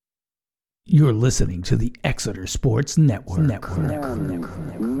You're listening to the Exeter Sports Network.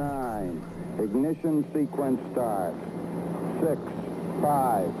 10, 9, ignition sequence start. 6,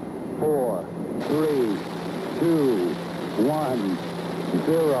 5, 4, 3, 2, 1,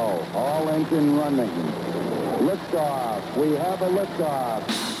 0. All engine running. Liftoff. We have a liftoff.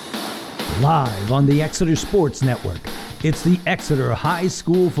 Live on the Exeter Sports Network, it's the Exeter High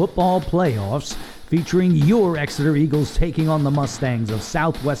School Football Playoffs, featuring your Exeter Eagles taking on the Mustangs of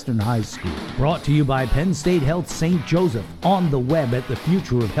Southwestern High School. Brought to you by Penn State Health St. Joseph, on the web at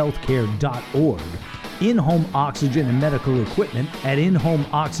thefutureofhealthcare.org, in-home oxygen and medical equipment at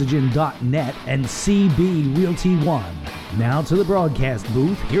inhomeoxygen.net, and CB Realty One. Now to the broadcast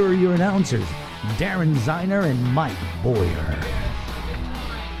booth, here are your announcers, Darren Ziner and Mike Boyer.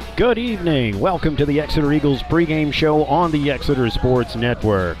 Good evening. Welcome to the Exeter Eagles pregame show on the Exeter Sports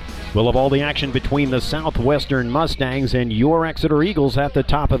Network. We'll have all the action between the Southwestern Mustangs and your Exeter Eagles at the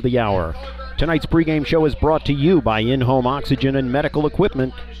top of the hour. Tonight's pregame show is brought to you by In-Home Oxygen and Medical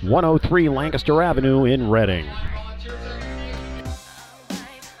Equipment, 103 Lancaster Avenue in Reading.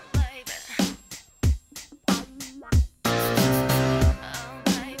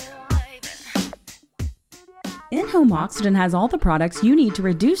 In-Home Oxygen has all the products you need to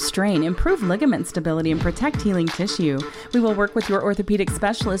reduce strain, improve ligament stability, and protect healing tissue. We will work with your orthopedic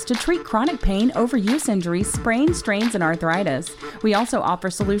specialist to treat chronic pain, overuse injuries, sprains, strains, and arthritis. We also offer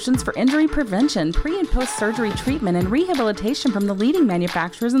solutions for injury prevention, pre- and post-surgery treatment, and rehabilitation from the leading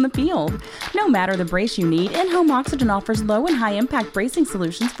manufacturers in the field. No matter the brace you need, In-Home Oxygen offers low and high-impact bracing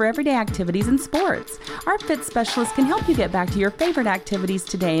solutions for everyday activities and sports. Our fit specialists can help you get back to your favorite activities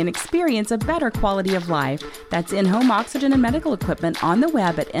today and experience a better quality of life. That's In-Home Oxygen and Medical Equipment on the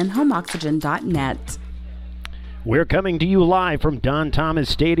web at inhomeoxygen.net. We're coming to you live from Don Thomas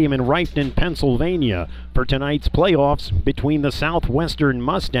Stadium in Reiffton, Pennsylvania for tonight's playoffs between the Southwestern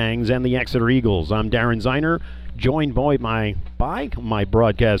Mustangs and the Exeter Eagles. I'm Darren Ziner, joined by my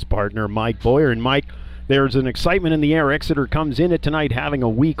broadcast partner, Mike Boyer. And Mike, there's an excitement in the air. Exeter comes in at tonight having a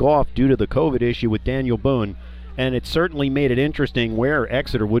week off due to the COVID issue with Daniel Boone. And it certainly made it interesting where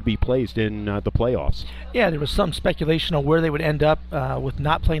Exeter would be placed in the playoffs. Yeah, there was some speculation on where they would end up with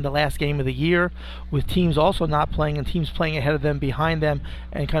not playing the last game of the year, with teams also not playing and teams playing ahead of them, behind them,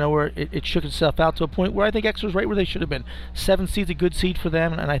 and kind of where it shook itself out to a point where I think Exeter's right where they should have been. 7 seed's a good seed for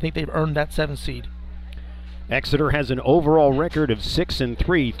them, and I think they've earned that 7th seed. Exeter has an overall record of 6-3,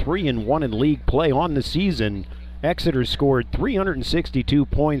 3-1 in league play on the season. Exeter scored 362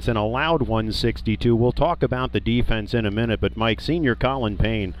 points and allowed 162. We'll talk about the defense in a minute, but Mike, senior Colin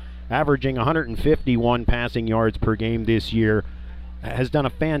Payne, averaging 151 passing yards per game this year, has done a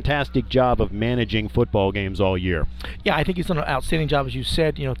fantastic job of managing football games all year. Yeah, I think he's done an outstanding job, as you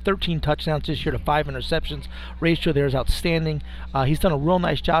said. 13 touchdowns this year to 5 interceptions. Ratio there is outstanding. He's done a real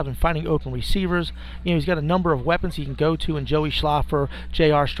nice job in finding open receivers. He's got a number of weapons he can go to in Joey Schlaffer,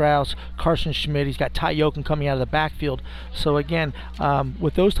 J.R. Strauss, Carson Schmidt. He's got Ty Yoakum coming out of the backfield. So again,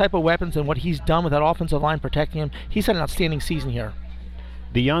 with those type of weapons and what he's done with that offensive line protecting him, he's had an outstanding season here.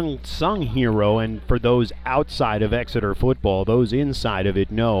 The unsung hero, and for those outside of Exeter football, those inside of it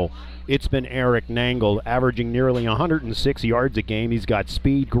know, it's been Eric Nangle, averaging nearly 106 yards a game. He's got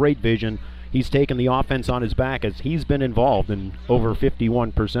speed, great vision. He's taken the offense on his back as he's been involved in over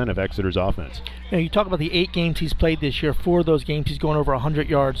 51% of Exeter's offense. You talk about the 8 games he's played this year. 4 of those games he's going over 100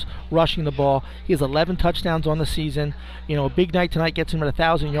 yards rushing the ball. He has 11 touchdowns on the season. A big night tonight gets him at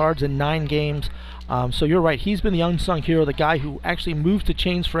 1,000 yards in 9 games. So you're right. He's been the unsung hero, the guy who actually moved the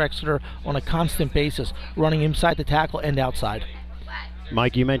chains for Exeter on a constant basis, running inside the tackle and outside.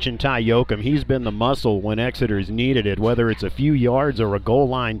 Mike, you mentioned Ty Yoakum. He's been the muscle when Exeter's needed it, whether it's a few yards or a goal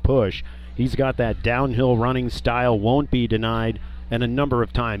line push. He's got that downhill running style, won't be denied, and a number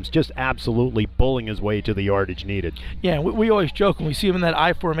of times just absolutely bulling his way to the yardage needed. Yeah, we always joke when we see him in that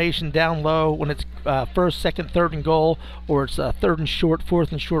I formation down low when it's first, second, third and goal, or it's third and short,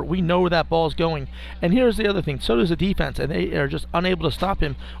 fourth and short. We know where that ball is going. And here's the other thing. So does the defense, and they are just unable to stop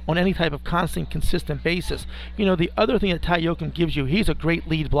him on any type of constant, consistent basis. The other thing that Ty Yoakum gives you, he's a great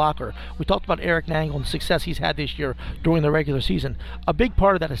lead blocker. We talked about Eric Nangle and the success he's had this year during the regular season. A big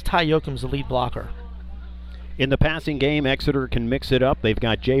part of that is Ty Yoakum as the lead blocker. In the passing game, Exeter can mix it up. They've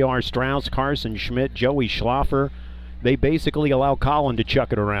got J.R. Strauss, Carson Schmidt, Joey Schlaffer. They basically allow Colin to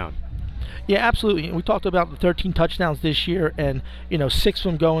chuck it around. Yeah, absolutely. We talked about the 13 touchdowns this year, and 6 of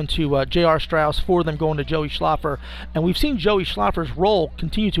them going to J.R. Strauss, 4 of them going to Joey Schlaffer. And we've seen Joey Schlaffer's role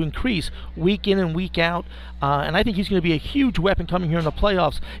continue to increase week in and week out. And I think he's going to be a huge weapon coming here in the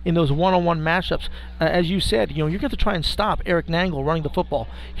playoffs in those one-on-one matchups. As you said, you're going to try and stop Eric Nangle running the football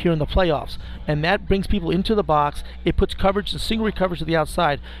here in the playoffs. And that brings people into the box. It puts coverage, the single coverage to the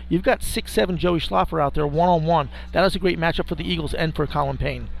outside. You've got 6'7" Joey Schlaffer out there one-on-one. That is a great matchup for the Eagles and for Colin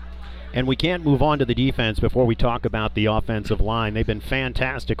Payne. And we can't move on to the defense before we talk about the offensive line. They've been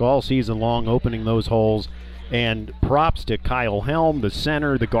fantastic all season long, opening those holes. And props to Kyle Helm, the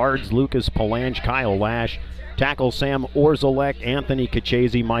center, the guards, Lucas Palange, Kyle Lash, tackle Sam Orzalek, Anthony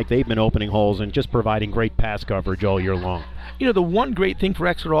Kachese, Mike. They've been opening holes and just providing great pass coverage all year long. The one great thing for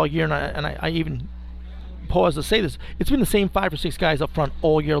Exeter all year, and I even pause to say this, it's been the same 5 or 6 guys up front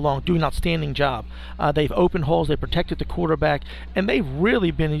all year long doing an outstanding job. They've opened holes, they've protected the quarterback, and they've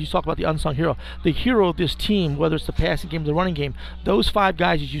really been, as you talk about the unsung hero, the hero of this team, whether it's the passing game or the running game. Those 5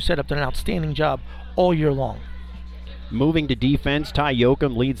 guys, as you said, have done an outstanding job all year long. Moving to defense, Ty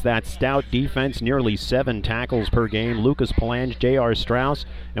Yoakum leads that stout defense, nearly 7 tackles per game. Lucas Palange, J.R. Strauss,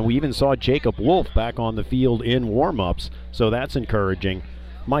 and we even saw Jacob Wolf back on the field in warm-ups, so that's encouraging.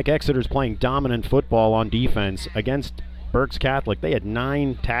 Mike, Exeter's playing dominant football on defense against Berks Catholic. They had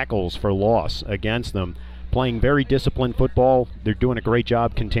 9 tackles for loss against them. Playing very disciplined football. They're doing a great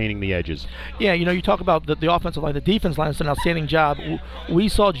job containing the edges. Yeah, you talk about the offensive line. The defense line has done an outstanding job. We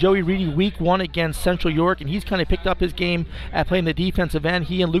saw Joey Reedy week 1 against Central York, and he's kind of picked up his game at playing the defensive end.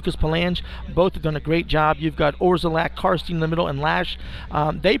 He and Lucas Palange both have done a great job. You've got Orzalak, Karstein in the middle, and Lash.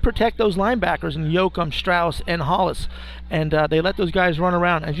 They protect those linebackers in Yoakum, Strauss, and Hollis. And they let those guys run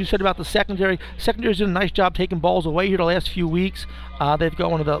around. As you said about the secondary's did a nice job taking balls away here the last few weeks. They've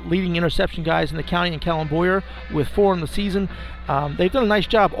got one of the leading interception guys in the county in Kellen Boyer with 4 in the season. They've done a nice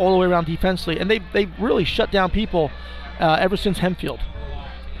job all the way around defensively, and they've really shut down people ever since Hempfield.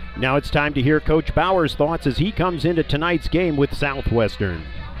 Now it's time to hear Coach Bauer's thoughts as he comes into tonight's game with Southwestern.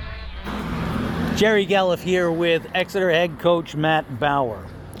 Jerry Gelliff here with Exeter head coach Matt Bauer.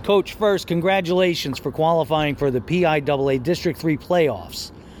 Coach, first, congratulations for qualifying for the PIAA District 3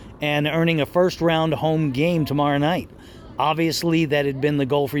 playoffs and earning a first-round home game tomorrow night. Obviously, that had been the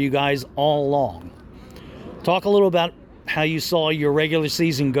goal for you guys all along. Talk a little about how you saw your regular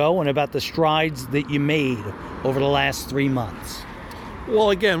season go and about the strides that you made over the last 3 months.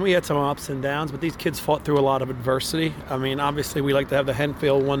 Well, again, we had some ups and downs, but these kids fought through a lot of adversity. I mean, obviously, we like to have the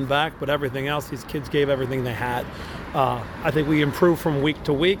Henfield one back, but everything else, these kids gave everything they had. I think we improved from week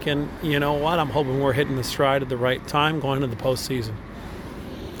to week, and you know what? I'm hoping we're hitting the stride at the right time going into the postseason.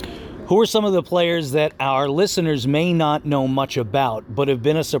 Who are some of the players that our listeners may not know much about, but have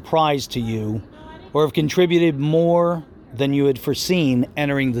been a surprise to you or have contributed more than you had foreseen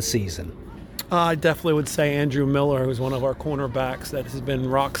entering the season? I definitely would say Andrew Miller, who's one of our cornerbacks that has been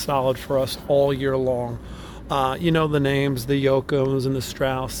rock solid for us all year long. You know the names, the Yokums and the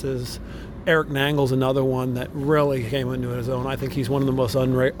Strausses. Eric Nangle's another one that really came into his own. I think he's one of the most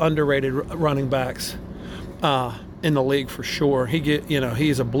underrated running backs in the league for sure.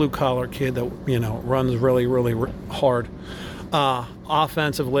 He's a blue-collar kid that, runs really, really hard.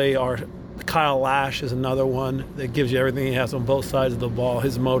 Offensively, our Kyle Lash is another one that gives you everything he has on both sides of the ball.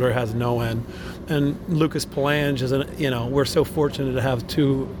 His motor has no end. And Lucas Palange is, we're so fortunate to have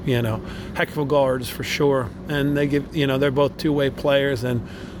 2, heck of guards for sure. And they give, they're both two-way players and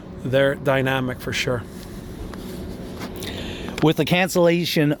they're dynamic for sure. With the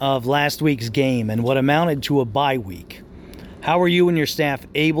cancellation of last week's game and what amounted to a bye week, how were you and your staff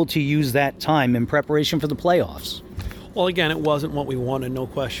able to use that time in preparation for the playoffs? Well, again, it wasn't what we wanted, no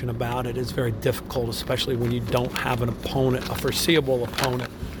question about it. It's very difficult, especially when you don't have an opponent, a foreseeable opponent.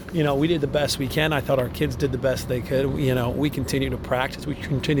 We did the best we can. I thought our kids did the best they could. We continue to practice. We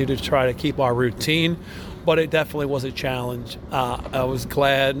continue to try to keep our routine, but it definitely was a challenge. I was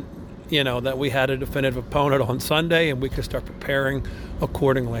glad, that we had a definitive opponent on Sunday and we could start preparing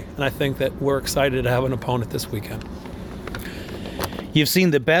accordingly. And I think that we're excited to have an opponent this weekend. You've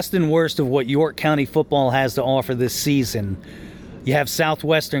seen the best and worst of what York County football has to offer this season. You have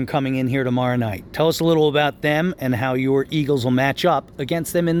Southwestern coming in here tomorrow night. Tell us a little about them and how your Eagles will match up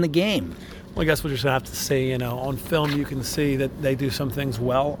against them in the game. Well, I guess we'll just have to see. On film you can see that they do some things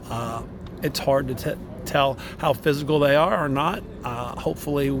well. It's hard to tell how physical they are or not.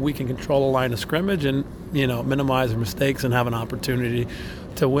 Hopefully we can control the line of scrimmage and, minimize their mistakes and have an opportunity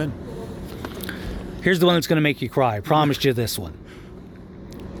to win. Here's the one that's going to make you cry. I promised you this one.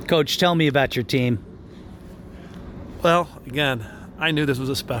 Coach, tell me about your team. Well, again, I knew this was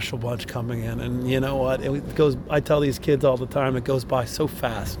a special bunch coming in, and you know what? It goes. I tell these kids all the time, it goes by so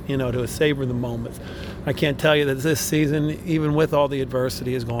fast. To savor the moments. I can't tell you that this season, even with all the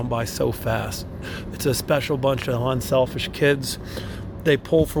adversity, is going by so fast. It's a special bunch of unselfish kids. They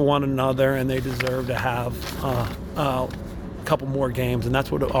pull for one another, and they deserve to have a couple more games, and that's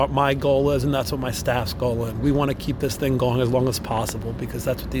what my goal is, and that's what my staff's goal is. We want to keep this thing going as long as possible because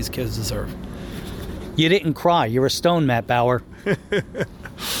that's what these kids deserve. You didn't cry. You're a stone, Matt Bauer.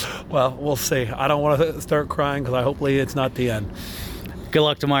 Well, we'll see. I don't want to start crying because hopefully it's not the end. Good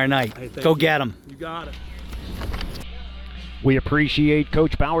luck tomorrow night. Hey, Go get them. You got it. We appreciate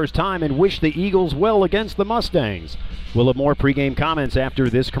Coach Bauer's time and wish the Eagles well against the Mustangs. We'll have more pregame comments after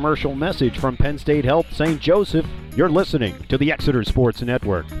this commercial message from Penn State Health St. Joseph. You're listening to the Exeter Sports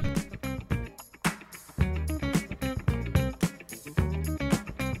Network.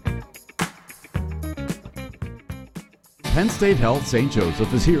 Penn State Health St.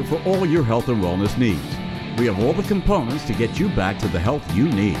 Joseph is here for all your health and wellness needs. We have all the components to get you back to the health you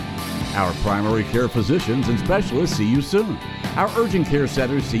need. Our primary care physicians and specialists see you soon. Our urgent care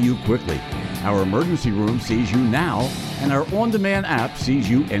centers see you quickly. Our emergency room sees you now, and our on-demand app sees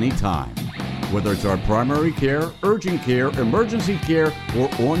you anytime. Whether it's our primary care, urgent care, emergency care, or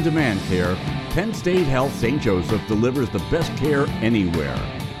on-demand care, Penn State Health St. Joseph delivers the best care anywhere.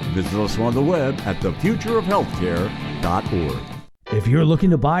 Visit us on the web at thefutureofhealthcare.org. If you're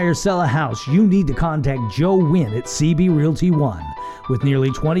looking to buy or sell a house, you need to contact Joe Wynn at CB Realty One. With nearly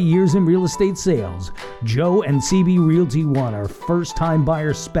 20 years in real estate sales, Joe and CB Realty One are first-time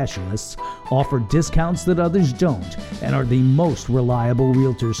buyer specialists, offer discounts that others don't, and are the most reliable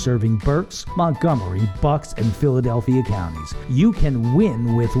realtors serving Berks, Montgomery, Bucks, and Philadelphia counties. You can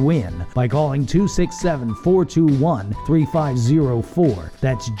win with Wynn by calling 267-421-3504.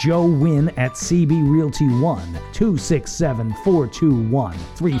 That's Joe Wynn at CB Realty One,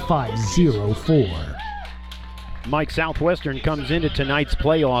 267-421-3504. Mike, Southwestern comes into tonight's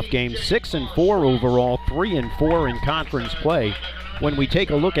playoff game 6-4 overall, 3-4 in conference play. When we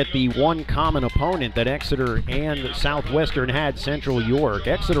take a look at the one common opponent that Exeter and Southwestern had, Central York,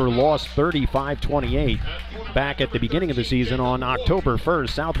 Exeter lost 35-28 back at the beginning of the season on October 1st.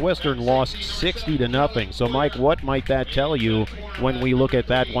 Southwestern lost 60-0. So, Mike, what might that tell you when we look at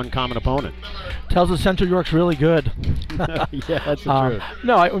that one common opponent? Tells us Central York's really good. Yeah, that's the truth.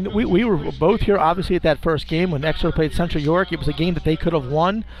 No, we were both here, obviously, at that first game when Exeter played Central York. It was a game that they could have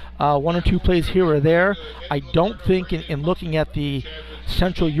won, one or two plays here or there. I don't think in looking at the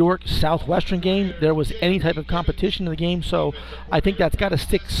Central York Southwestern game there was any type of competition in the game, so I think that's got to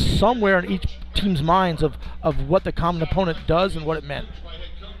stick somewhere in each team's minds of what the common opponent does and what it meant.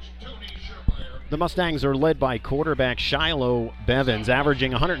 The Mustangs are led by quarterback Shiloh Bevins,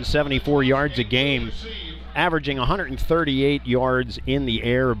 averaging 174 yards a game, averaging 138 yards in the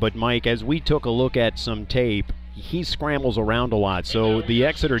air. But, Mike, as we took a look at some tape, he scrambles around a lot. So the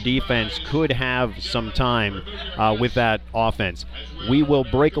Exeter defense could have some time with that offense. We will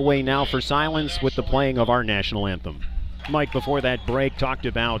break away now for silence with the playing of our national anthem. Mike, before that break, talked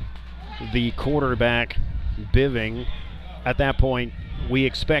about the quarterback Biving. At that point, we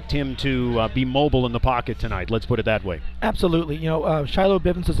expect him to be mobile in the pocket tonight. Let's put it that way. Absolutely. Shiloh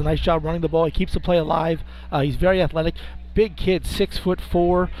Bivens does a nice job running the ball. He keeps the play alive. He's very athletic. Big kid,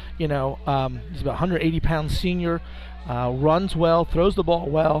 6'4". He's about 180-pound senior. Runs well, throws the ball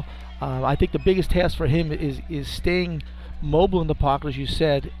well. I think the biggest task for him is staying mobile in the pocket, as you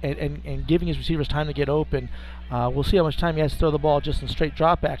said, and giving his receivers time to get open. We'll see how much time he has to throw the ball just in straight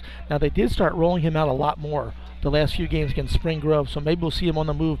dropbacks. Now, they did start rolling him out a lot more the last few games against Spring Grove, so maybe we'll see him on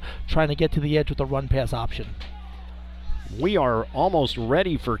the move trying to get to the edge with a run-pass option. We are almost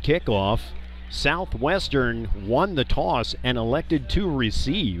ready for kickoff. Southwestern won the toss and elected to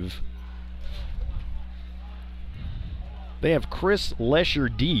receive. They have Chris Lesher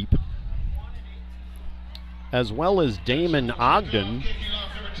deep, as well as Damon Ogden.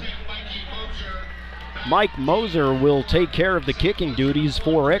 Mike Moser will take care of the kicking duties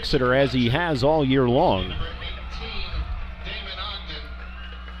for Exeter, as he has all year long.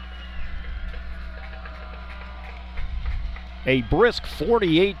 A brisk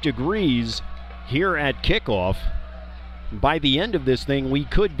 48 degrees here at kickoff. By the end of this thing, we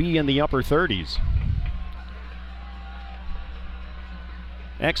could be in the upper 30s.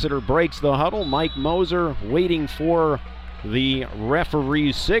 Exeter breaks the huddle. Mike Moser waiting for the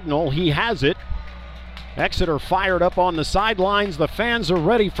referee's signal. He has it. Exeter fired up on the sidelines. The fans are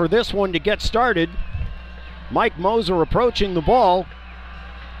ready for this one to get started. Mike Moser approaching the ball.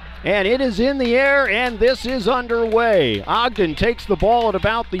 And it is in the air, and this is underway. Ogden takes the ball at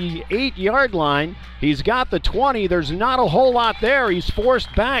about the 8-yard line. He's got the 20. There's not a whole lot there. He's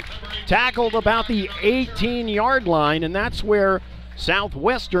forced back, tackled about the 18-yard line, and that's where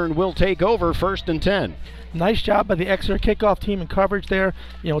Southwestern will take over 1st and 10. Nice job by the Exeter kickoff team in coverage there.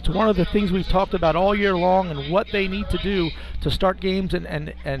 You know, it's one of the things we've talked about all year long, and what they need to do to start games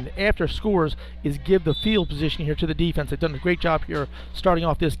and after scores is give the field position here to the defense. They've done a great job here starting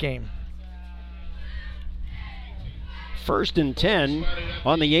off this game. 1st and 10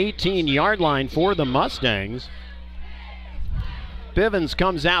 on the 18-yard line for the Mustangs. Bivens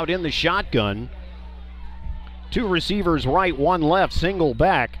comes out in the shotgun. 2 receivers right, 1 left, single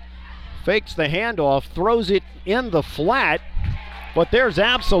back. Fakes the handoff, throws it in the flat, but there's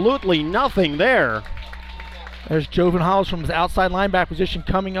absolutely nothing there. There's Jovan Hollis from his outside linebacker position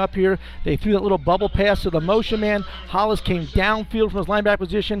coming up here. They threw that little bubble pass to the motion man. Hollis came downfield from his linebacker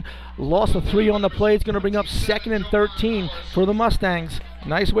position, lost a 3 on the play. It's going to bring up 2nd and 13 for the Mustangs.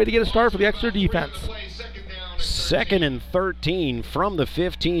 Nice way to get a start for the Exeter defense. 2nd and 13 from the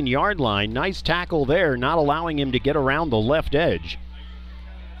 15-yard line. Nice tackle there, not allowing him to get around the left edge.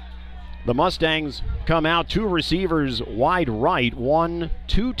 The Mustangs come out, 2 receivers wide right, 1,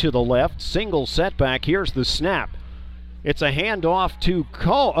 2 to the left, single setback. Here's the snap. It's a handoff to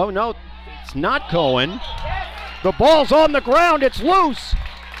Cohen. Oh, no, it's not Cohen. The ball's on the ground, it's loose,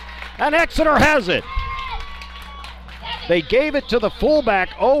 and Exeter has it. They gave it to the fullback,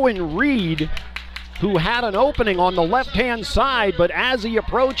 Owen Reed, who had an opening on the left-hand side, but as he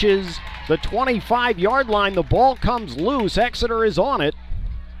approaches the 25-yard line, the ball comes loose. Exeter is on it.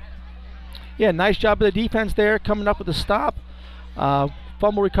 Yeah, nice job of the defense there, coming up with a stop.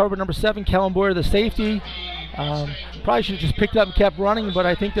 Fumble recovered, number 7, Kellen Boyer, the safety. Probably should have just picked it up and kept running, but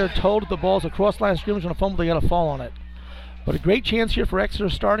I think they're told if the ball's across line of scrimmage on a fumble, they got to fall on it. But a great chance here for Exeter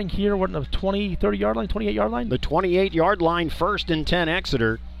starting here, what, the 30-yard line, 28-yard line? The 28-yard line, 1st and 10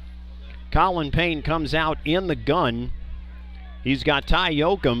 Exeter. Colin Payne comes out in the gun. He's got Ty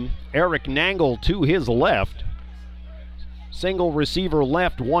Yoakum, Eric Nangle to his left. Single receiver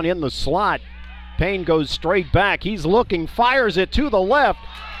left, 1 in the slot. Payne goes straight back. He's looking, fires it to the left.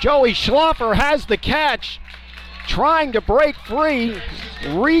 Joey Schloffer has the catch, trying to break free,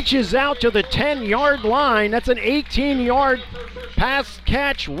 reaches out to the 10-yard line. That's an 18-yard pass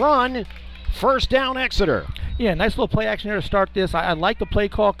catch run. 1st down Exeter. Yeah, nice little play action here to start this. I like the play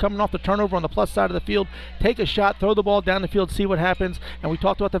call coming off the turnover on the plus side of the field. Take a shot, throw the ball down the field, see what happens. And we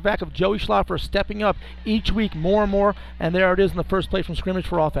talked about the fact of Joey Schloffer stepping up each week more and more. And there it is in the first play from scrimmage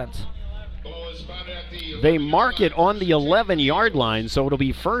for offense. They mark it on the 11-yard line, so it'll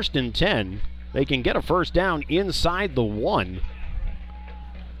be 1st and 10. They can get a 1st down inside the 1.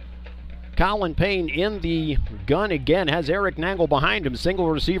 Colin Payne in the gun again, has Eric Nangle behind him. Single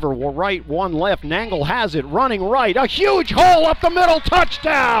receiver right, 1 left. Nangle has it, running right. A huge hole up the middle.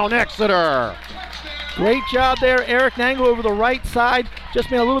 Touchdown, Exeter. Great job there, Eric Nangle over the right side.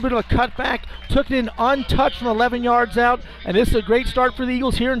 Just made a little bit of a cutback. Took it in untouched from 11 yards out. And this is a great start for the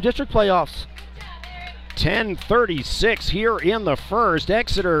Eagles here in district playoffs. 10:36 here in the first.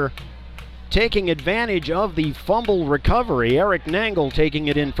 Exeter taking advantage of the fumble recovery. Eric Nangle taking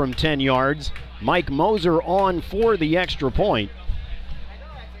it in from 10 yards. Mike Moser on for the extra point.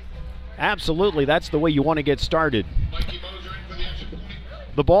 Absolutely, that's the way you want to get started.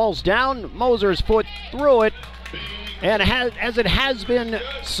 The ball's down, Moser's foot through it, and as it has been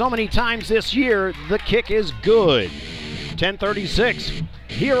so many times this year, the kick is good. 10:36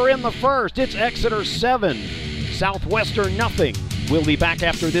 here in the first. It's Exeter 7, Southwestern nothing. We'll be back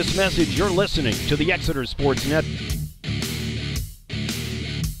after this message. You're listening to the Exeter Sports Net.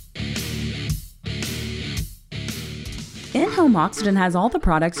 In-Home Oxygen has all the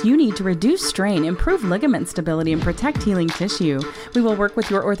products you need to reduce strain, improve ligament stability, and protect healing tissue. We will work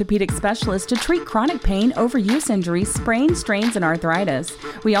with your orthopedic specialist to treat chronic pain, overuse injuries, sprains, strains, and arthritis.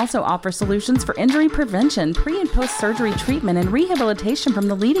 We also offer solutions for injury prevention, pre- and post-surgery treatment, and rehabilitation from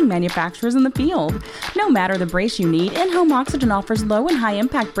the leading manufacturers in the field. No matter the brace you need, In-Home Oxygen offers low and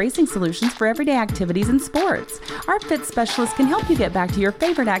high-impact bracing solutions for everyday activities and sports. Our fit specialists can help you get back to your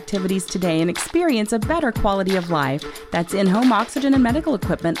favorite activities today and experience a better quality of life. That's In-Home Oxygen and medical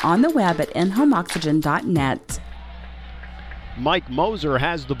equipment on the web at inhomeoxygen.net. Mike Moser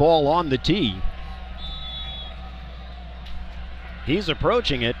has the ball on the tee. He's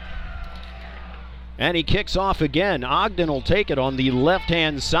approaching it. And he kicks off again. Ogden will take it on the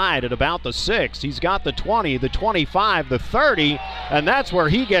left-hand side at about the 6. He's got the 20, the 25, the 30, and that's where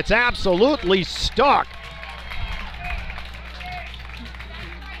he gets absolutely stuck.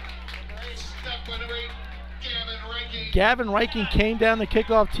 Gavin Reiking came down the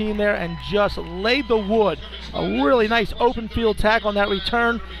kickoff team there and just laid the wood. A really nice open field tackle on that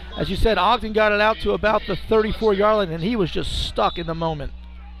return. As you said, Ogden got it out to about the 34-yard line, and he was just stuck in the moment.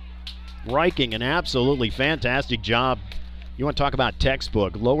 Reiking, an absolutely fantastic job. You want to talk about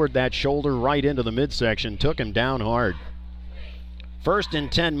textbook. Lowered that shoulder right into the midsection, took him down hard. 1st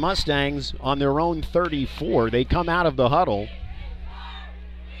and 10 Mustangs on their own 34. They come out of the huddle.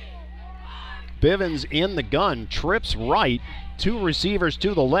 Bivens in the gun, trips right, 2 receivers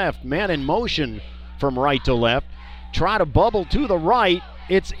to the left, man in motion from right to left. Try to bubble to the right,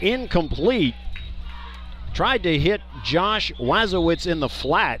 it's incomplete. Tried to hit Josh Wazowitz in the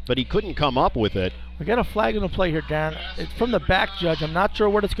flat, but he couldn't come up with it. We got a flag in the play here, Darren. It's from the back judge. I'm not sure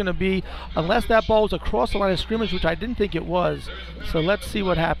what it's going to be unless that ball was across the line of scrimmage, which I didn't think it was. So let's see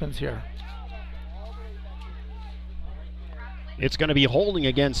what happens here. It's going to be holding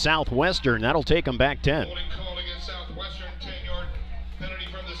against Southwestern. That'll take them back 10. Holding called against Southwestern, 10-yard penalty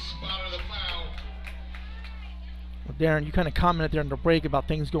from the spot of the foul. Well, Darren, you kind of commented there in the break about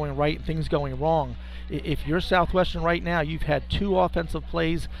things going right and things going wrong. If you're Southwestern right now, you've had 2 offensive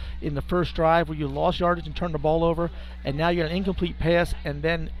plays in the first drive where you lost yardage and turned the ball over, and now you got an incomplete pass, and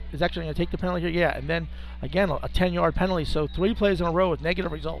then is actually going to take the penalty here? Yeah, and then, again, a 10-yard penalty. So 3 plays in a row with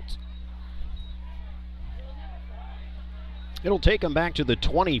negative results. It'll take them back to the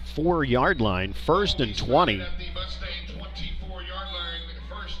 24-yard line, 1st and 20. At the Mustang 24-yard line,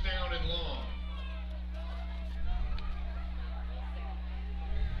 1st down and long.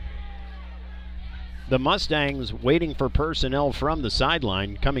 The Mustangs waiting for personnel from the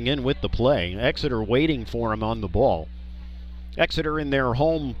sideline, coming in with the play. Exeter waiting for him on the ball. Exeter in their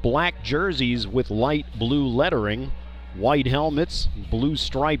home black jerseys with light blue lettering, white helmets, blue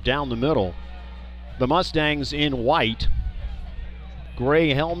stripe down the middle. The Mustangs in white,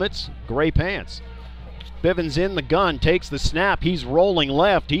 gray helmets, gray pants. Bivens in the gun, takes the snap. He's rolling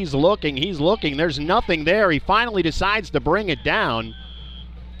left. He's looking. There's nothing there. He finally decides to bring it down.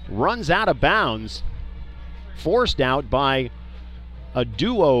 Runs out of bounds. Forced out by a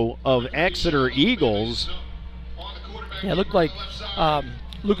duo of Exeter Eagles. Yeah, it looked like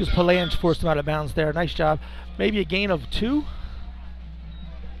Lucas Palange forced him out of bounds there. Nice job. Maybe a gain of 2.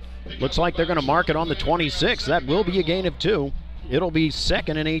 Looks like they're going to mark it on the 26. That will be a gain of 2. It'll be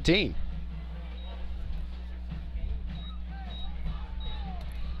 2nd and 18.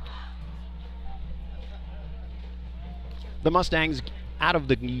 The Mustangs out of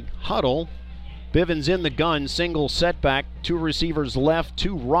the huddle. Bivens in the gun, single setback, 2 receivers left,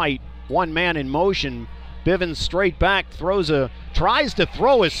 2 right, 1 man in motion. Bivens straight back, tries to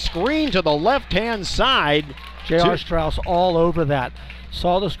throw a screen to the left-hand side. J.R. Strauss all over that.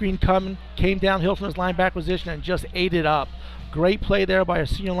 Saw the screen coming, came downhill from his linebacker position and just ate it up. Great play there by a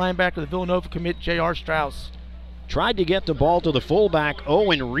senior linebacker, the Villanova commit, J.R. Strauss. Tried to get the ball to the fullback,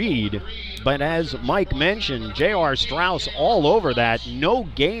 Owen Reed, but as Mike mentioned, J.R. Strauss all over that. No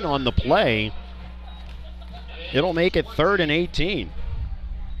gain on the play. It'll make it 3rd and 18.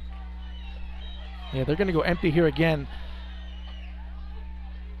 Yeah, they're going to go empty here again.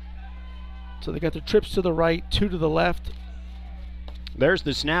 So they got the trips to the right, 2 to the left. There's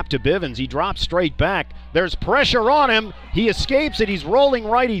the snap to Bivens. He drops straight back. There's pressure on him. He escapes it. He's rolling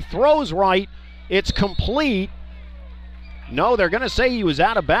right. He throws right. It's complete. No, they're going to say he was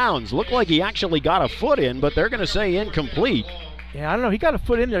out of bounds. Looked like he actually got a foot in, but they're going to say incomplete. Yeah, I don't know. He got a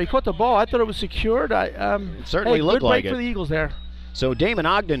foot in there. He caught the ball. I thought it was secured. It certainly looked like it. Good break for the Eagles there. So Damon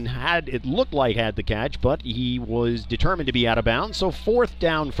Ogden had the catch, but he was determined to be out of bounds. So 4th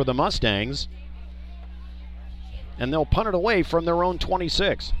down for the Mustangs. And they'll punt it away from their own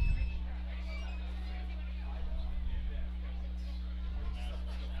 26.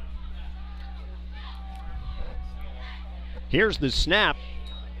 Here's the snap.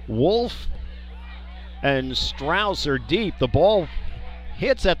 Wolf and Strauss are deep. The ball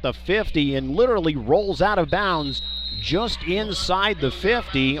hits at the 50 and literally rolls out of bounds just inside the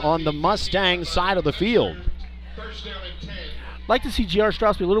 50 on the Mustang side of the field. First down and 10. Like to see J.R.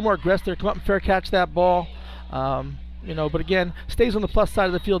 Strauss be a little more aggressive there, come up and fair catch that ball. But again, stays on the plus side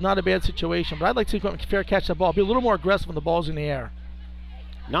of the field, not a bad situation. But I'd like to see him come up and fair catch that ball, be a little more aggressive when the ball's in the air.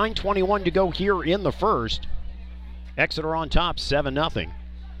 9:21 to go here in the first. Exeter on top, 7-0.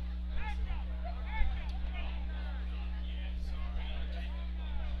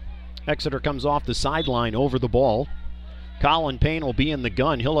 Exeter comes off the sideline over the ball. Colin Payne will be in the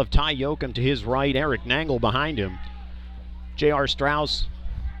gun. He'll have Ty Yoakum to his right, Eric Nangle behind him. J.R. Strauss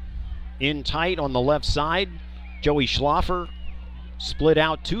in tight on the left side. Joey Schlaffer split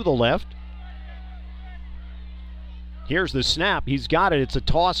out to the left. Here's the snap. He's got it. It's a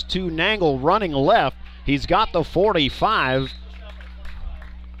toss to Nangle running left. He's got the 45.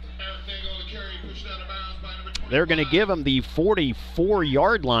 They're going to give him the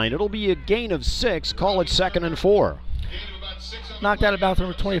 44-yard line. It'll be a gain of 6. Call it 2nd and 4. Knocked out of bounds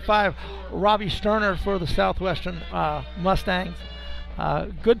number 25, Robbie Sterner for the Southwestern Mustangs.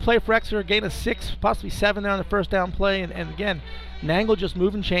 Good play for Exeter, gain of 6, possibly 7 there on the first down play. And again, Nangle just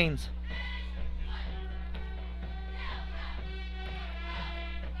moving chains.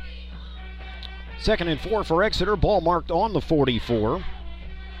 Second and 4 for Exeter. Ball marked on the 44.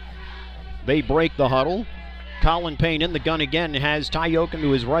 They break the huddle. Colin Payne in the gun again, has Ty Yoakum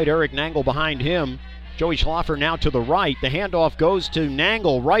to his right, Eric Nangle behind him. Joey Schlaffer now to the right. The handoff goes to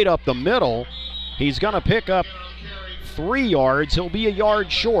Nangle right up the middle. He's going to pick up 3 yards. He'll be a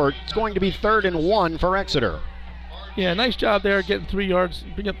yard short. It's going to be 3rd and 1 for Exeter. Yeah, nice job there getting 3 yards,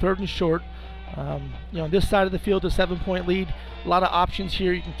 bring up 3rd and short. This side of the field, a 7-point lead. A lot of options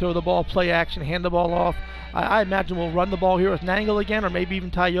here. You can throw the ball, play action, hand the ball off. I imagine we'll run the ball here with Nangle again, or maybe even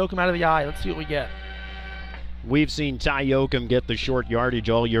Ty Yoakum out of the eye. Let's see what we get. We've seen Ty Yoakum get the short yardage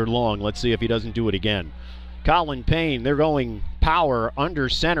all year long. Let's see if he doesn't do it again. Colin Payne, they're going power under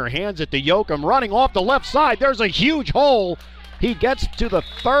center. Hands it to Yoakum, running off the left side. There's a huge hole. He gets to the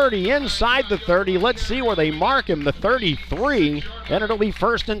 30, inside the 30. Let's see where they mark him, the 33, and it'll be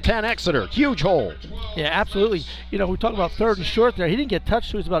 1st and 10 Exeter. Huge hole. Yeah, absolutely. We talk about 3rd and short there. He didn't get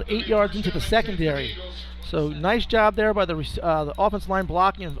touched, so he's about 8 yards into the secondary. So nice job there by the offensive line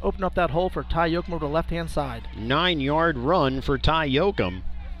blocking and open up that hole for Ty Yoakum over the left-hand side. 9-yard run for Ty Yoakum.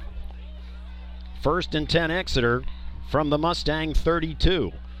 1st and 10 Exeter from the Mustang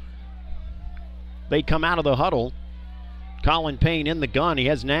 32. They come out of the huddle. Colin Payne in the gun. He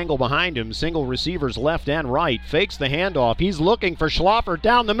has Nangle behind him. Single receivers left and right. Fakes the handoff. He's looking for Schlaffer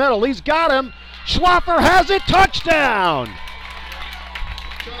down the middle. He's got him. Schlaffer has it. Touchdown!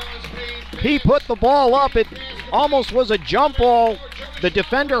 He put the ball up. It almost was a jump ball. The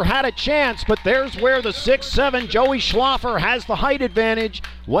defender had a chance, but there's where the 6'7" Joey Schlaffer has the height advantage.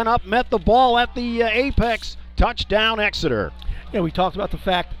 Went up, met the ball at the apex. Touchdown, Exeter. Yeah, we talked about the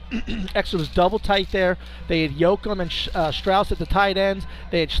fact Exeter was double tight there. They had Yoakum and Strauss at the tight ends.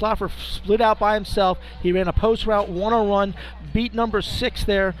 They had Schlaffer split out by himself. He ran a post route, one-on-one, beat number 6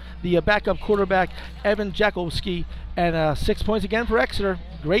 there, the backup quarterback, Evan Jakolski, and 6 points again for Exeter.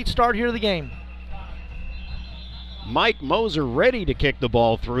 Great start here to the game. Mike Moser ready to kick the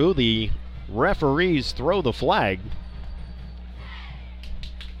ball through. The referees throw the flag.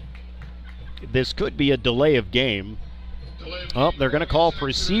 This could be a delay of game. Oh, they're going to call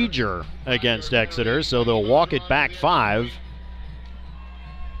procedure against Exeter, so they'll walk it back 5.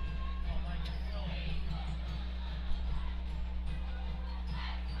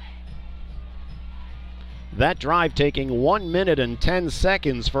 That drive taking 1 minute and 10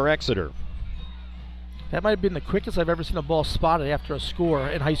 seconds for Exeter. That might have been the quickest I've ever seen a ball spotted after a score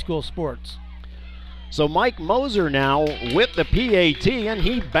in high school sports. So Mike Moser now with the PAT, and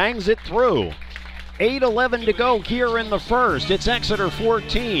he bangs it through. 8:11 to go here in the first. It's Exeter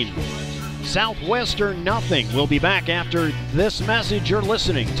 14, Southwestern nothing. We'll be back after this message. You're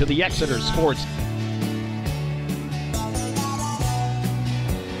listening to the Exeter Sports.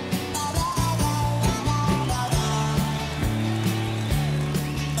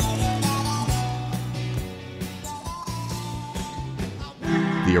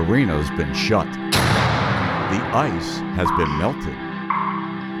 The arena's been shut. The ice has been melted.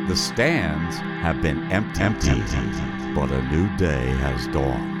 The stands have been emptied. But a new day has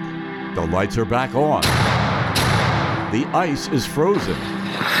dawned. The lights are back on. The ice is frozen.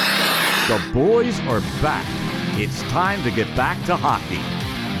 The boys are back. It's time to get back to hockey.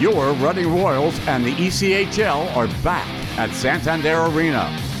 Your Reading Royals and the ECHL are back at Santander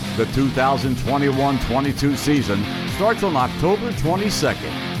Arena. The 2021-22 season starts on October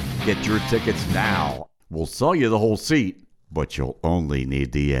 22nd. Get your tickets now. We'll sell you the whole seat, but you'll only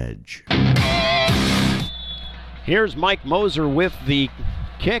need the edge. Here's Mike Moser with the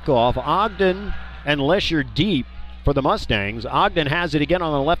kickoff. Ogden and Lesher deep for the Mustangs. Ogden has it again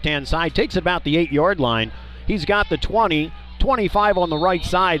on the left-hand side, takes about the 8-yard line. He's got the 20, 25 on the right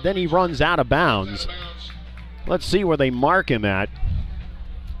side, then he runs out of bounds. Let's see where they mark him at.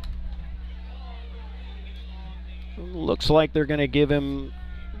 Looks like they're going to give him,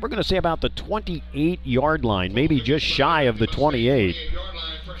 we're going to say about the 28-yard line, maybe just shy of the 28.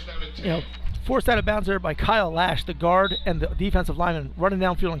 Forced out of bounds there by Kyle Lash, the guard and the defensive lineman, running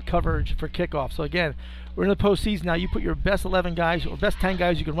downfield in coverage for kickoff. So again, we're in the postseason now. You put your best 11 guys or best 10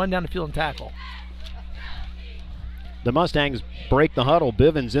 guys you can run down the field and tackle. The Mustangs break the huddle.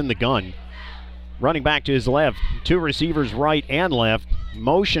 Bivens in the gun. Running back to his left. 2 receivers right and left.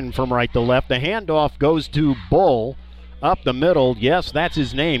 Motion from right to left. The handoff goes to Bull up the middle. Yes, that's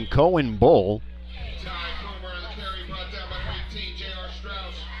his name, Cohen Bull.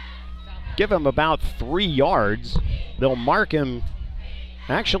 Give him about 3 yards. They'll mark him.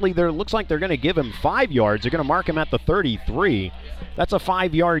 Actually, looks like they're going to give him 5 yards. They're going to mark him at the 33. That's a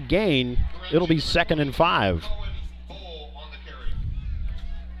 5-yard gain. It'll be 2nd and 5.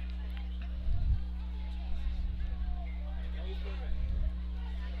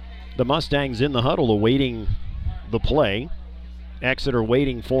 The Mustangs in the huddle awaiting the play. Exeter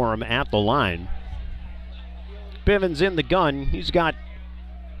waiting for him at the line. Bivens in the gun. He's got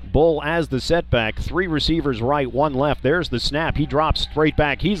Bull as the setback. 3 receivers right, 1 left. There's the snap. He drops straight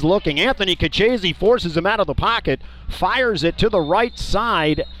back. He's looking. Anthony Cachese forces him out of the pocket, fires it to the right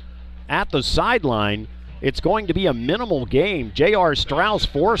side at the sideline. It's going to be a minimal gain. J.R. Strauss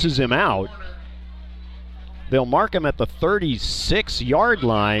forces him out. They'll mark him at the 36-yard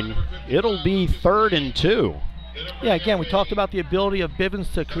line. It'll be 3rd and 2. Yeah, again, we talked about the ability of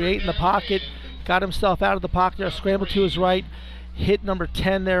Bivens to create in the pocket. Got himself out of the pocket there, scrambled to his right. Hit number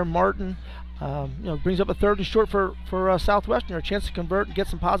 10 there, Martin. Brings up a 3rd and short for Southwestern. A chance to convert and get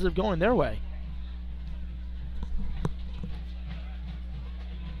some positive going their way.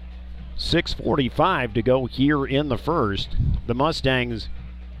 6:45 to go here in the first. The Mustangs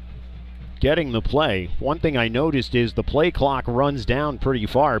getting the play. One thing I noticed is the play clock runs down pretty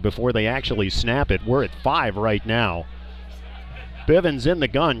far before they actually snap it. We're at 5 right now. Bivens in the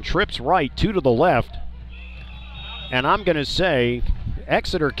gun, trips right, 2 to the left. And I'm going to say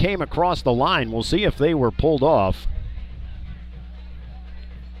Exeter came across the line. We'll see if they were pulled off.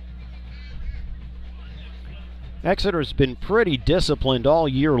 Exeter's been pretty disciplined all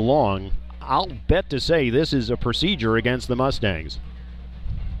year long. I'll bet to say this is a procedure against the Mustangs.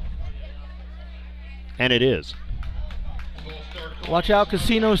 And it is. Watch out,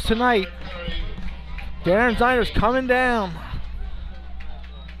 casinos tonight. Darren Zeiner's coming down.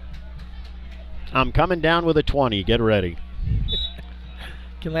 I'm coming down with a 20. Get ready.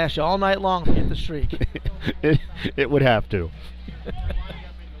 Can last you all night long to get the streak. it would have to.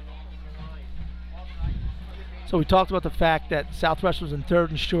 So we talked about the fact that Southwestern was in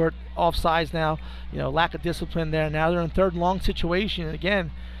 3rd and short, offsides now. Lack of discipline there. Now they're in 3rd and long situation. And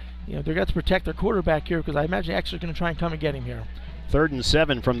again, they're going to protect their quarterback here because I imagine Exeter's going to try and come and get him here. 3rd and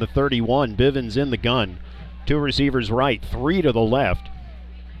 7 from the 31. Bivens in the gun. 2 receivers right, 3 to the left.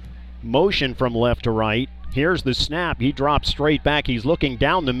 Motion from left to right. Here's the snap. He drops straight back. He's looking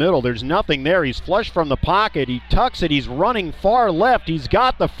down the middle. There's nothing there. He's flush from the pocket. He tucks it. He's running far left. He's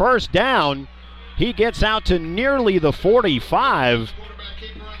got the first down. He gets out to nearly the 45.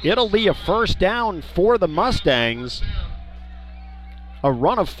 It'll be a first down for the Mustangs. A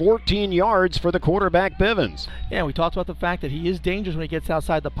run of 14 yards for the quarterback, Bivens. Yeah, we talked about the fact that he is dangerous when he gets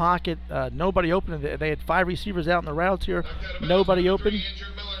outside the pocket. Nobody open. They had 5 receivers out in the routes here. Nobody open.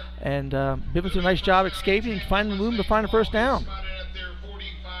 And Bivens did a nice job escaping and finding room to find a first down.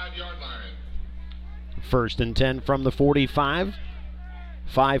 1st and 10 from the 45.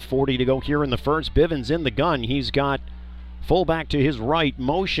 5:40 to go here in the first. Bivens in the gun. He's got fullback to his right.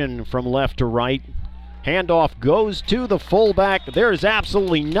 Motion from left to right. Handoff goes to the fullback. There's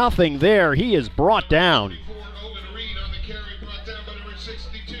absolutely nothing there. He is brought down.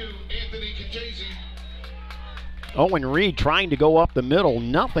 Owen Reed trying to go up the middle.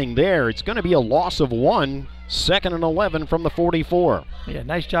 Nothing there. It's going to be a loss of 1. 2nd and 11 from the 44. Yeah,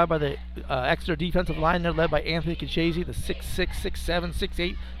 nice job by the Exeter defensive line there, led by Anthony Cachese, the 6'6", 6'7",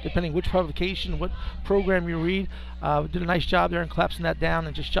 6'8", depending which publication, what program you read. Did a nice job there in collapsing that down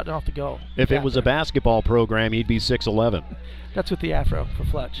and just shutting off the goal. If it was a basketball program, he'd be 6'11". That's with the afro for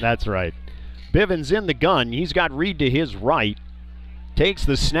Fletch. That's right. Bivens in the gun. He's got Reed to his right. Takes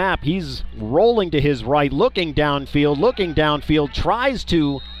the snap. He's rolling to his right, looking downfield, tries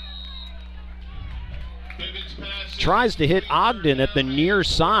to hit Ogden at the near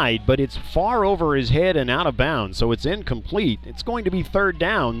side, but it's far over his head and out of bounds, so it's incomplete. It's going to be 3rd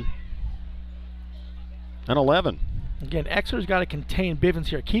down and 11. Again, Exeter's got to contain Bivens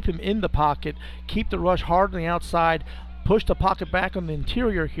here. Keep him in the pocket, keep the rush hard on the outside, push the pocket back on the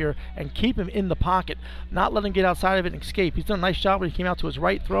interior here, and keep him in the pocket. Not let him get outside of it and escape. He's done a nice job when he came out to his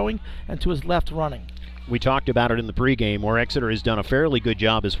right throwing and to his left running. We talked about it in the pregame where Exeter has done a fairly good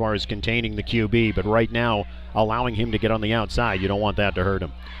job as far as containing the QB, but right now allowing him to get on the outside. You don't want that to hurt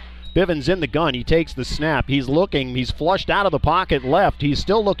him. Bivens in the gun. He takes the snap. He's looking. He's flushed out of the pocket left. He's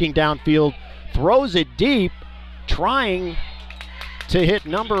still looking downfield. Throws it deep, trying to hit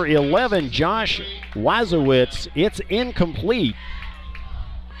number 11, Josh Wazowitz. It's incomplete.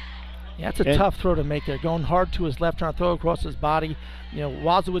 Yeah, it's a tough throw to make there. Going hard to his left, trying to throw across his body.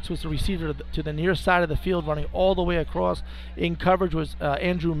 Wazowitz was the receiver to the near side of the field, running all the way across. In coverage was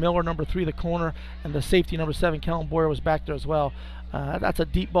Andrew Miller, number 3, the corner, and the safety, number 7, Kellen Boyer, was back there as well. That's a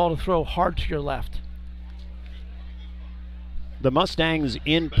deep ball to throw hard to your left. The Mustangs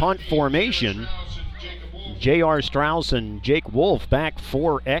in punt formation. J.R. Strauss and Jake Wolf back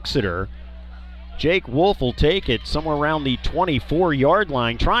for Exeter. Jake Wolf will take it somewhere around the 24-yard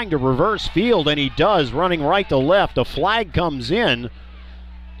line, trying to reverse field, and he does, running right to left. A flag comes in.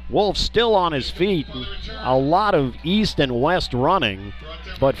 Wolf still on his feet. A lot of east and west running,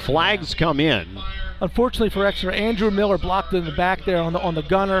 but flags come in. Unfortunately for Exeter, Andrew Miller blocked in the back there on the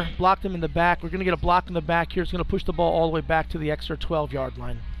gunner, blocked him in the back. We're going to get a block in the back here. It's going to push the ball all the way back to the Exeter 12-yard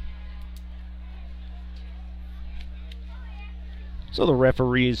line. So the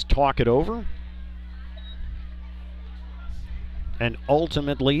referees talk it over. And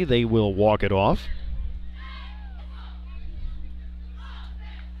ultimately, they will walk it off.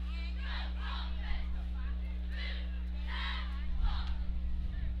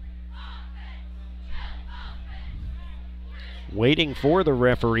 Waiting for the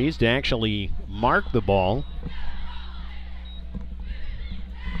referees to actually mark the ball.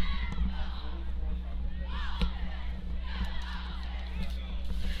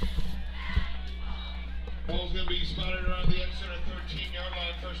 Ball's going to be spotted around the Exeter 13-yard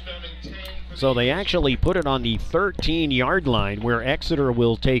line, first down and 10. So they actually put it on the 13-yard line where Exeter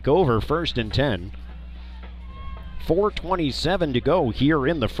will take over, first and 10. 4:27 to go here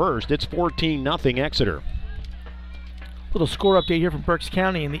in the first. It's 14-0 Exeter. Little score update here from Berks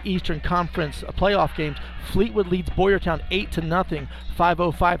County in the Eastern Conference playoff games. Fleetwood leads Boyertown 8-0.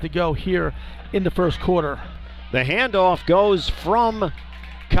 5:05 to go here in the first quarter. The handoff goes from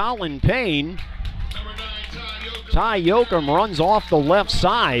Colin Payne. Ty Yoakum runs off the left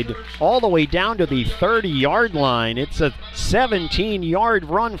side all the way down to the 30-yard line. It's a 17-yard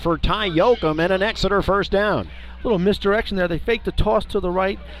run for Ty Yoakum and an Exeter first down. Little misdirection there. They faked the toss to the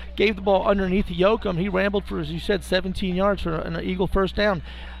right, gave the ball underneath Yoakum. He rambled for, as you said, 17 yards for an Eagle first down.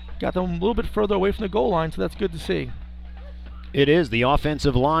 Got them a little bit further away from the goal line, so that's good to see. It is the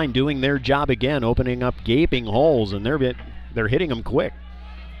offensive line doing their job again, opening up gaping holes, and they're hitting them quick.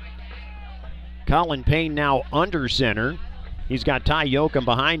 Colin Payne now under center. He's got Ty Yoakum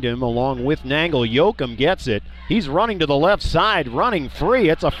behind him along with Nangle. Yoakum gets it. He's running to the left side, running free.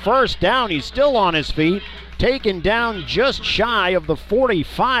 It's a first down. He's still on his feet. Taken down just shy of the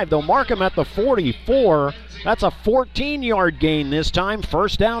 45. They'll mark him at the 44. That's a 14-yard gain this time.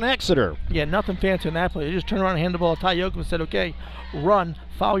 First down Exeter. Yeah, nothing fancy on that play. They just turned around and handed the ball to Ty Yoakum and said, okay, run,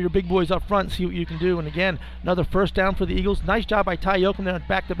 follow your big boys up front, see what you can do. And again, another first down for the Eagles. Nice job by Ty Yoakum there on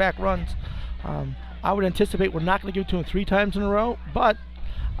back-to-back runs. I would anticipate we're not going to give it to him 3 times in a row, but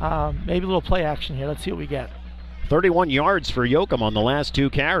maybe a little play action here. Let's see what we get. 31 yards for Yoakum on the last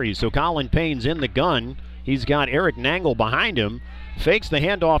 2 carries. So Colin Payne's in the gun. He's got Eric Nangle behind him. Fakes the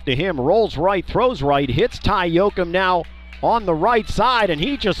handoff to him, rolls right, throws right, hits Ty Yoakum now on the right side, and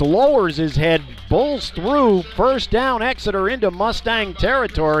he just lowers his head, bulls through. First down Exeter into Mustang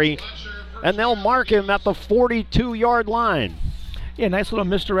territory, and they'll mark him at the 42-yard line. Yeah, nice little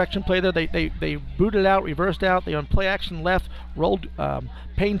misdirection play there. They booted out, reversed out. They on play action left, rolled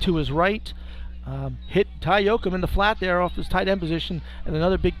Payne to his right, hit Ty Yoakum in the flat there off his tight end position, and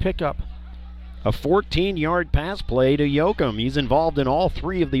another big pickup. A 14-yard pass play to Yoakum. He's involved in all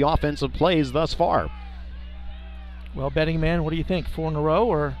 3 of the offensive plays thus far. Well, betting man, what do you think? 4 in a row,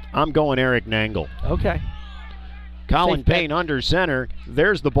 or? I'm going Eric Nangle. Okay. Colin Payne under center.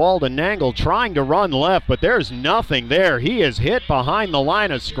 There's the ball to Nangle trying to run left, but there's nothing there. He is hit behind the line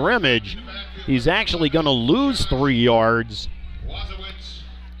of scrimmage. He's actually going to lose 3 yards.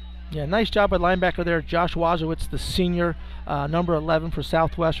 Yeah, nice job by linebacker there. Josh Wazowitz, the senior, number 11 for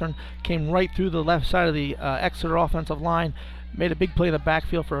Southwestern, came right through the left side of the Exeter offensive line, made a big play in the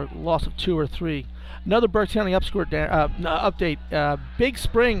backfield for a loss of 2 or 3. Another Berks County update. Big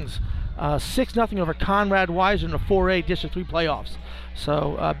Springs, 6-0 over Conrad Weiser in the 4A District 3 playoffs.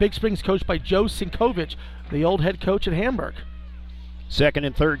 So Big Springs coached by Joe Sinkovich, the old head coach at Hamburg. 2nd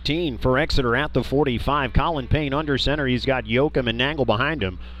and 13 for Exeter at the 45. Colin Payne under center. He's got Yoakum and Nangle behind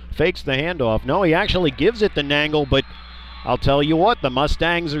him. Fakes the handoff. No, he actually gives it to Nangle, but I'll tell you what, the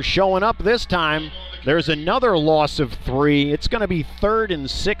Mustangs are showing up this time. There's another loss of 3. It's going to be 3rd and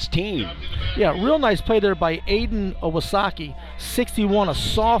 16. Yeah, real nice play there by Aiden Owasaki, 61, a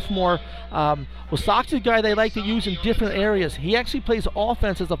sophomore. Wasaki's a guy they like to use in different areas. He actually plays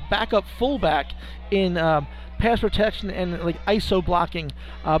offense as a backup fullback in pass protection and like ISO blocking.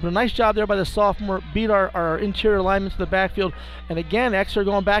 But a nice job there by the sophomore. Beat our interior linemen to the backfield. And again, Exeter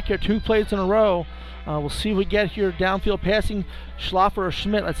going back here 2 plays in a row. We'll see what we get here. Downfield passing, Schlaffer or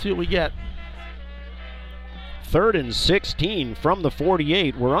Schmidt. Let's see what we get. 3rd and 16 from the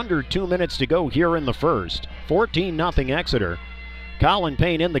 48. We're under 2 minutes to go here in the first. 14-0 Exeter. Colin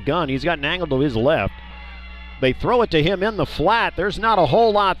Payne in the gun. He's got an angle to his left. They throw it to him in the flat. There's not a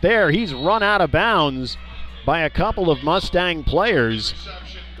whole lot there. He's run out of bounds by a couple of Mustang players.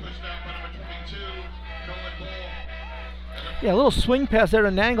 Yeah, a little swing pass there to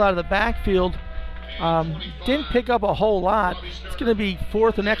Nangle out of the backfield. Didn't pick up a whole lot. It's going to be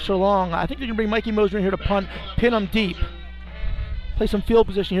 4th and extra long. I think they're going to bring Mikey Moser in here to punt, pin him deep. Play some field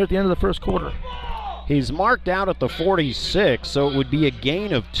position here at the end of the first quarter. He's marked out at the 46, so it would be a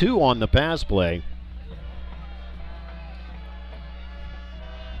gain of 2 on the pass play.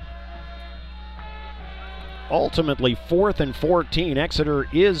 Ultimately, 4th and 14. Exeter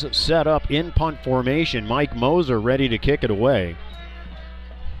is set up in punt formation. Mike Moser ready to kick it away.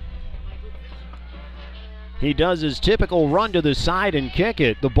 He does his typical run to the side and kick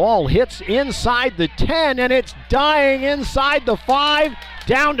it. The ball hits inside the 10, and it's dying inside the 5,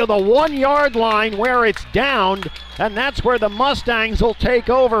 down to the 1-yard line where it's downed, and that's where the Mustangs will take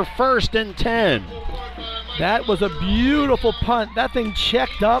over 1st and 10. That was a beautiful punt. That thing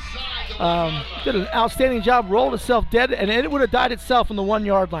checked up. Did an outstanding job, rolled itself dead, and it would have died itself on the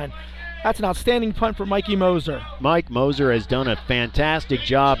 1-yard line. That's an outstanding punt for Mikey Moser. Mike Moser has done a fantastic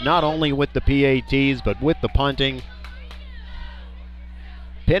job, not only with the PATs, but with the punting.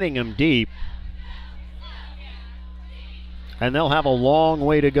 Pinning him deep. And they'll have a long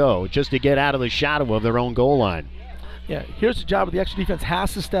way to go just to get out of the shadow of their own goal line. Yeah, here's the job of the Exeter defense.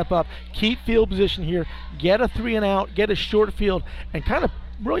 Has to step up, keep field position here, get a 3 and out, get a short field, and kind of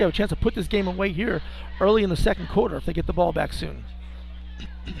really have a chance to put this game away here early in the second quarter if they get the ball back soon.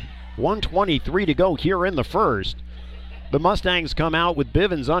 1:23 to go here in the first. The Mustangs come out with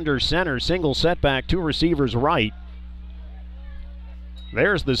Bivens under center, single setback, 2 receivers right.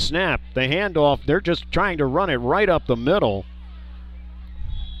 There's the snap, the handoff. They're just trying to run it right up the middle.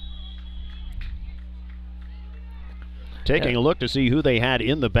 Taking a look to see who they had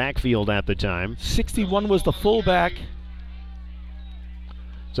in the backfield at the time. 61 was the fullback.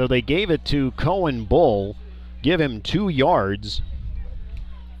 So they gave it to Cohen Bull, give him 2 yards.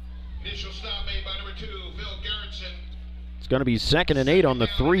 Initial stop made by number 2, Phil Gerritsen. It's going to be 2nd and 8 on the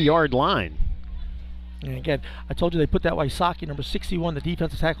 3-yard line. And again, I told you they put that Waisaki, number 61, the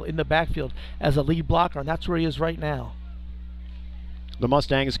defensive tackle, in the backfield as a lead blocker, and that's where he is right now. The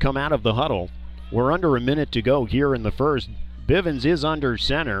Mustangs come out of the huddle. We're under a minute to go here in the first. Bivens is under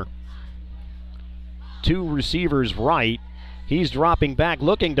center. 2 receivers right. He's dropping back,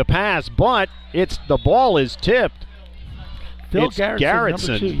 looking to pass, but the ball is tipped. Phil it's Gerritsen,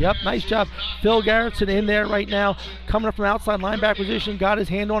 number 2. Yep, nice job. Phil Gerritsen in there right now, coming up from outside linebacker position, got his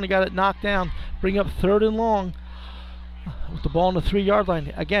hand on it, got it knocked down, bring up 3rd and long with the ball on the 3-yard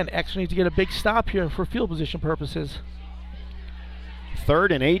line. Again, Exeter needs to get a big stop here for field position purposes.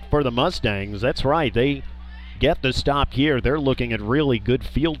 3rd and 8 for the Mustangs. That's right, they get the stop here. They're looking at really good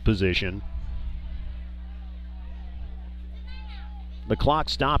field position. The clock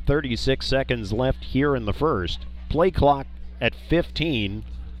stopped, 36 seconds left here in the first. Play clock at 15.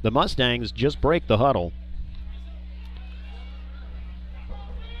 The Mustangs just break the huddle.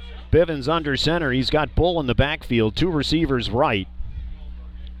 Bivens under center. He's got Bull in the backfield, 2 receivers right.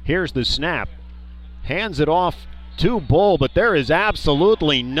 Here's the snap. Hands it off to Bull, but there is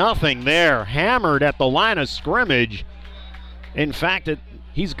absolutely nothing there. Hammered at the line of scrimmage. In fact,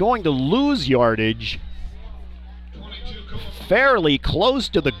 he's going to lose yardage. Fairly close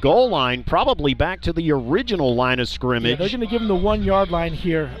to the goal line, probably back to the original line of scrimmage. Yeah, they're going to give him the 1-yard line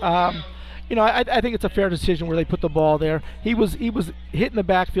here. I think it's a fair decision where they put the ball there. He was hitting the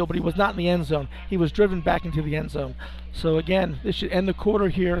backfield, but he was not in the end zone. He was driven back into the end zone. So again, this should end the quarter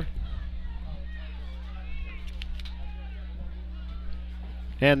here.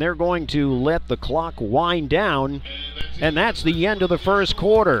 And they're going to let the clock wind down, and that's the end of the first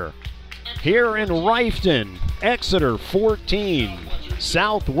quarter. Here in Rifton, Exeter 14,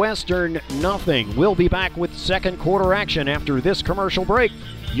 Southwestern nothing. We'll be back with second quarter action after this commercial break.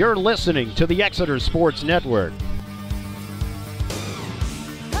 You're listening to the Exeter Sports Network.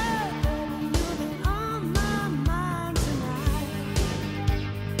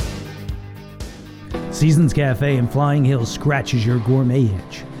 Seasons Cafe in Flying Hill scratches your gourmet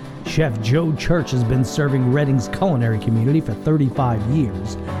itch. Chef Joe Church has been serving Reading's culinary community for 35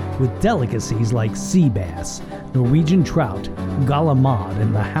 years with delicacies like sea bass, Norwegian trout, galamad,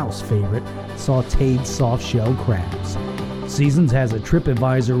 and the house favorite, sautéed soft-shell crabs. Seasons has a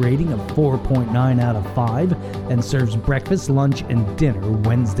TripAdvisor rating of 4.9 out of 5 and serves breakfast, lunch, and dinner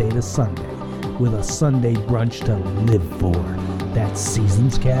Wednesday to Sunday with a Sunday brunch to live for. That's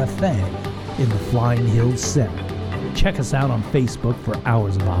Seasons Cafe in the Flying Hills Center. Check us out on Facebook for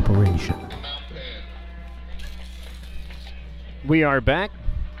hours of operation. We are back,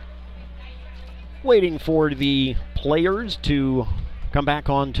 waiting for the players to come back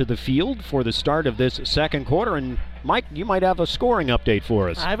onto the field for the start of this second quarter. And Mike, you might have a scoring update for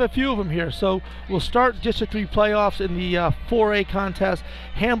us. I have a few of them here. So we'll start District 3 playoffs in the 4A contest.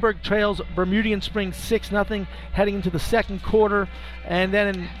 Hamburg trails Bermudian Springs 6-0 heading into the second quarter. And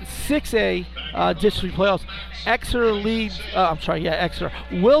then in 6A District 3 playoffs, Exeter leads, Exeter.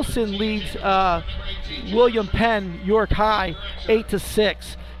 Wilson leads William Penn, York High,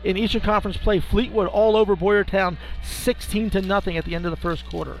 8-6. In Eastern Conference play, Fleetwood all over Boyertown, 16-0 at the end of the first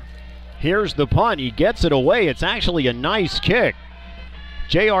quarter. Here's the punt. He gets it away. It's actually a nice kick.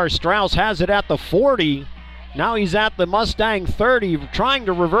 J.R. Strauss has it at the 40. Now he's at the Mustang 30, trying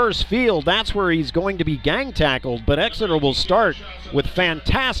to reverse field. That's where he's going to be gang tackled. But Exeter will start with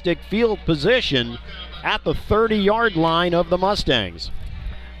fantastic field position at the 30-yard line of the Mustangs.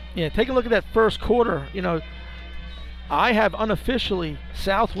 Yeah, take a look at that first quarter. You know, I have unofficially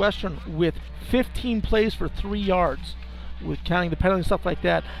Southwestern with 15 plays for 3 yards, with counting the penalty and stuff like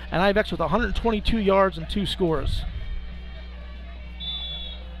that, and I have Exeter with 122 yards and 2 scores.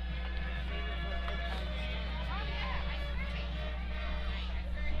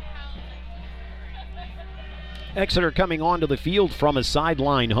 Exeter coming onto the field from a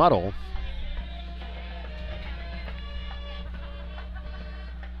sideline huddle.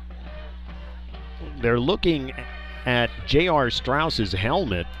 They're looking at J.R. Strauss's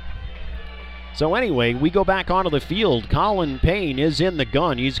helmet. So anyway, we go back onto the field. Colin Payne is in the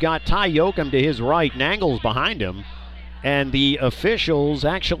gun. He's got Ty Yoakum to his right, Nangles behind him. And the officials,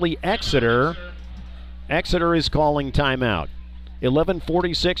 actually Exeter is calling timeout.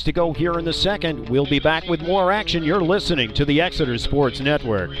 11:46 to go here in the second. We'll be back with more action. You're listening to the Exeter Sports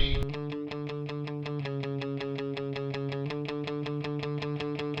Network.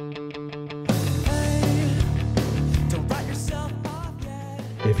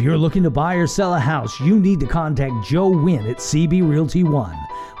 If you're looking to buy or sell a house, you need to contact Joe Wynn at CB Realty One.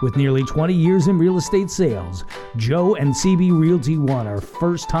 With nearly 20 years in real estate sales, Joe and CB Realty One are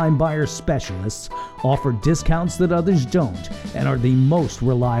first-time buyer specialists, offer discounts that others don't, and are the most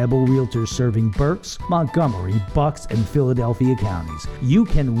reliable realtors serving Berks, Montgomery, Bucks, and Philadelphia counties. You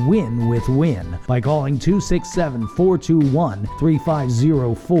can win with Wynn by calling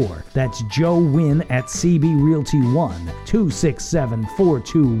 267-421-3504. That's Joe Wynn at CB Realty One,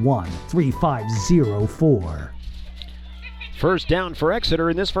 267-421-3504. First down for Exeter,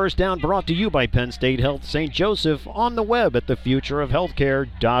 and this first down brought to you by Penn State Health St. Joseph on the web at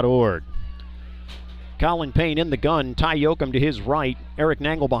thefutureofhealthcare.org. Colin Payne in the gun, Ty Yoakum to his right, Eric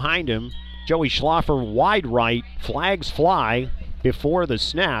Nangle behind him, Joey Schlaffer wide right, flags fly before the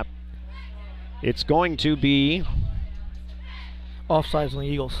snap. It's going to be offsides on the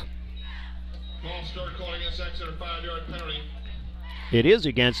Eagles. False start called against Exeter, 5-yard penalty. It is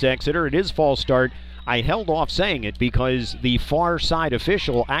against Exeter. It is false start. I held off saying it because the far side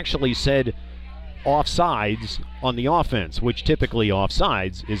official actually said offsides on the offense, which typically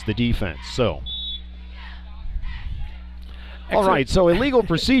offsides is the defense. So, all right, so illegal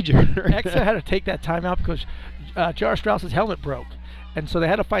procedure. Exeter had to take that timeout because J.R. Strauss's helmet broke. And so they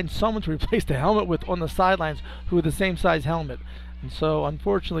had to find someone to replace the helmet with on the sidelines who had the same size helmet. And so,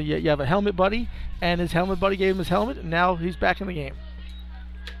 unfortunately, you have a helmet buddy, and his helmet buddy gave him his helmet, and now he's back in the game.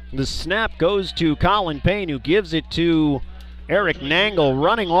 The snap goes to Colin Payne, who gives it to Eric Nangle,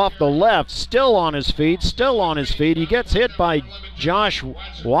 running off the left, still on his feet. He gets hit by Josh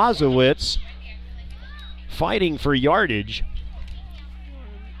Wazowitz, fighting for yardage.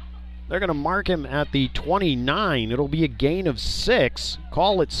 They're going to mark him at the 29. It'll be a gain of 6.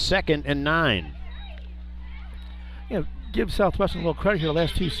 Call it 2nd and 9. You know, give Southwestern a little credit here the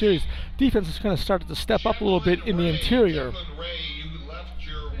last 2 series. Defense has kind of started to step up a little bit in the interior.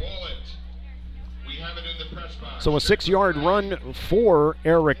 So a 6-yard run for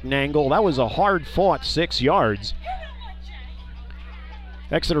Eric Nangle. That was a hard-fought 6 yards.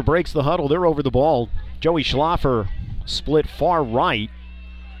 Exeter breaks the huddle. They're over the ball. Joey Schlaffer split far right.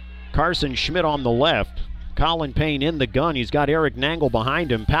 Carson Schmidt on the left. Colin Payne in the gun. He's got Eric Nangle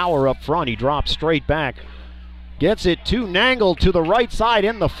behind him. Power up front. He drops straight back. Gets it to Nangle to the right side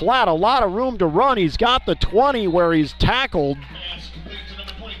in the flat. A lot of room to run. He's got the 20 where he's tackled.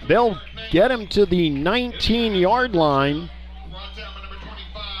 They'll get him to the 19-yard line.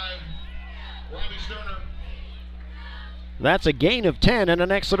 That's a gain of 10 and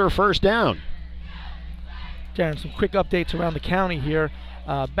an Exeter first down. Darren, some quick updates around the county here.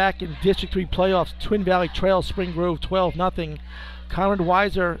 Back in District 3 playoffs, Twin Valley Trail, Spring Grove 12-0. Conrad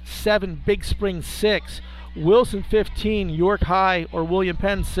Weiser 7, Big Spring 6. Wilson 15, York High or William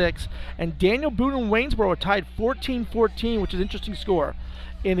Penn 6. And Daniel Boone and Waynesboro are tied 14-14, which is an interesting score.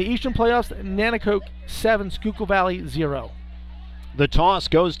 In the Eastern playoffs, Nanacoke 7, Schuylkill Valley 0. The toss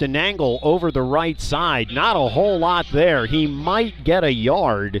goes to Nangle over the right side. Not a whole lot there. He might get a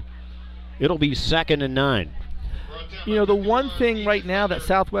yard. It'll be 2nd and 9. You know, the one thing right now that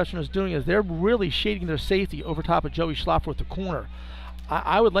Southwestern is doing is they're really shading their safety over top of Joey Schlaffer with the corner.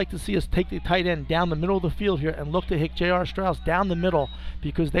 I would like to see us take the tight end down the middle of the field here and look to hit J.R. Strauss down the middle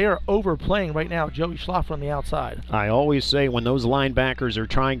because they are overplaying right now Joey Schlaffer on the outside. I always say when those linebackers are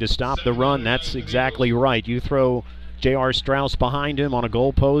trying to stop the run, that's exactly right. You throw J.R. Strauss behind him on a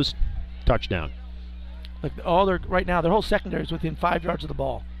goalpost, touchdown. Like right now, their whole secondary is within 5 yards of the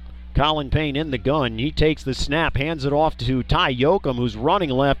ball. Colin Payne in the gun. He takes the snap, hands it off to Ty Yoakum, who's running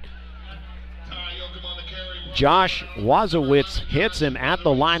left. Josh Wazowitz hits him at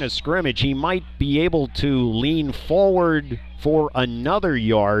the line of scrimmage. He might be able to lean forward for another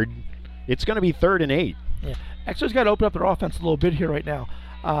yard. It's going to be 3rd and 8. Yeah. Exeter's got to open up their offense a little bit here right now.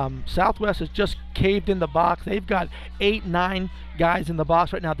 Southwest has just caved in the box. They've got 8-9 guys in the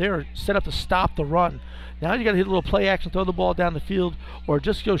box right now. They're set up to stop the run. Now you got to hit a little play action, throw the ball down the field, or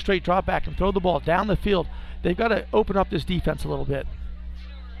just go straight drop back and throw the ball down the field. They've got to open up this defense a little bit.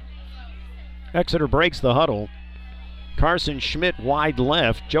 Exeter breaks the huddle. Carson Schmidt wide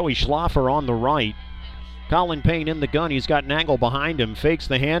left. Joey Schlaffer on the right. Colin Payne in the gun. He's got Nangle behind him. Fakes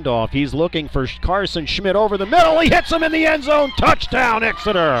the handoff. He's looking for Carson Schmidt over the middle. He hits him in the end zone. Touchdown,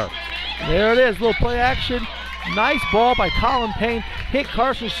 Exeter. There it is. Little play action. Nice ball by Colin Payne. Hit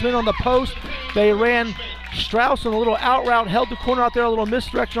Carson Schmidt on the post. They ran Strauss on a little out route. Held the corner out there. A little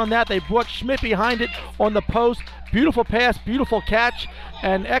misdirection on that. They brought Schmidt behind it on the post. Beautiful pass. Beautiful catch.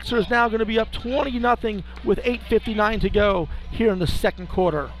 And Exeter is now going to be up 20-0 with 8:59 to go here in the second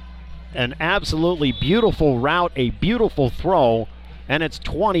quarter. An absolutely beautiful route, a beautiful throw, and it's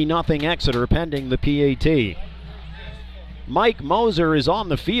 20-0 Exeter pending the PAT. Mike Moser is on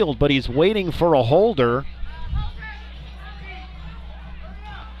the field, but he's waiting for a holder.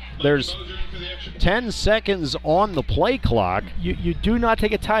 There's 10 seconds on the play clock. You do not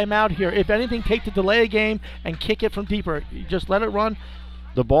take a timeout here. If anything, take the delay game and kick it from deeper. You just let it run.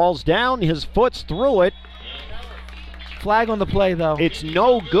 The ball's down. His foot's through it. Flag on the play, though. It's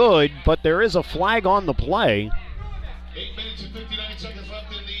no good, but there is a flag on the play. 8 minutes and 59 seconds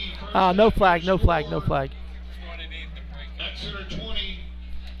left in the first. No flag, no flag, no flag. Exeter 20,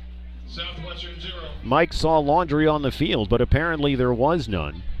 Southwestern 0. Mike saw laundry on the field, but apparently there was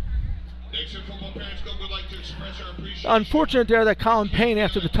none. Exeter football parents would like to express our appreciation. Unfortunate there that Colin Payne,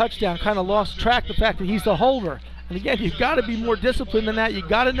 after the touchdown, kind of lost track of the fact that he's the holder. And again, you've got to be more disciplined than that. You've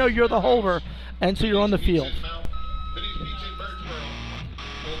got to know you're the holder, and so you're on the field.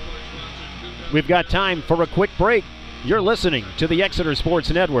 We've got time for a quick break. You're listening to the Exeter Sports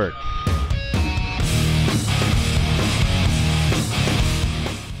Network.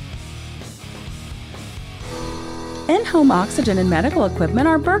 In-home oxygen and medical equipment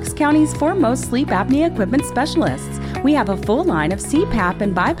are Berks County's foremost sleep apnea equipment specialists. We have a full line of CPAP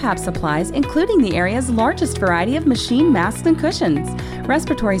and BiPAP supplies, including the area's largest variety of machine masks and cushions.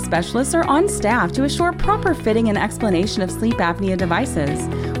 Respiratory specialists are on staff to assure proper fitting and explanation of sleep apnea devices.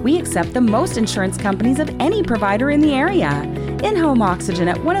 We accept the most insurance companies of any provider in the area. In-home oxygen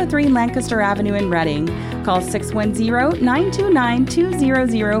at 103 Lancaster Avenue in Reading. Call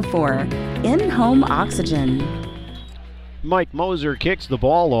 610-929-2004. In-home oxygen. Mike Moser kicks the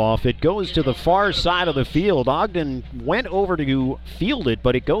ball off. It goes to the far side of the field. Ogden went over to field it,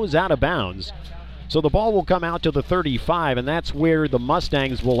 but it goes out of bounds. So the ball will come out to the 35, and that's where the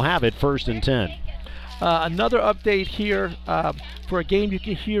Mustangs will have it, 1st and 10. Another update here for a game you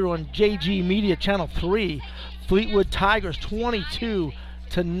can hear on JG Media Channel 3. Fleetwood Tigers 22-0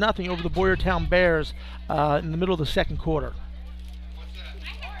 over the Boyertown Bears in the middle of the second quarter.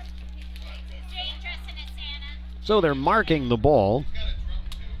 So they're marking the ball.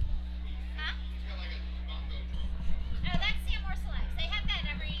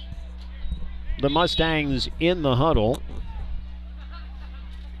 The Mustangs in the huddle.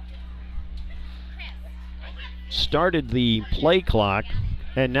 started the play clock,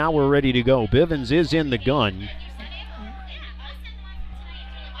 and now we're ready to go. Bivens is in the gun.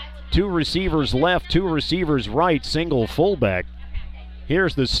 2 receivers left, 2 receivers right, single fullback.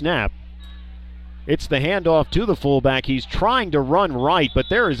 Here's the snap. It's the handoff to the fullback. He's trying to run right, but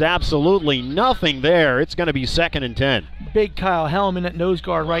there is absolutely nothing there. It's going to be 2nd and 10. Big Kyle Hellman at nose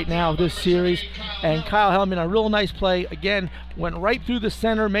guard right now this series. And Kyle Hellman, a real nice play. Again, went right through the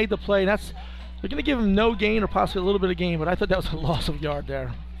center, made the play. They're going to give him no gain or possibly a little bit of gain, but I thought that was a loss of yard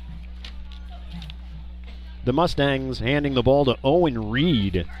there. The Mustangs handing the ball to Owen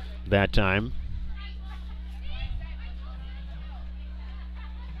Reed that time.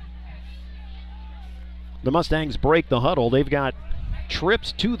 The Mustangs break the huddle. They've got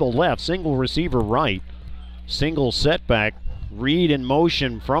trips to the left, single receiver right, single setback. Reed in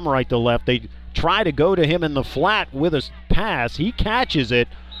motion from right to left. They try to go to him in the flat with a pass. He catches it,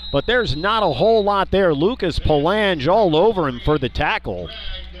 but there's not a whole lot there. Lucas Palange all over him for the tackle.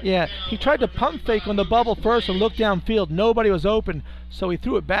 Yeah, he tried to pump fake on the bubble first and look downfield. Nobody was open, so he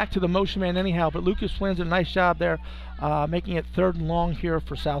threw it back to the motion man anyhow. But Lucas Palange did a nice job there, making it 3rd and long here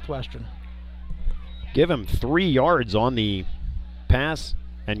for Southwestern. Give him 3 yards on the pass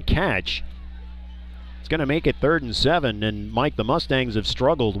and catch. It's going to make it 3rd and 7, and Mike, the Mustangs have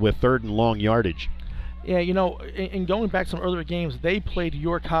struggled with 3rd and long yardage. Yeah, you know, in going back some earlier games, they played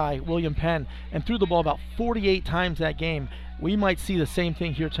York High, William Penn, and threw the ball about 48 times that game. We might see the same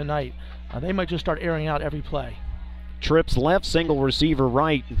thing here tonight. They might just start airing out every play. Trips left, single receiver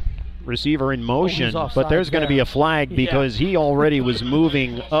right. Receiver in motion, but there's going to be a flag because he already was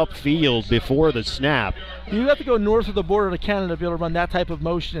moving upfield before the snap. You have to go north of the border to Canada to be able to run that type of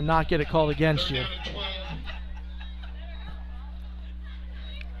motion and not get it called against you.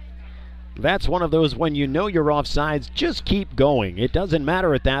 That's one of those when you know you're offsides, just keep going. It doesn't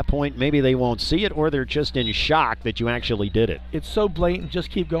matter at that point. Maybe they won't see it or they're just in shock that you actually did it. It's so blatant,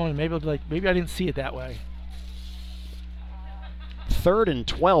 just keep going. Maybe they'll be like, maybe I didn't see it that way. 3rd and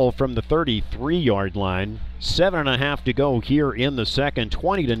 12 from the 33-yard line. 7.5 to go here in the second.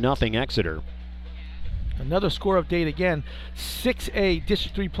 20-0 Exeter. Another score update again. 6A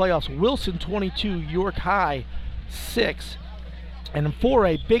District 3 playoffs. Wilson 22, York High 6. And in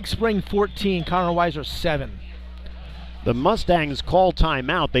 4A, Big Spring 14, Conner Weiser 7. The Mustangs call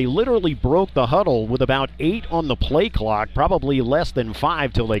timeout. They literally broke the huddle with about 8 on the play clock, probably less than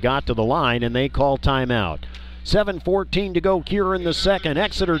 5 till they got to the line, and they call timeout. 7:14 to go here in the second.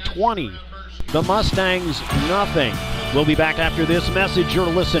 Exeter 20. The Mustangs nothing. We'll be back after this message. You're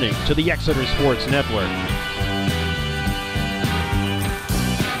listening to the Exeter Sports Network.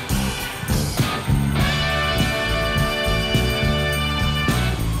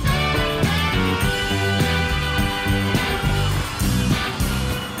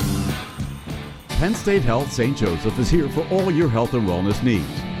 Penn State Health St. Joseph is here for all your health and wellness needs.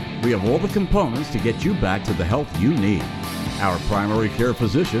 We have all the components to get you back to the health you need. Our primary care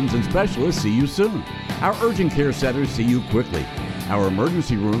physicians and specialists see you soon. Our urgent care centers see you quickly. Our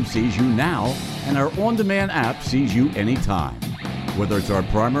emergency room sees you now, and our on-demand app sees you anytime. Whether it's our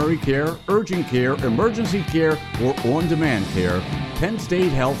primary care, urgent care, emergency care, or on-demand care, Penn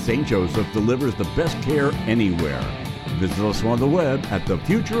State Health St. Joseph delivers the best care anywhere. Visit us on the web at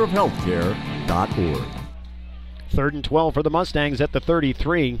thefutureofhealthcare.org. 3rd and 12 for the Mustangs at the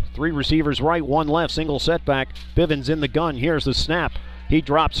 33. 3 receivers right, 1 left, single setback. Bivens in the gun. Here's the snap. He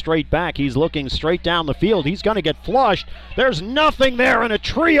drops straight back. He's looking straight down the field. He's going to get flushed. There's nothing there, and a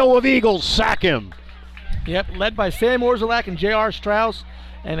trio of Eagles sack him. Yep, led by Sam Orzelak and J.R. Strauss.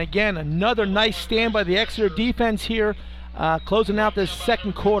 And again, another nice stand by the Exeter defense here, closing out this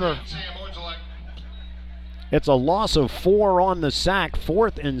second quarter. It's a loss of 4 on the sack,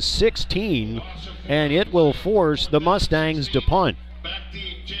 4th and 16, and it will force the Mustangs to punt.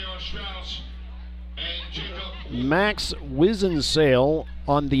 Max Wisensail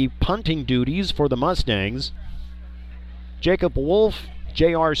on the punting duties for the Mustangs. Jacob Wolf,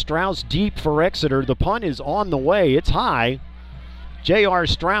 J.R. Strauss deep for Exeter. The punt is on the way. It's high. J.R.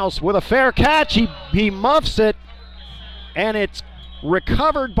 Strauss with a fair catch. He muffs it, and it's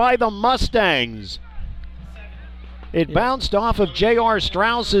recovered by the Mustangs. It bounced off of J.R.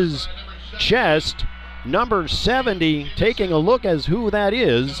 Strauss's chest. Number 70, taking a look as who that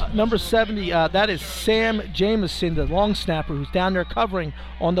is. Number 70, that is Sam Jameson, the long snapper, who's down there covering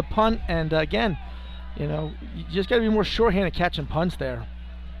on the punt. And again, you know, you just got to be more shorthanded catching punts there.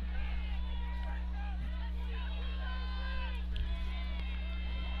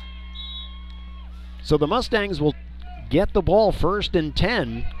 So the Mustangs will get the ball 1st and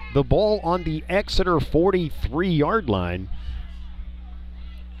 10. The ball on the Exeter 43-yard line.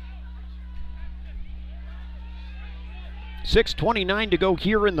 6:29 to go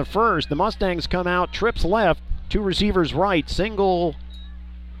here in the first. The Mustangs come out, trips left, 2 receivers right, single.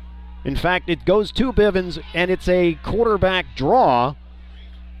 In fact, it goes to Bivens, and it's a quarterback draw.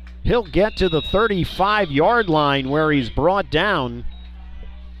 He'll get to the 35-yard line where he's brought down.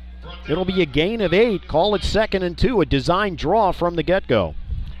 It'll be a gain of 8. Call it 2nd and 2, a design draw from the get-go.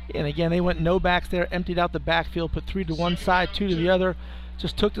 And again, they went no backs there, emptied out the backfield, put 3 to one side, 2 to the other.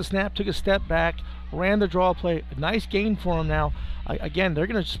 Just took the snap, took a step back, ran the draw play. A nice gain for them now. Again, they're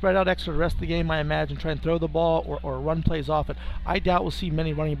going to spread out Exeter the rest of the game, I imagine, try and throw the ball or run plays off it. I doubt we'll see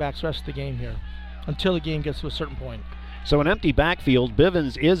many running backs the rest of the game here until the game gets to a certain point. So an empty backfield.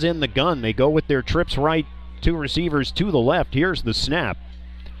 Bivens is in the gun. They go with their trips right, 2 receivers to the left. Here's the snap.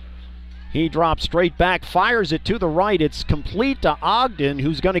 He drops straight back, fires it to the right. It's complete to Ogden,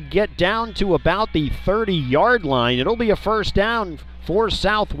 who's going to get down to about the 30-yard line. It'll be a first down for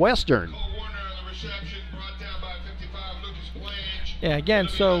Southwestern. Yeah, again,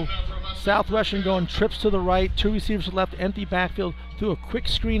 so Southwestern going trips to the right, 2 receivers to the left, empty backfield, threw a quick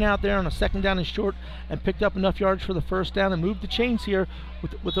screen out there on a 2nd down and short and picked up enough yards for the first down and moved the chains here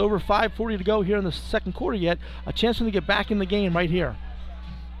with over 5:40 to go here in the second quarter yet. A chance for them to get back in the game right here.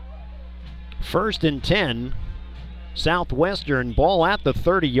 1st and 10. Southwestern, ball at the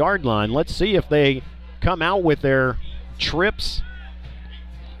 30-yard line. Let's see if they come out with their trips.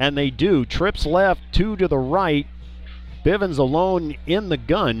 And they do. Trips left, 2 to the right. Bivens alone in the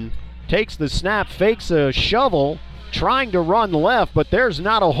gun. Takes the snap, fakes a shovel, trying to run left, but there's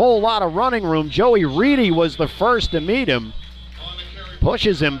not a whole lot of running room. Joey Reedy was the first to meet him.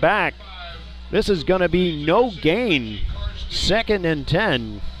 Pushes him back. This is going to be no gain. 2nd and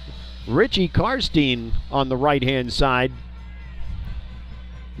 10. Richie Karstein on the right-hand side.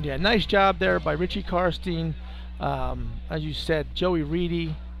 Yeah, nice job there by Richie Karstein. As you said, Joey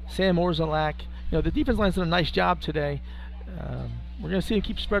Reedy, Sam Orzalak. You know, the defense line's done a nice job today. We're going to see them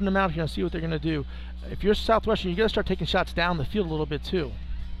keep spreading them out here and see what they're going to do. If you're Southwestern, you got to start taking shots down the field a little bit too.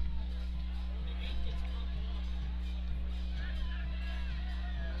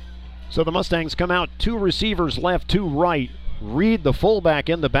 So the Mustangs come out, 2 receivers left, 2 right. Reed, the fullback,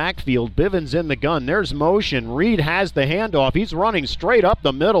 in the backfield. Bivens in the gun. There's motion. Reed has the handoff. He's running straight up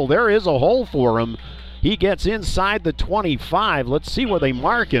the middle. There is a hole for him. He gets inside the 25. Let's see where they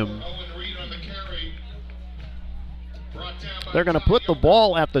mark him. They're going to put the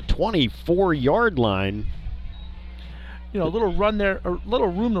ball at the 24-yard line. You know, a little run there, a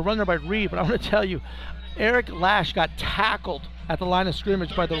little room to run there by Reed, but I want to tell you, Eric Lash got tackled at the line of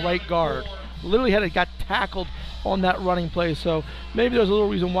scrimmage by the right guard. Literally got tackled on that running play, so maybe there's a little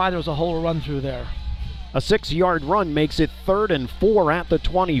reason why there was a hole to run through there. A 6-yard run makes it 3rd and 4 at the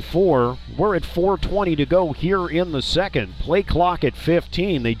 24. We're at 4:20 to go here in the second. Play clock at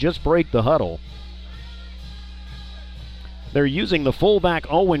 15. They just break the huddle. They're using the fullback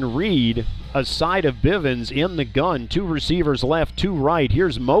Owen Reed, aside of Bivens in the gun. 2 receivers left, 2 right.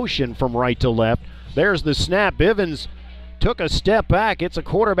 Here's motion from right to left. There's the snap. Bivens took a step back. It's a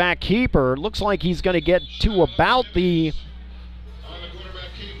quarterback keeper. Looks like he's going to get to about the...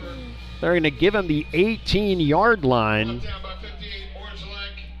 They're going to give him the 18-yard line.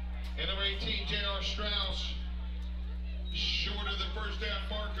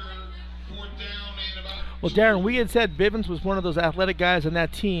 Well, Darren, we had said Bivens was one of those athletic guys in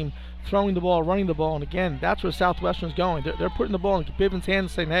that team, throwing the ball, running the ball, and again, that's where Southwestern's going. They're putting the ball in Bivens'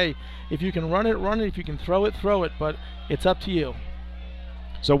 hands, saying, hey, if you can run it, run it. If you can throw it, but it's up to you.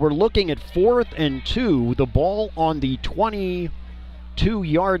 So we're looking at 4th and 2, the ball on the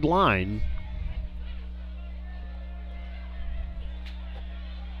 22-yard line.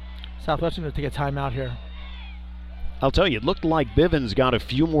 Southwestern going to take a timeout here. I'll tell you, it looked like Bivens got a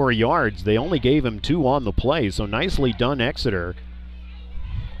few more yards. They only gave him 2 on the play, so nicely done, Exeter,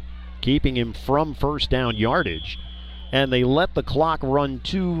 keeping him from first down yardage. And they let the clock run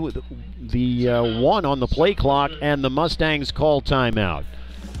to the 1 on the play clock, and the Mustangs call timeout.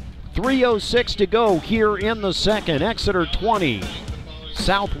 3:06 to go here in the second. Exeter 20,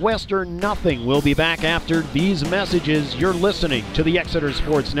 Southwestern nothing. We'll be back after these messages. You're listening to the Exeter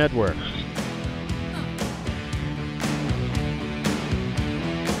Sports Network.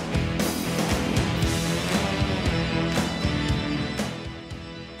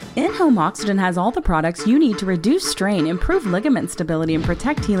 In-Home Oxygen has all the products you need to reduce strain, improve ligament stability, and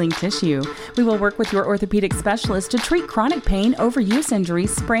protect healing tissue. We will work with your orthopedic specialist to treat chronic pain, overuse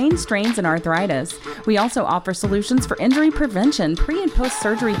injuries, sprains, strains, and arthritis. We also offer solutions for injury prevention, pre- and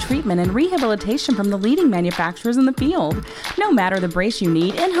post-surgery treatment, and rehabilitation from the leading manufacturers in the field. No matter the brace you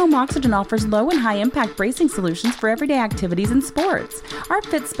need, In-Home Oxygen offers low and high-impact bracing solutions for everyday activities and sports. Our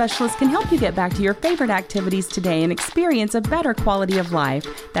fit specialist can help you get back to your favorite activities today and experience a better quality of life.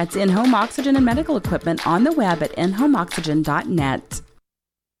 That's In-Home Oxygen and medical equipment on the web at inhomeoxygen.net.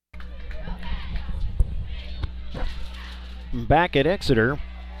 Back at Exeter,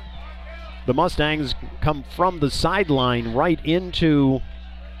 the Mustangs come from the sideline right into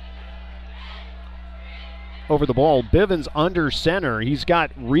over the ball. Bivens under center. He's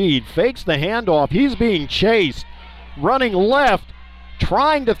got Reed, fakes the handoff. He's being chased, running left,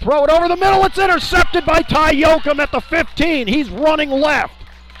 trying to throw it over the middle. It's intercepted by Ty Yoakum at the 15. He's running left.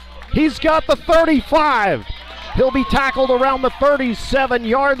 He's got the 35. He'll be tackled around the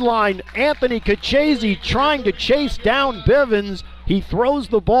 37-yard line. Anthony Kachese trying to chase down Bivens. He throws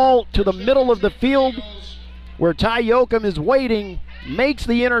the ball to the middle of the field where Ty Yoakum is waiting, makes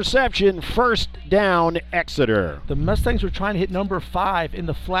the interception. First down, Exeter. The Mustangs were trying to hit number 5 in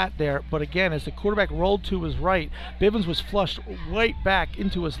the flat there, but again, as the quarterback rolled to his right, Bivens was flushed right back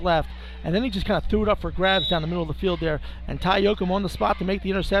into his left, and then he just kind of threw it up for grabs down the middle of the field there, and Ty Yoakum on the spot to make the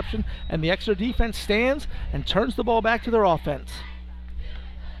interception, and the Exeter defense stands and turns the ball back to their offense.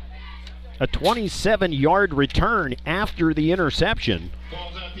 A 27-yard return after the interception.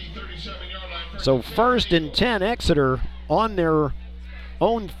 So 1st and 10, Exeter on their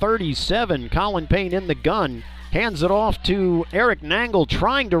own 37. Colin Payne in the gun, hands it off to Eric Nangle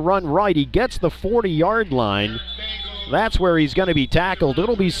trying to run right. He gets the 40-yard line. That's where he's going to be tackled.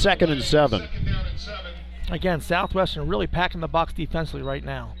 It'll be 2nd and 7. Again, Southwestern really packing the box defensively right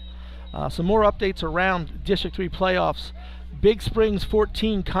now. Some more updates around District 3 playoffs. Big Springs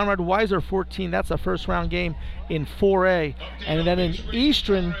 14, Conrad Weiser 14. That's a first-round game in 4A. And then in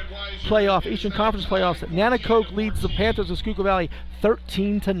Eastern Conference playoffs, Nanacoke leads the Panthers of Schuylkill Valley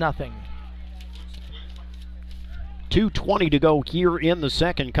 13-0. 2:20 to go here in the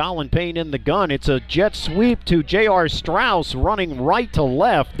second. Colin Payne in the gun. It's a jet sweep to J.R. Strauss running right to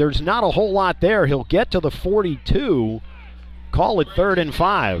left. There's not a whole lot there. He'll get to the 42. Call it 3rd and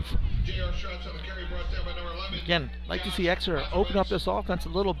 5. Again, like to see Exeter open up this offense a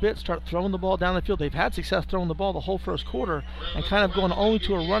little bit, start throwing the ball down the field. They've had success throwing the ball the whole first quarter and kind of going only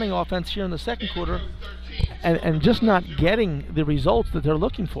to a running offense here in the second quarter and just not getting the results that they're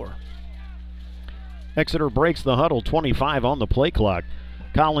looking for. Exeter breaks the huddle, 25 on the play clock.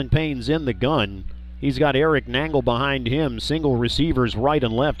 Colin Payne's in the gun. He's got Eric Nangle behind him. Single receivers right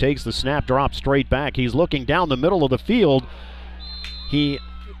and left. Takes the snap, drops straight back. He's looking down the middle of the field. The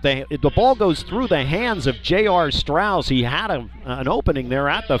ball goes through the hands of J.R. Strauss. He had an opening there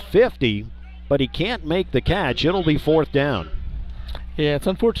at the 50, but he can't make the catch. It'll be 4th down. Yeah, it's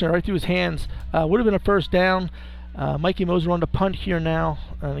unfortunate. Right through his hands. Would have been a first down. Mikey Moser on the punt here now.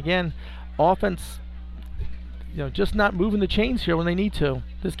 And again, offense, just not moving the chains here when they need to.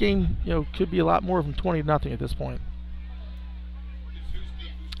 This game, could be a lot more than 20-0 at this point.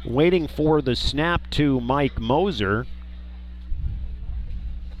 Waiting for the snap to Mike Moser.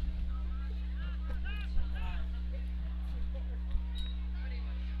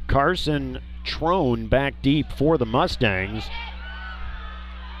 Carson Trone back deep for the Mustangs.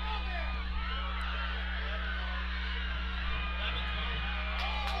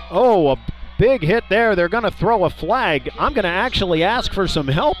 Oh, a big hit there. They're going to throw a flag. I'm going to actually ask for some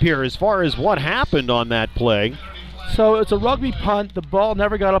help here as far as what happened on that play. So it's a rugby punt. The ball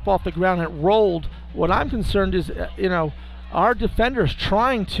never got up off the ground. It rolled. What I'm concerned is, our defender's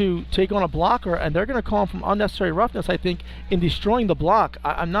trying to take on a blocker, and they're going to call him from unnecessary roughness, I think, in destroying the block.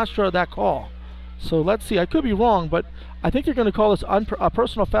 I'm not sure of that call. So let's see. I could be wrong, but I think they're going to call this a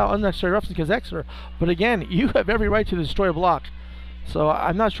personal foul, unnecessary roughness against Exeter. But again, you have every right to destroy a block. So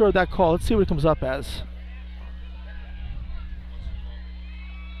I'm not sure of that call. Let's see what it comes up as.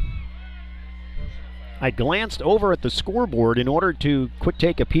 I glanced over at the scoreboard in order to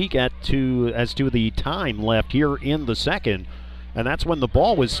take a peek as to the time left here in the second, and that's when the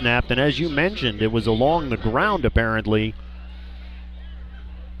ball was snapped. And as you mentioned, it was along the ground apparently.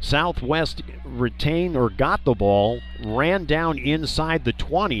 Southwest retained or got the ball, ran down inside the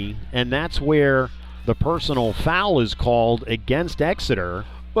 20, and that's where the personal foul is called against Exeter.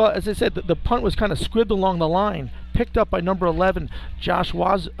 Well, as I said, the punt was kind of squibbed along the line, picked up by number 11, Josh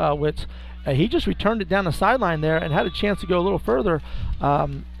Wazwitz, He just returned it down the sideline there and had a chance to go a little further.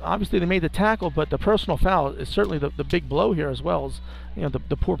 Obviously, they made the tackle, but the personal foul is certainly the big blow here, as well as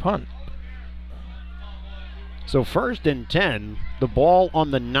the poor punt. So 1st and 10, the ball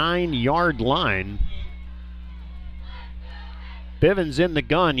on the 9-yard line. Bivens in the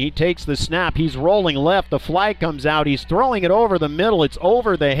gun. He takes the snap. He's rolling left. The flag comes out. He's throwing it over the middle. It's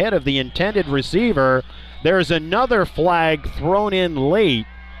over the head of the intended receiver. There's another flag thrown in late.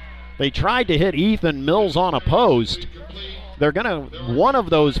 They tried to hit Ethan Mills on a post. One of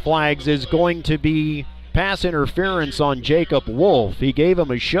those flags is going to be pass interference on Jacob Wolf. He gave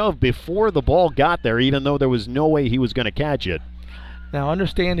him a shove before the ball got there, even though there was no way he was going to catch it. Now,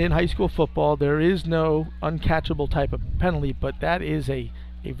 understand, in high school football, there is no uncatchable type of penalty, but that is a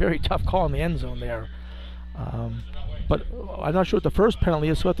very tough call in the end zone there. But I'm not sure what the first penalty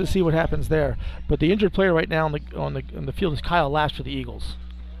is, so we'll have to see what happens there. But the injured player right now on the field is Kyle Lash for the Eagles.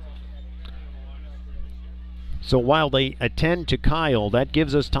 So while they attend to Kyle, that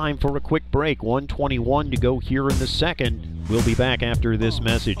gives us time for a quick break. 1:21 to go here in the second. We'll be back after this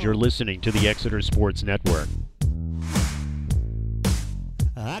message. You're listening to the Exeter Sports Network.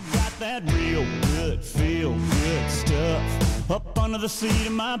 I got that real good, feel good stuff up under the seat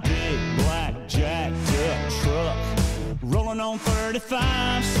of my big black jacked up truck. Rolling on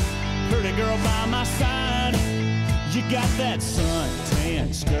 35s, pretty girl by my side. You got that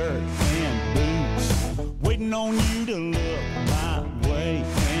suntan skirt and boots, waiting on you to look my way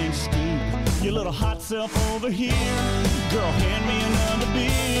and scoop your little hot self over here. Girl, hand me another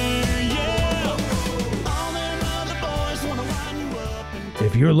beer, yeah. All them other boys wanna line you up and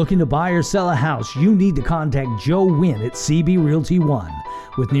If you're looking to buy or sell a house, you need to contact Joe Wynn at CB Realty One.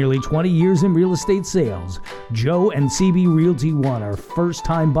 With nearly 20 years in real estate sales, Joe and CB Realty One are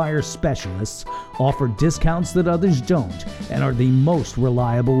first-time buyer specialists, offer discounts that others don't, and are the most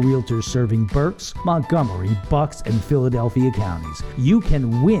reliable realtors serving Berks, Montgomery, Bucks, and Philadelphia counties. You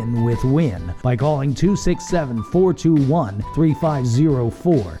can win with Wynn by calling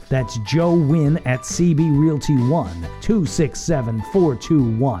 267-421-3504. That's Joe Wynn at CB Realty One,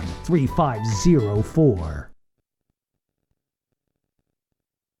 267-421-3504.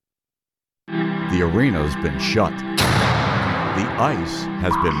 The arena's been shut. The ice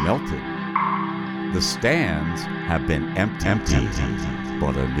has been melted. The stands have been empty.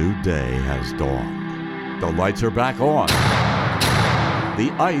 But a new day has dawned. The lights are back on.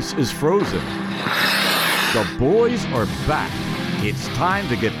 The ice is frozen. The boys are back. It's time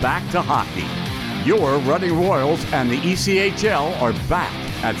to get back to hockey. Your Reading Royals and the ECHL are back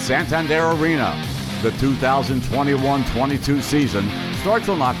at Santander Arena. The 2021-22 season starts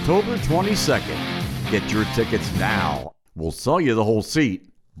on October 22nd. Get your tickets now. We'll sell you the whole seat,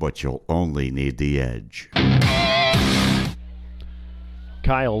 but you'll only need the edge.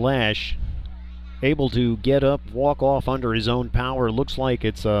 Kyle Lash able to get up, walk off under his own power. Looks like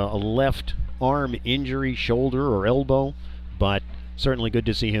it's a left arm injury, shoulder or elbow, but certainly good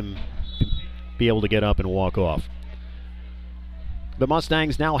to see him be able to get up and walk off. The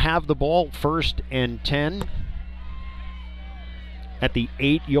Mustangs now have the ball, 1st and 10 at the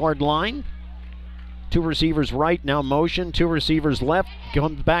 8-yard line. 2 receivers right, now motion. 2 receivers left,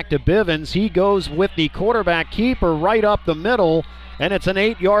 comes back to Bivens. He goes with the quarterback keeper right up the middle, and it's an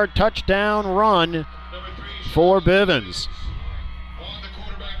 8-yard touchdown run for Bivens. On the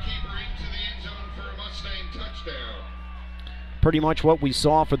quarterback keeper into the end zone for a Mustang touchdown. Pretty much what we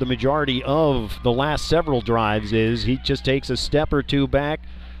saw for the majority of the last several drives is he just takes a step or two back,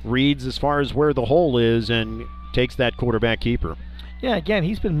 reads as far as where the hole is, and takes that quarterback keeper. Yeah, again,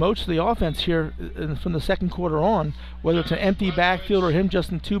 he's been most of the offense here from the second quarter on, whether it's an empty backfield or him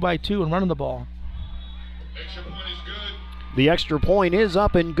just in 2-by-2 and running the ball. Extra point is good. The extra point is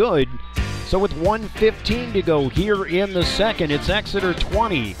up and good. So with 1:15 to go here in the second, it's Exeter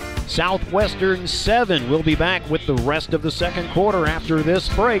 20, Southwestern 7. We'll be back with the rest of the second quarter after this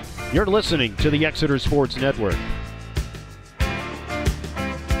break. You're listening to the Exeter Sports Network.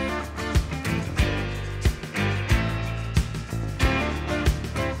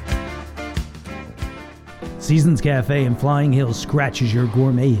 Seasons Cafe in Flying Hill scratches your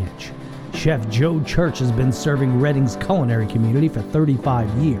gourmet itch. Chef Joe Church has been serving Reading's culinary community for 35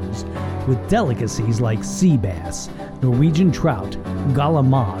 years with delicacies like sea bass, Norwegian trout,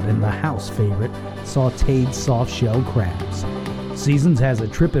 galamad, and the house favorite, sautéed soft-shell crabs. Seasons has a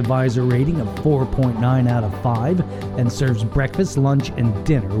TripAdvisor rating of 4.9 out of 5 and serves breakfast, lunch, and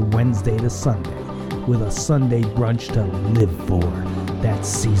dinner Wednesday to Sunday with a Sunday brunch to live for. That's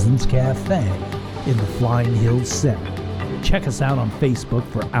Seasons Cafe in the Flying Hills Center. Check us out on Facebook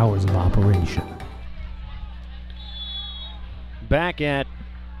for hours of operation. Back at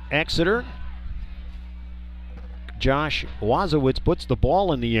Exeter. Josh Wazowitz puts the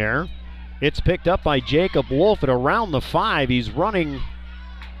ball in the air. It's picked up by Jacob Wolf at around the 5. He's running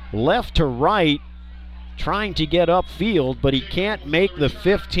left to right, trying to get upfield, but he can't make the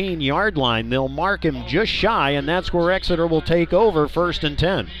 15-yard line. They'll mark him just shy, and that's where Exeter will take over, 1st and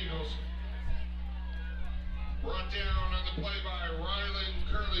 10. Brought down on the play by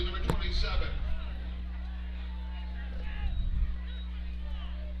Rylan Curley, number 27.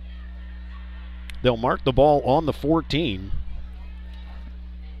 They'll mark the ball on the 14.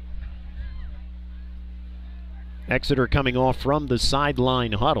 Exeter coming off from the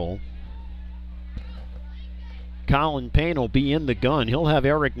sideline huddle. Colin Payne will be in the gun. He'll have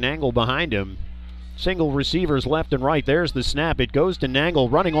Eric Nangle behind him. Single receivers left and right. There's the snap. It goes to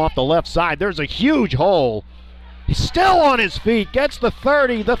Nangle running off the left side. There's a huge hole. He's still on his feet. Gets the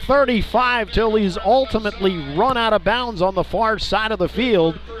 30, the 35 till he's ultimately run out of bounds on the far side of the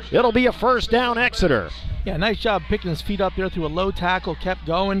field. It'll be a 1st down, Exeter. Yeah, nice job picking his feet up there through a low tackle, kept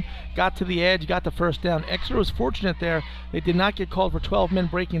going, got to the edge, got the 1st down. Exeter was fortunate there. They did not get called for 12 men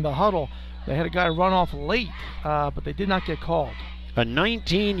breaking the huddle. They had a guy run off late, but they did not get called. A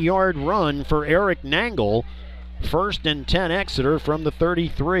 19-yard run for Eric Nangle. 1st and 10 Exeter from the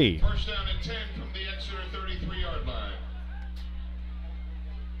 33. 1st down and 10 from the Exeter 33-yard line.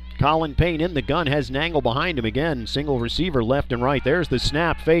 Colin Payne in the gun, has Nangle behind him again. Single receiver left and right. There's the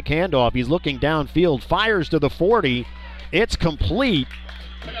snap, fake handoff. He's looking downfield, fires to the 40. It's complete.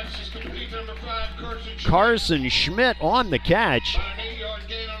 Pass is complete, number 5, Carson Schmidt on the catch. About an 8-yard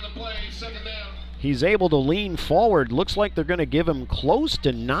gain on the play, 2nd down. He's able to lean forward. Looks like they're going to give him close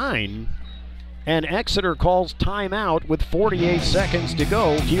to 9. And Exeter calls timeout with 48 seconds to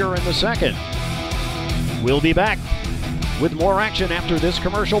go here in the 2nd. We'll be back with more action after this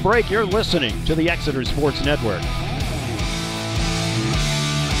commercial break. You're listening to the Exeter Sports Network.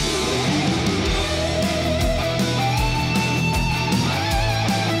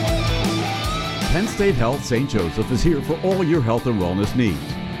 Penn State Health St. Joseph is here for all your health and wellness needs.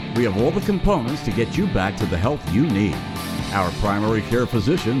 We have all the components to get you back to the health you need. Our primary care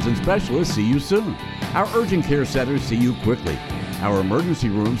physicians and specialists see you soon. Our urgent care centers see you quickly. Our emergency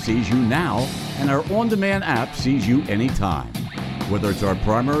room sees you now, and our on-demand app sees you anytime. Whether it's our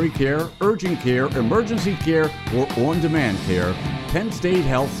primary care, urgent care, emergency care, or on-demand care, Penn State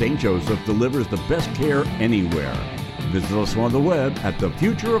Health St. Joseph delivers the best care anywhere. Visit us on the web at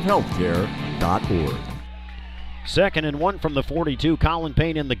thefutureofhealthcare.org. 2nd and 1 from the 42. Colin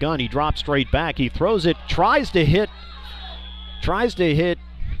Payne in the gun. He drops straight back. He throws it, tries to hit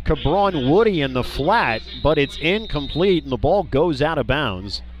Cabron Woody in the flat, but it's incomplete and the ball goes out of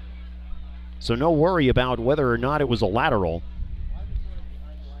bounds. So no worry about whether or not it was a lateral.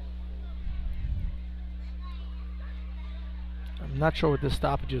 I'm not sure what this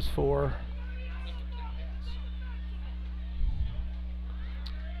stoppage is for.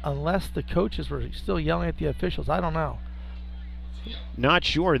 Unless the coaches were still yelling at the officials. I don't know. Not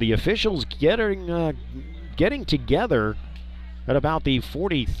sure. The officials getting together at about the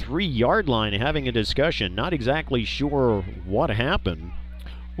 43-yard line, having a discussion. Not exactly sure what happened.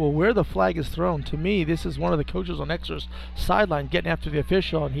 Well, where the flag is thrown, to me, this is one of the coaches on Exeter's sideline getting after the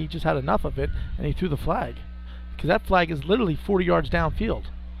official, and he just had enough of it, and he threw the flag. Because that flag is literally 40 yards downfield.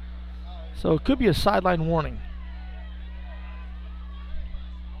 So it could be a sideline warning.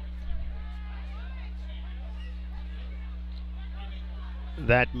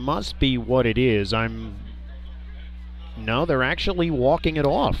 That must be what it is. No, they're actually walking it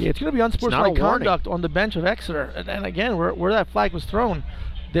off. Yeah, it's going to be unsportsmanlike conduct on the bench of Exeter. And again, where that flag was thrown,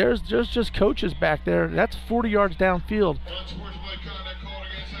 there's just coaches back there. That's 40 yards downfield. Unsportsmanlike conduct called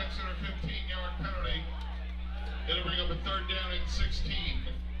against Exeter, 15-yard penalty. It'll bring up a 3rd down and 16.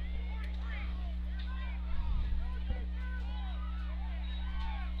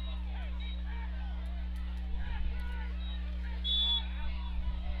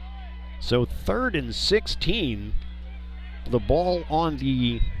 So 3rd and 16. The ball on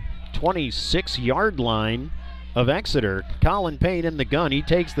the 26-yard line of Exeter. Colin Payne in the gun. He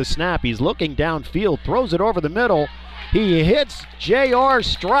takes the snap. He's looking downfield, throws it over the middle. He hits J.R.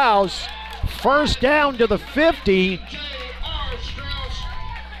 Strauss. 1st down to the 50.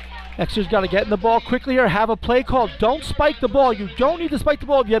 Exeter's got to get in the ball quickly here, have a play call. Don't spike the ball. You don't need to spike the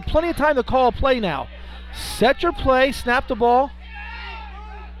ball. You have plenty of time to call a play now. Set your play, snap the ball.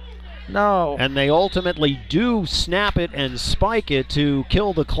 No. And they ultimately do snap it and spike it to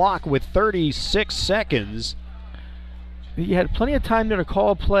kill the clock with 36 seconds. You had plenty of time there to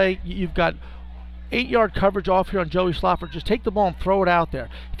call a play. You've got 8-yard coverage off here on Joey Schlaffer. Just take the ball and throw it out there.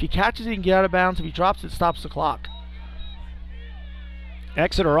 If he catches it, he can get out of bounds. If he drops it, stops the clock.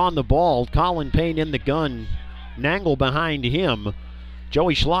 Exeter on the ball. Colin Payne in the gun. Nangle behind him.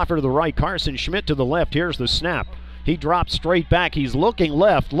 Joey Schlaffer to the right. Carson Schmidt to the left. Here's the snap. He drops straight back. He's looking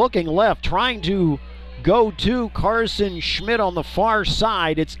left, trying to go to Carson Schmidt on the far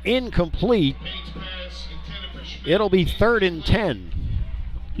side. It's incomplete. It'll be 3rd and 10.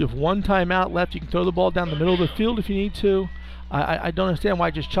 You have one timeout left. You can throw the ball down the middle of the field if you need to. I don't understand why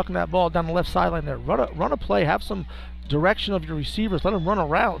just chucking that ball down the left sideline there. Run a play. Have some direction of your receivers. Let them run a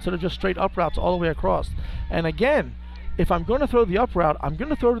route instead of just straight up routes all the way across. And again, if I'm going to throw the up route, I'm going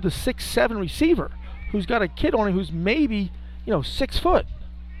to throw to the 6'7" receiver who's got a kid on him who's maybe 6 foot.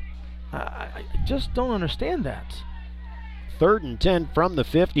 I just don't understand that. 3rd and 10 from the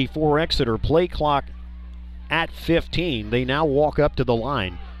 50 for Exeter. Play clock at 15. They now walk up to the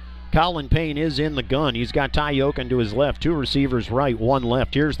line. Colin Payne is in the gun. He's got Ty Yokin to his left. 2 receivers right, 1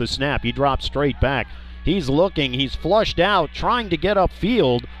 left. Here's the snap. He drops straight back. He's looking. He's flushed out, trying to get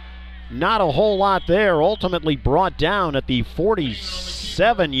upfield. Not a whole lot there. Ultimately brought down at the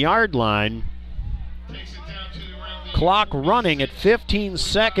 47-yard line. Clock running at 15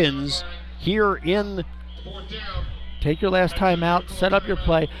 seconds here in. Take your last time out. Set up your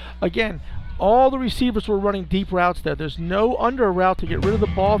play. Again, all the receivers were running deep routes there. There's no under route to get rid of the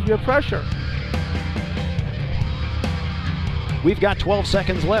ball if you have pressure. We've got 12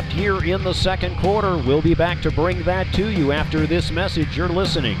 seconds left here in the second quarter. We'll be back to bring that to you after this message. You're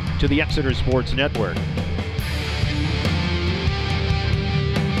listening to the Exeter Sports Network.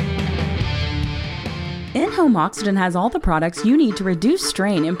 In-Home Oxygen has all the products you need to reduce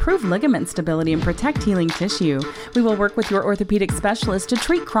strain, improve ligament stability, and protect healing tissue. We will work with your orthopedic specialist to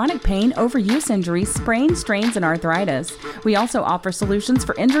treat chronic pain, overuse injuries, sprains, strains, and arthritis. We also offer solutions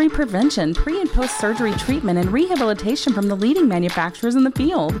for injury prevention, pre- and post-surgery treatment, and rehabilitation from the leading manufacturers in the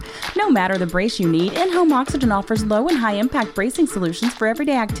field. No matter the brace you need, In-Home Oxygen offers low and high-impact bracing solutions for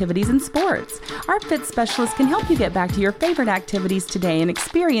everyday activities and sports. Our fit specialists can help you get back to your favorite activities today and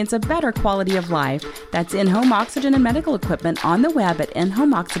experience a better quality of life. That's In-Home Oxygen and medical equipment on the web at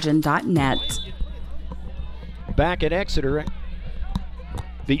inhomeoxygen.net. Back at Exeter,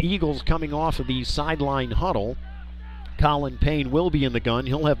 the Eagles coming off of the sideline huddle. Colin Payne will be in the gun.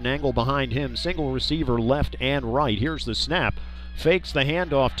 He'll have Nangle behind him. Single receiver left and right. Here's the snap. Fakes the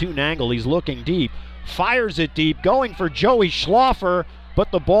handoff to Nangle. He's looking deep. Fires it deep. Going for Joey Schlaffer,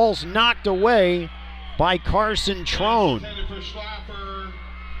 but the ball's knocked away by Carson Trone.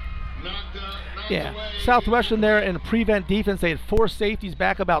 Yeah, Southwestern there in prevent defense. They had 4 safeties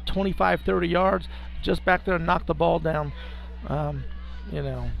back about 25, 30 yards. Just back there and knocked the ball down.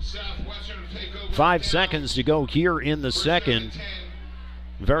 5 seconds to go here in the second.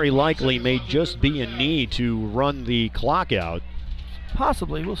 Very likely may just be a need to run the clock out.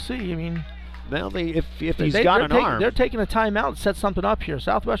 Possibly, we'll see. I mean, well, if he's got an arm. They're taking a timeout to set something up here.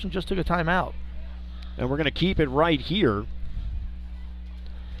 Southwestern just took a timeout. And we're going to keep it right here.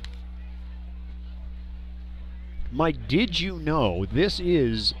 Mike, did you know this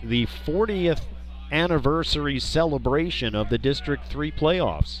is the 40th anniversary celebration of the District 3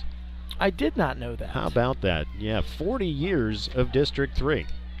 playoffs? I did not know that. How about that? Yeah, 40 years of District 3.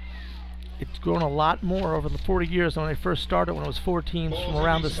 It's grown a lot more over the 40 years than when they first started, when it was 4 teams from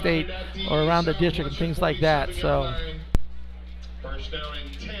around the state or around the district and things like that. So, First down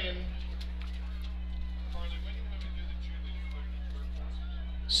and 10.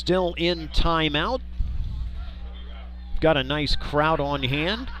 Still in timeout. Got a nice crowd on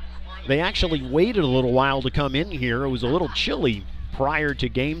hand. They actually waited a little while to come in here. It was a little chilly prior to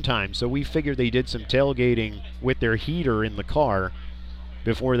game time, so we figured they did some tailgating with their heater in the car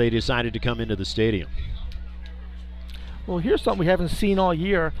before they decided to come into the stadium. Well, here's something we haven't seen all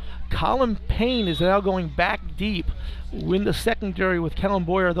year. Colin Payne is now going back deep in the secondary with Kellen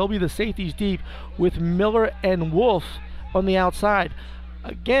Boyer. They'll be the safeties deep with Miller and Wolf on the outside.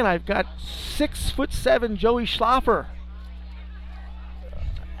 Again, I've got 6'7" Joey Schlaffer.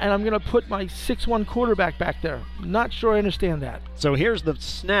 And I'm going to put my 6'1" quarterback back there. Not sure I understand that. So here's the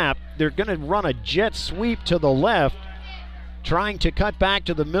snap. They're going to run a jet sweep to the left, trying to cut back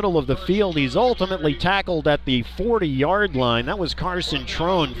to the middle of the field. He's ultimately tackled at the 40-yard line. That was Carson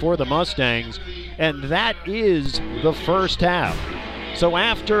Trone for the Mustangs. And that is the first half. So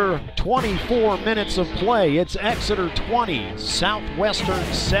after 24 minutes of play, it's Exeter 20, Southwestern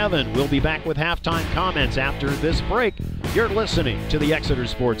 7. We'll be back with halftime comments after this break. You're listening to the Exeter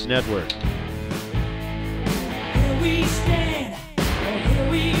Sports Network. Here we stand, and here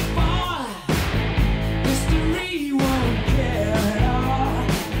we fall. History won't care at all.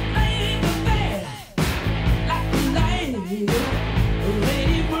 Lady the bed, like the lady.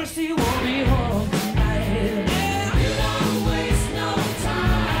 Lady Mercy won't be home tonight. Yeah, we won't waste no time.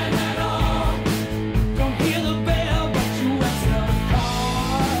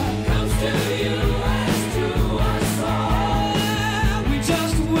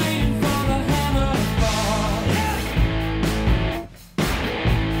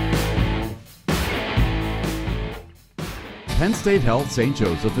 Penn State Health St.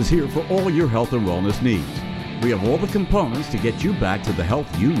 Joseph is here for all your health and wellness needs. We have all the components to get you back to the health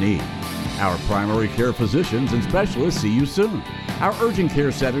you need. Our primary care physicians and specialists see you soon. Our urgent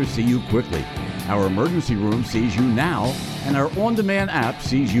care centers see you quickly. Our emergency room sees you now, and our on-demand app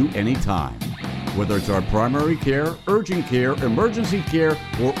sees you anytime. Whether it's our primary care, urgent care, emergency care,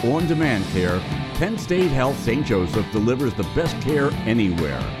 or on-demand care, Penn State Health St. Joseph delivers the best care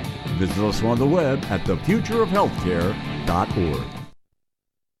anywhere. Visit us on the web at thefutureofhealthcare.org.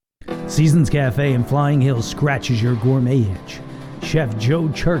 Seasons Cafe in Flying Hills scratches your gourmet itch. Chef Joe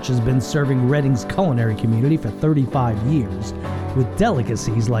Church has been serving Reading's culinary community for 35 years with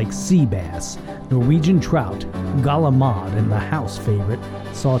delicacies like sea bass, Norwegian trout, galamad, and the house favorite,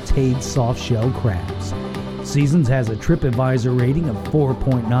 sautéed soft-shell crabs. Seasons has a TripAdvisor rating of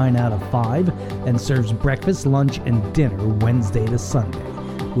 4.9 out of 5 and serves breakfast, lunch, and dinner Wednesday to Sunday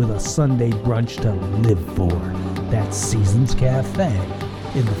with a Sunday brunch to live for. That's Seasons Cafe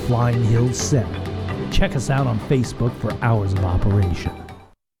in the Flying Hills Center. Check us out on Facebook for hours of operation.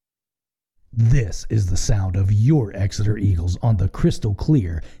 This is the sound of your Exeter Eagles on the crystal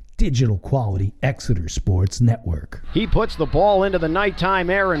clear, digital quality Exeter Sports Network. He puts the ball into the nighttime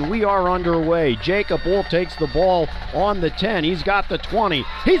air, and we are underway. Jacob Wolf takes the ball on the 10. He's got the 20.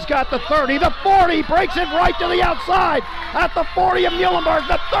 He's got the 30. The 40. Breaks it right to the outside. At the 40 of Muhlenberg.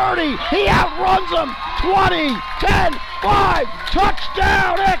 The 30. He outruns him. 20, 10, 5.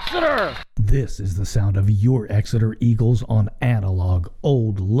 Touchdown, Exeter! This is the sound of your Exeter Eagles on analog,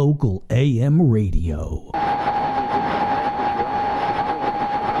 old local AM radio.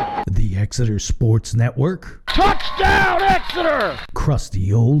 The Exeter Sports Network. Touchdown, Exeter!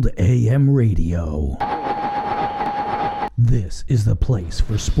 Crusty old AM radio. This is the place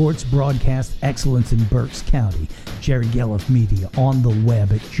for sports broadcast excellence in Berks County. Jerry Gelliff Media on the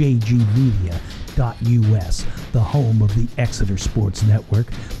web at jgmedia.us, the home of the Exeter Sports Network,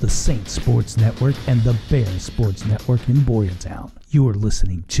 the Saints Sports Network, and the Bears Sports Network in Boyertown. You're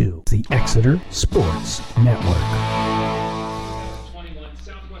listening to the Exeter Sports Network.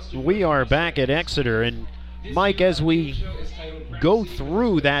 We are back at Exeter, and Mike, as we go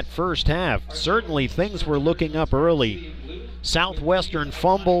through that first half, certainly things were looking up early. Southwestern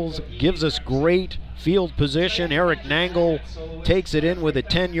fumbles, gives us great field position. Eric Nangle takes it in with a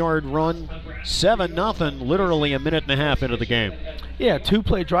 10-yard run. 7-0, literally a minute and a half into the game. Yeah,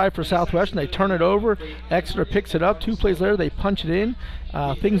 two-play drive for Southwestern. They turn it over. Exeter picks it up. 2 plays later, they punch it in.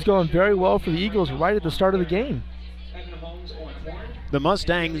 Things going very well for the Eagles right at the start of the game. The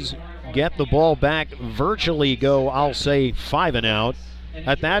Mustangs get the ball back, virtually go, I'll say, 5 and out.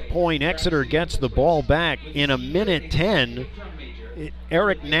 At that point, Exeter gets the ball back in a minute 10.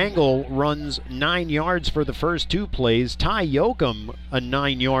 Eric Nangle runs 9 yards for the first 2 plays. Ty Yoakum, a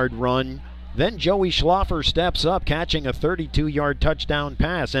 9-yard run. Then Joey Schlaffer steps up, catching a 32-yard touchdown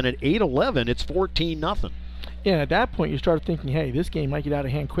pass. And at 8-11, it's 14-0. Yeah, at that point, you start thinking, hey, this game might get out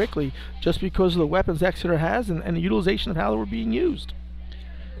of hand quickly just because of the weapons Exeter has and the utilization of how they were being used.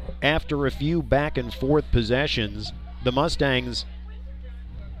 After a few back-and-forth possessions, the Mustangs,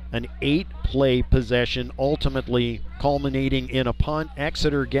 an 8-play possession, ultimately culminating in a punt.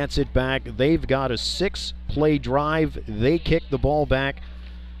 Exeter gets it back. They've got a 6-play drive. They kick the ball back.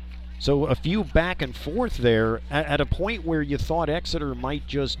 So a few back and forth there at a point where you thought Exeter might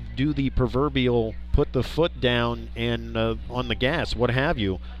just do the proverbial put the foot down and on the gas, what have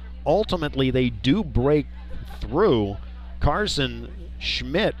you. Ultimately, they do break through. Carson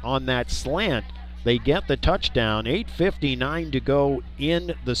Schmidt on that slant. They get the touchdown. 8:59 to go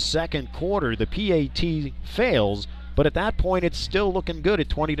in the second quarter. The PAT fails, but at that point it's still looking good at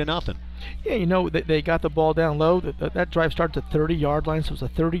 20-0. Yeah, you know, they got the ball down low. That drive started at the 30-yard line, so it was a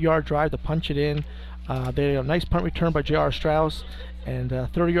 30-yard drive to punch it in. They had a nice punt return by J.R. Strauss, and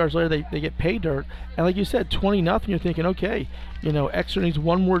 30 yards later they get pay dirt. And like you said, 20-0, you're thinking, okay, you know, Exeter needs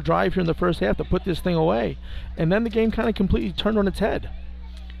one more drive here in the first half to put this thing away. And then the game kind of completely turned on its head.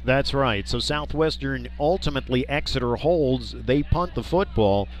 That's right. So Southwestern, ultimately Exeter holds. They punt the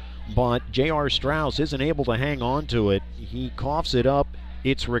football, but J.R. Strauss isn't able to hang on to it. He coughs it up.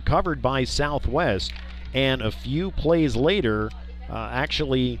 It's recovered by Southwest, and a few plays later,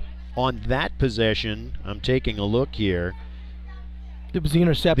 actually on that possession, I'm taking a look here. It was the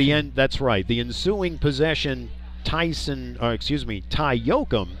interception. That's right. The ensuing possession, Ty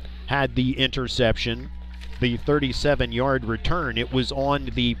Yoakum had the interception. The 37-yard return. It was on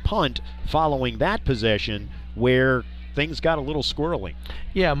the punt following that possession where things got a little squirrely.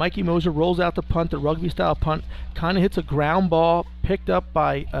 Yeah, Mikey Moser rolls out the punt, the rugby-style punt, kind of hits a ground ball picked up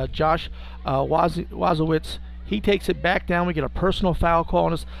by Josh Wazowitz He takes it back down. We get a personal foul call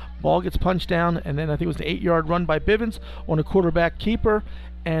on us. Ball gets punched down, and then I think it was an 8-yard run by Bivens on a quarterback keeper,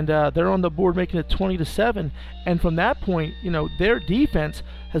 and they're on the board making it 20-7. And from that point, their defense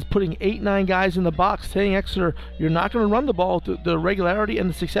has putting 8-9 guys in the box, saying Exeter, you're not going to run the ball with the regularity and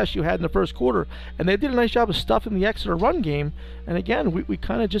the success you had in the first quarter. And they did a nice job of stuffing the Exeter run game. And again, we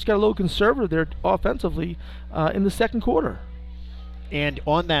kind of just got a little conservative there offensively in the second quarter. And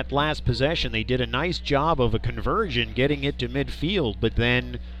on that last possession, they did a nice job of a conversion, getting it to midfield, but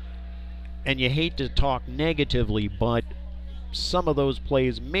then, and you hate to talk negatively, but some of those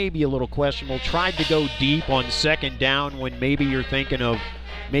plays may be a little questionable. Tried to go deep on second down when maybe you're thinking of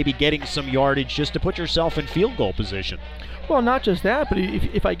maybe getting some yardage just to put yourself in field goal position. Well, not just that, but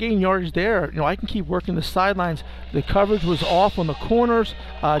if I gain yardage there, I can keep working the sidelines. The coverage was off on the corners.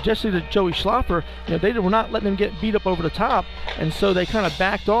 Just to Joey Schlaffer, they were not letting them get beat up over the top, and so they kind of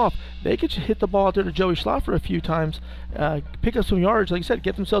backed off. They could hit the ball out there to Joey Schlaffer a few times, pick up some yardage, like you said,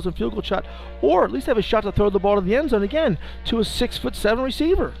 get themselves a field goal shot, or at least have a shot to throw the ball to the end zone again to a 6'7"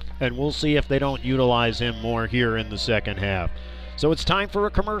 receiver. And we'll see if they don't utilize him more here in the second half. So it's time for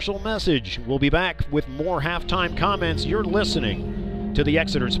a commercial message. We'll be back with more halftime comments. You're listening to the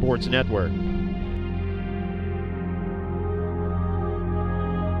Exeter Sports Network.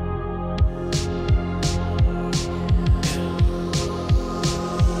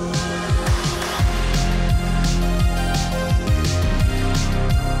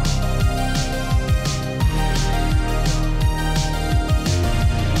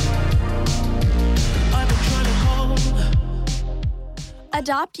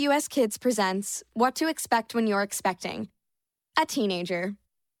 Adopt US Kids presents What to Expect When You're Expecting. A teenager.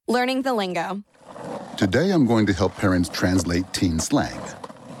 Learning the lingo. Today I'm going to help parents translate teen slang.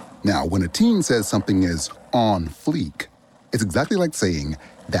 Now, when a teen says something is on fleek, it's exactly like saying,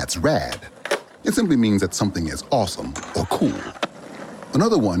 that's rad. It simply means that something is awesome or cool.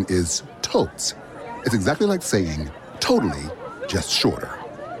 Another one is totes. It's exactly like saying, totally, just shorter.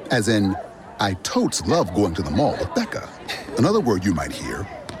 As in, I totes love going to the mall with Becca. Another word you might hear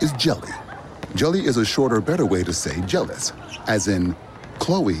is jelly. Jelly is a shorter, better way to say jealous. As in,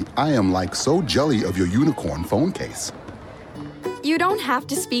 Chloe, I am like so jelly of your unicorn phone case. You don't have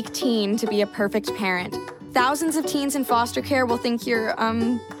to speak teen to be a perfect parent. Thousands of teens in foster care will think you're,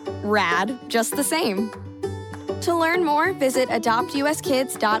 rad just the same. To learn more, visit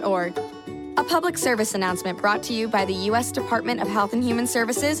adoptuskids.org. A public service announcement brought to you by the U.S. Department of Health and Human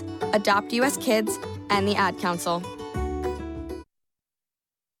Services, Adopt U.S. Kids, and the Ad Council.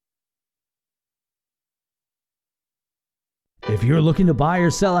 If you're looking to buy or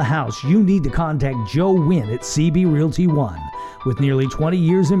sell a house, you need to contact Joe Wynn at CB Realty One. With nearly 20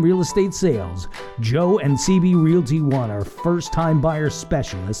 years in real estate sales, Joe and CB Realty One are first-time buyer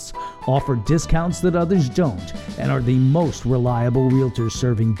specialists, offer discounts that others don't, and are the most reliable realtors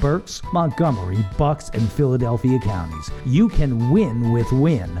serving Berks, Montgomery, Bucks, and Philadelphia counties. You can win with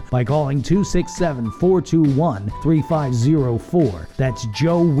Wynn by calling 267-421-3504. That's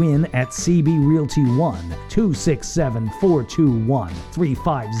Joe Wynn at CB Realty One,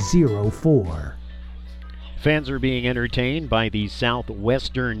 267-421-3504. Fans are being entertained by the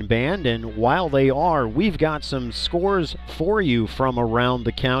Southwestern Band, and while they are, we've got some scores for you from around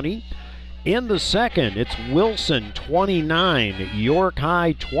the county. In the second, it's Wilson 29, York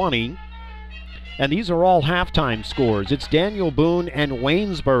High 20, and these are all halftime scores. It's Daniel Boone and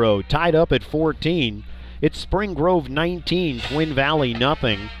Waynesboro tied up at 14. It's Spring Grove 19, Twin Valley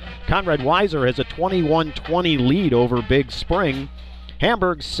nothing. Conrad Weiser has a 21-20 lead over Big Spring.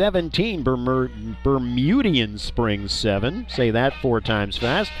 Hamburg 17, Bermudian Springs 7. Say that 4 times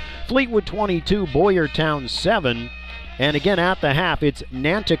fast. Fleetwood 22, Boyertown 7. And again at the half, it's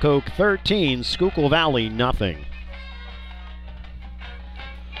Nanticoke 13, Schuylkill Valley nothing.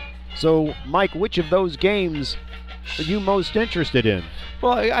 So, Mike, which of those games are you most interested in?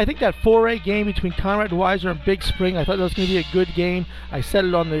 Well, I think that 4A game between Conrad Weiser and Big Spring, I thought that was going to be a good game. I said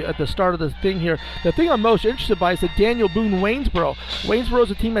it at the start of the thing here. The thing I'm most interested by is the Daniel Boone Waynesboro. Waynesboro is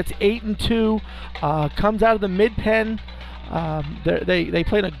a team that's 8-2, comes out of the Mid-Penn. They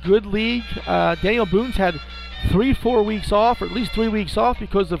play in a good league. Daniel Boone's had 3-4 weeks off, or at least 3 weeks off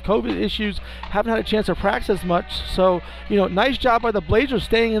because of COVID issues. Haven't had a chance to practice as much. So, nice job by the Blazers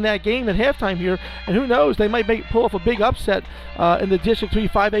staying in that game at halftime here. And who knows, they might pull off a big upset in the District 3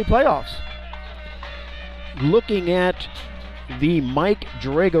 5A playoffs. Looking at the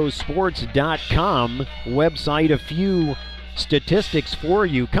MikeDragosports.com website, a few statistics for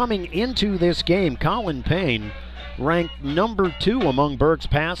you. Coming into this game, Colin Payne ranked number 2 among Berks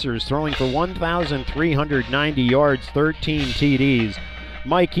passers, throwing for 1,390 yards, 13 TDs.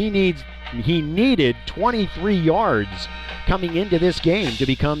 Mike, he needs he needed 23 yards coming into this game to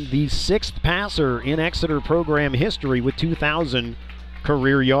become the 6th passer in Exeter program history with 2,000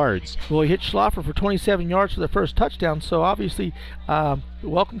 career yards. Well, he hit Schlaffer for 27 yards for the first touchdown, so obviously,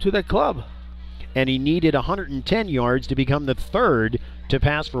 welcome to that club. And he needed 110 yards to become the 3rd to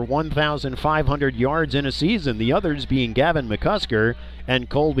pass for 1,500 yards in a season, the others being Gavin McCusker and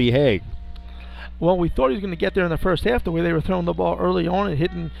Colby Haig. Well, we thought he was going to get there in the first half, the way they were throwing the ball early on and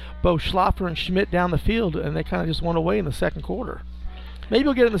hitting both Schlaffer and Schmidt down the field, and they kind of just went away in the second quarter. Maybe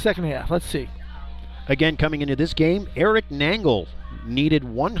he'll get it in the second half. Let's see. Again, coming into this game, Eric Nangle needed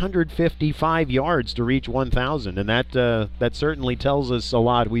 155 yards to reach 1,000, and that certainly tells us a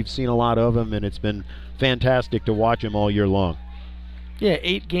lot. We've seen a lot of him, and it's been fantastic to watch him all year long. Yeah,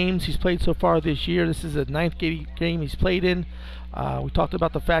 8 games he's played so far this year. This is the 9th game he's played in. We talked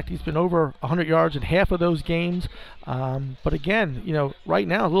about the fact he's been over 100 yards in half of those games. But again, right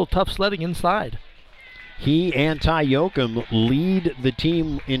now, a little tough sledding inside. He and Ty Yoakum lead the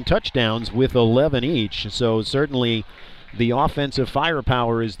team in touchdowns with 11 each. So certainly the offensive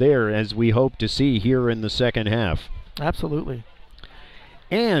firepower is there, as we hope to see here in the second half. Absolutely.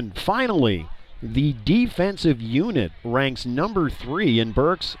 And finally, the defensive unit ranks number 3 in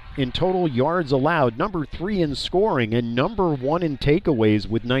Berks in total yards allowed, number 3 in scoring, and number 1 in takeaways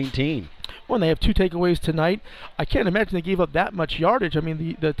with 19. Well, they have 2 takeaways tonight. I can't imagine they gave up that much yardage. I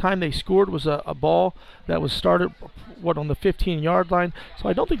mean, the time they scored was a ball that was started, on the 15-yard line. So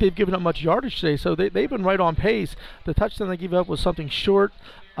I don't think they've given up much yardage today. So they've been right on pace. The touchdown they gave up was something short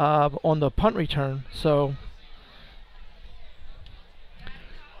on the punt return. So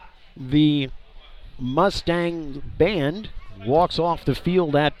the Mustang band walks off the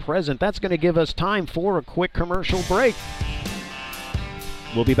field at present. That's going to give us time for a quick commercial break.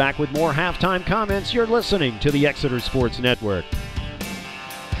 We'll be back with more halftime comments. You're listening to the Exeter Sports Network.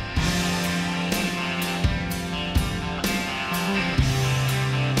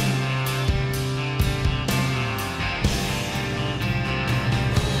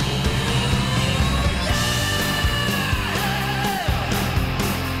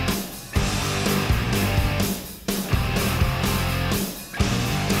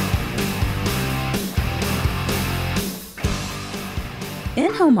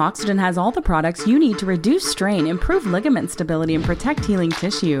 In-Home Oxygen has all the products you need to reduce strain, improve ligament stability, and protect healing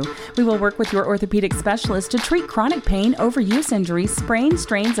tissue. We will work with your orthopedic specialist to treat chronic pain, overuse injuries, sprains,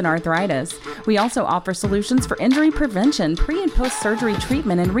 strains, and arthritis. We also offer solutions for injury prevention, pre- and post-surgery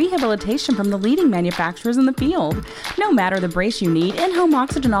treatment, and rehabilitation from the leading manufacturers in the field. No matter the brace you need, In-Home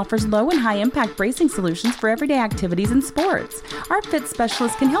Oxygen offers low and high-impact bracing solutions for everyday activities and sports. Our fit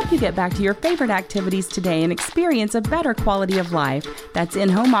specialist can help you get back to your favorite activities today and experience a better quality of life. That's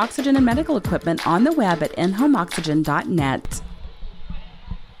In-Home Oxygen and medical equipment on the web at inhomeoxygen.net.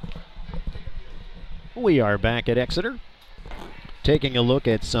 We are back at Exeter, taking a look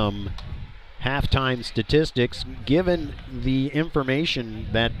at some halftime statistics. Given the information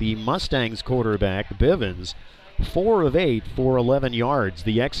that the Mustangs quarterback, Bivens, 4 of 8 for 11 yards.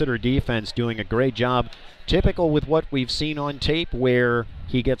 The Exeter defense doing a great job. Typical with what we've seen on tape, where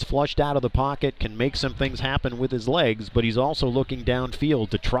he gets flushed out of the pocket, can make some things happen with his legs, but he's also looking downfield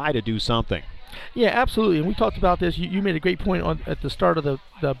to try to do something. Yeah, absolutely. And we talked about this. You made a great point at the start of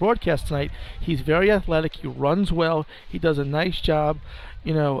the broadcast tonight. He's very athletic. He runs well. He does a nice job.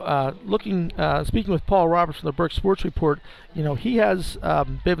 Speaking with Paul Roberts from the Burke Sports Report, he has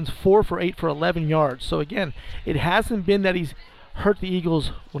Bivens 4 for 8 for 11 yards. So again, it hasn't been that he's hurt the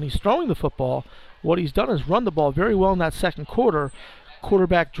Eagles when he's throwing the football. What he's done is run the ball very well in that second quarter.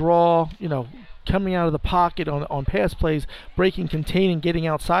 Quarterback draw, coming out of the pocket on pass plays, breaking, containing, getting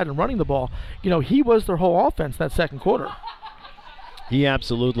outside and running the ball. He was their whole offense that second quarter. He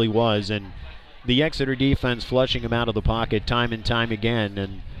absolutely was, and the Exeter defense flushing him out of the pocket time and time again,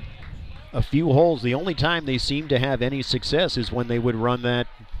 and a few holes. The only time they seem to have any success is when they would run that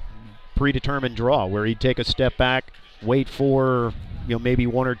predetermined draw, where he'd take a step back, wait for maybe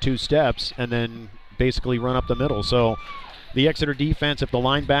 1 or 2 steps, and then basically run up the middle. So the Exeter defense, if the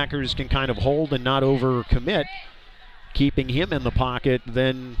linebackers can kind of hold and not overcommit, keeping him in the pocket,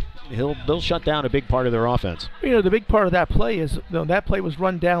 then they'll shut down a big part of their offense. The big part of that play is that play was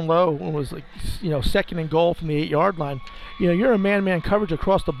run down low when it was second and goal from the 8-yard line. You're a man-man coverage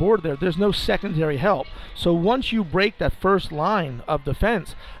across the board there. There's no secondary help. So once you break that first line of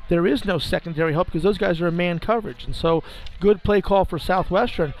defense, there is no secondary help because those guys are in man coverage. And so good play call for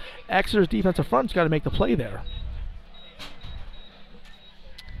Southwestern. Exeter's defensive front's got to make the play there.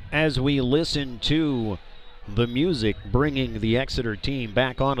 As we listen to the music bringing the Exeter team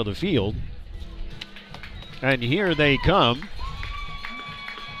back onto the field, and here they come.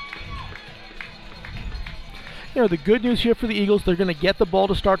 the good news here for the Eagles, they're going to get the ball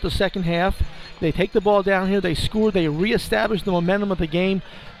to start the second half. They take the ball down here, they score, they reestablish the momentum of the game.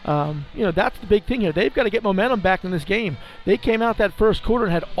 That's the big thing here. They've got to get momentum back in this game. They came out that first quarter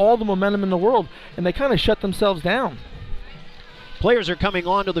and had all the momentum in the world, and they kind of shut themselves down. Players are coming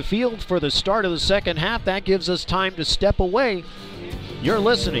onto the field for the start of the second half. That gives us time to step away. You're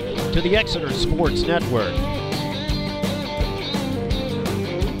listening to the Exeter Sports Network.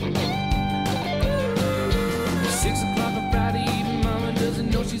 6 o'clock on Friday evening, Mama doesn't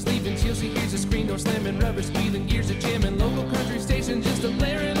know she's leaving till she hears a screen door slamming, rubber squealing, gears are jamming, local country station just a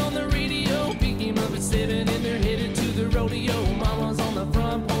blaring on the radio. Pick him up at 7 and they're headed to the rodeo. Mama's on the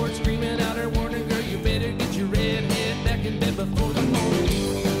front porch screaming out her warning, girl, you better get your red head back in bed before the morning.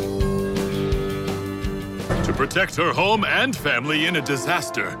 To protect her home and family in a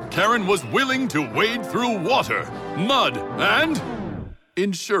disaster, Karen was willing to wade through water, mud, and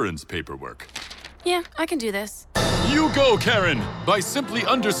insurance paperwork. Yeah, I can do this. You go, Karen! By simply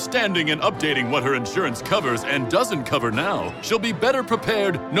understanding and updating what her insurance covers and doesn't cover now, she'll be better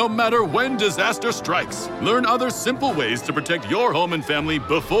prepared no matter when disaster strikes. Learn other simple ways to protect your home and family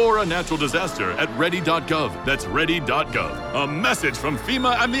before a natural disaster at ready.gov. That's ready.gov. A message from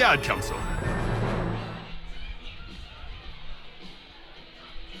FEMA and the Ad Council.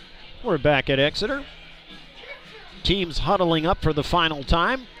 We're back at Exeter. Teams huddling up for the final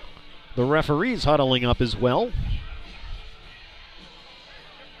time. The referees huddling up as well.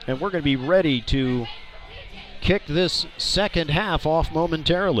 And we're going to be ready to kick this second half off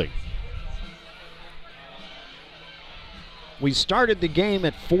momentarily. We started the game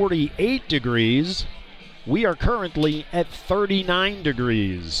at 48 degrees. We are currently at 39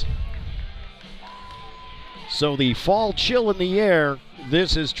 degrees. So the fall chill in the air,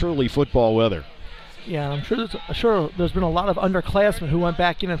 this is truly football weather. Yeah, I'm sure there's been a lot of underclassmen who went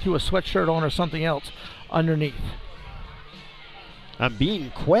back in and threw a sweatshirt on or something else underneath. I'm being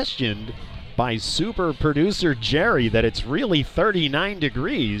questioned by super producer Jerry that it's really 39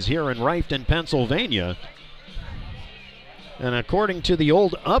 degrees here in Rifton, Pennsylvania. And according to the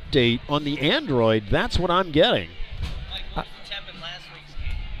old update on the Android, that's what I'm getting.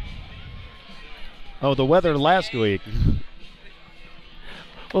 Oh, the weather last week.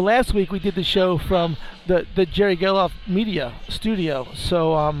 Well, last week we did the show from the Jerry Geloff Media Studio.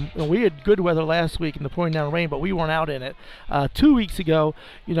 So we had good weather last week in the pouring down rain, but we weren't out in it. 2 weeks ago,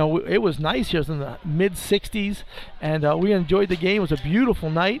 it was nice here. It was in the mid-60s, and we enjoyed the game. It was a beautiful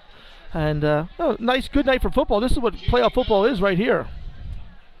night, and nice, good night for football. This is what playoff football is right here.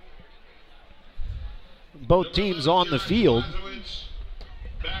 Both teams on the field.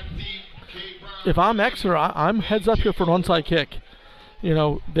 If I'm Exeter, I'm heads up here for an onside kick.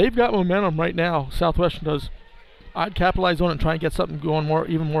 They've got momentum right now. Southwestern does. I'd capitalize on it and try and get something going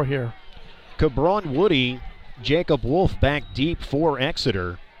even more here. Cabron Woody, Jacob Wolf back deep for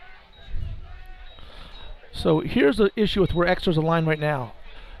Exeter. So here's the issue with where Exeter's aligned right now.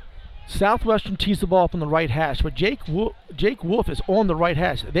 Southwestern tees the ball up on the right hash, but Jake Wolf is on the right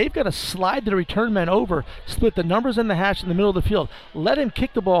hash. They've got to slide the return man over, split the numbers in the hash in the middle of the field. Let him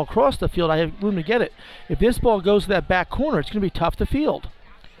kick the ball across the field. I have room to get it. If this ball goes to that back corner, it's going to be tough to field.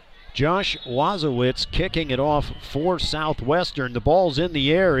 Josh Wazowitz kicking it off for Southwestern. The ball's in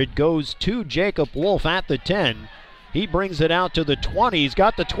the air. It goes to Jacob Wolf at the 10. He brings it out to the 20. He's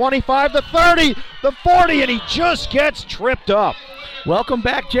got the 25, the 30, the 40, and he just gets tripped up. Welcome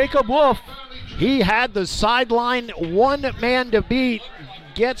back, Jacob Wolf. He had the sideline, one man to beat,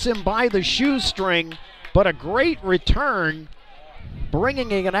 gets him by the shoestring, but a great return,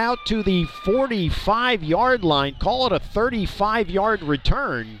 bringing it out to the 45-yard line. Call it a 35-yard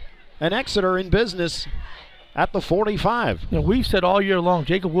return, and Exeter in business at the 45. We've said all year long,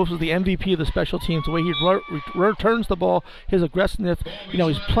 Jacob Wolf is the MVP of the special teams. The way he returns the ball, his aggressiveness.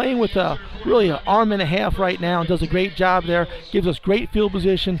 He's playing with really an arm and a half right now and does a great job there. Gives us great field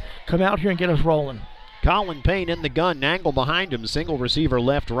position. Come out here and get us rolling. Colin Payne in the gun. Nangle behind him. Single receiver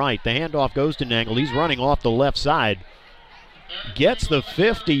left-right. The handoff goes to Nangle. He's running off the left side. Gets the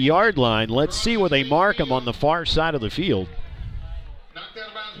 50-yard line. Let's see where they mark him on the far side of the field.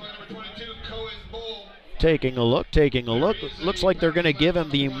 Taking a look. Looks like they're going to give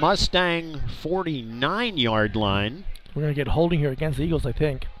him the Mustang 49-yard line. We're going to get holding here against the Eagles, I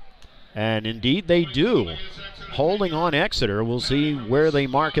think. And indeed they do. Holding on Exeter. We'll see where they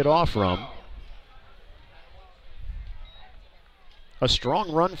mark it off from. A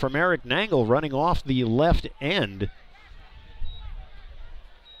strong run from Eric Nangle running off the left end.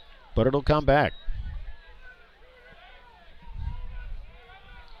 But it'll come back.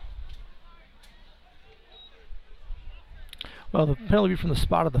 Well, the penalty from the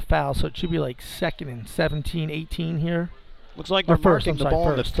spot of the foul, so it should be like 2nd and 17, 18 here. Looks like they're marking the ball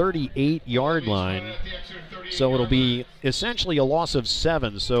on the first. 38-yard line. So it'll be essentially a loss of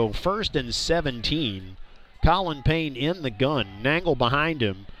 7. So 1st and 17. Colin Payne in the gun. Nangle behind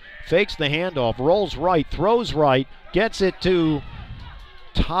him. Fakes the handoff. Rolls right. Throws right. Gets it to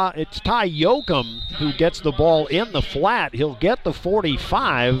it's Ty Yoakum who gets the ball in the flat. He'll get the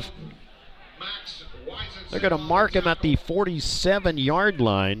 45. They're going to mark him at the 47-yard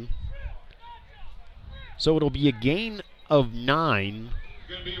line. So it'll be a gain of 9.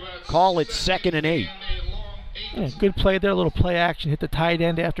 Call it 2nd and 8. Yeah, good play there, a little play action. Hit the tight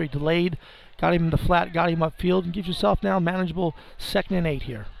end after he delayed. Got him in the flat, got him upfield, and gives yourself now manageable 2nd and 8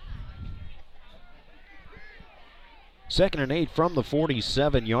 here. 2nd and 8 from the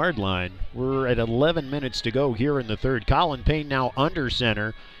 47-yard line. We're at 11 minutes to go here in the third. Colin Payne now under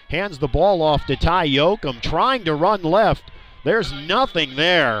center. Hands the ball off to Ty Yoakum, trying to run left. There's nothing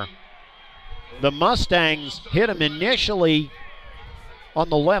there. The Mustangs hit him initially on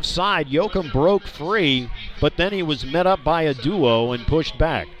the left side. Yoakum broke free, but then he was met up by a duo and pushed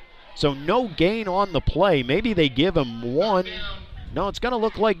back. So no gain on the play. Maybe they give him 1. No, it's going to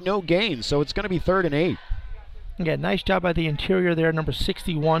look like no gain, so it's going to be 3rd and 8. Yeah, nice job by the interior there, number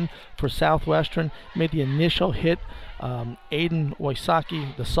 61 for Southwestern. Made the initial hit. Aiden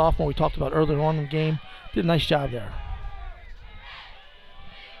Oisaki, the sophomore we talked about earlier on in the game, did a nice job there.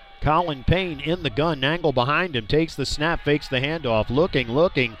 Colin Payne in the gun. Nangle behind him. Takes the snap, fakes the handoff.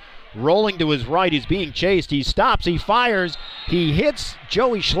 Looking. Rolling to his right. He's being chased. He stops. He fires. He hits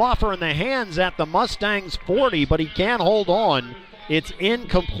Joey Schlaffer in the hands at the Mustangs 40, but he can't hold on. It's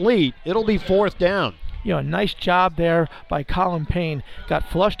incomplete. It'll be 4th down. You know, a nice job there by Colin Payne. Got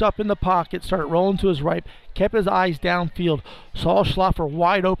flushed up in the pocket, started rolling to his right, kept his eyes downfield, saw Schlaffer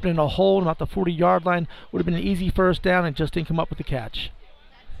wide open in a hole about the 40-yard line. Would have been an easy 1st down and just didn't come up with the catch.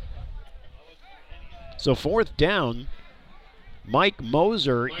 So 4th down, Mike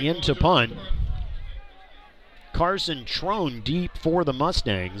Moser into punt. Carson Trone deep for the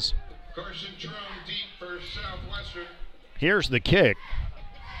Mustangs. Carson Trone deep for Southwestern. Here's the kick.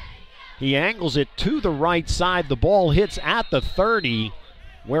 He angles it to the right side. The ball hits at the 30,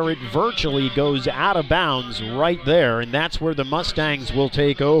 where it virtually goes out of bounds right there, and that's where the Mustangs will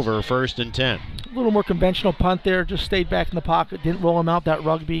take over 1st and 10. A little more conventional punt there, just stayed back in the pocket, didn't roll him out that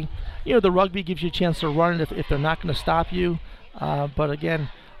rugby. You know, the rugby gives you a chance to run it if they're not going to stop you. But again,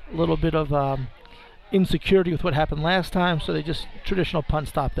 a little bit of insecurity with what happened last time, so they just traditional punt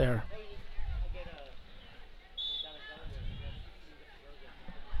stop there.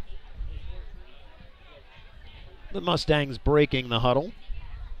 The Mustangs breaking the huddle.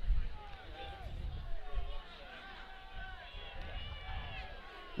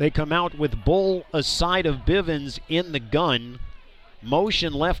 They come out with Bull aside of Bivens in the gun.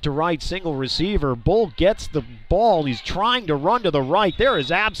 Motion left to right, single receiver. Bull gets the ball. He's trying to run to the right. There is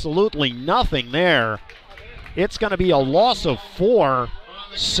absolutely nothing there. It's going to be a loss of 4,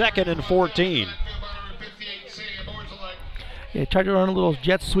 2nd and 14. Yeah, tried to run a little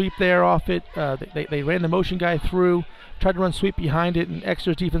jet sweep there off it. They ran the motion guy through, tried to run sweep behind it, and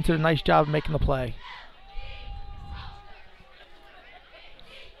Exeter's defense did a nice job of making the play.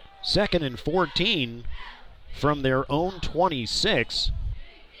 2nd and 14 from their own 26.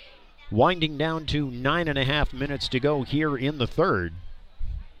 Winding down to 9.5 minutes to go here in the third.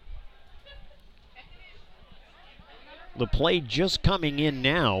 The play just coming in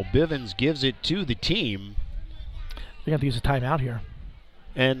now. Bivens gives it to the team. They're going to use a timeout here.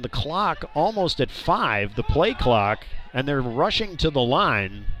 And the clock almost at 5, the play clock, and they're rushing to the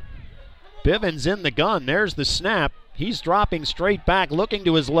line. Bivens in the gun. There's the snap. He's dropping straight back, looking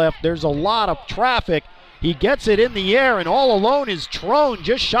to his left. There's a lot of traffic. He gets it in the air, and all alone is Trone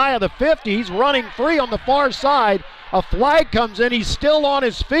just shy of the 50. He's running free on the far side. A flag comes in. He's still on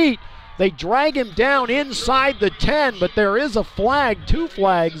his feet. They drag him down inside the 10, but there is a flag, 2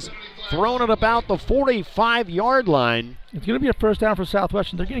 flags, thrown at about the 45-yard line. It's going to be a 1st down for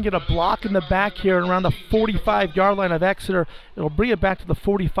Southwestern. They're going to get a block in the back here and around the 45-yard line of Exeter. It'll bring it back to the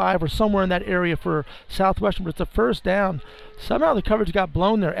 45 or somewhere in that area for Southwestern, but it's a 1st down. Somehow the coverage got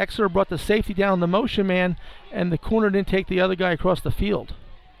blown there. Exeter brought the safety down, the motion man, and the corner didn't take the other guy across the field.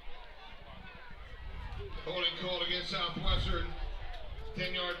 Holding called against Southwestern.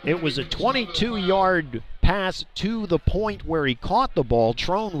 It was a 22-yard pass to the point where he caught the ball.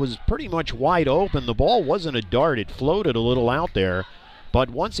 Trone was pretty much wide open. The ball wasn't a dart. It floated a little out there. But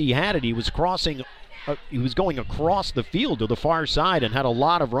once he had it, he was going across the field to the far side and had a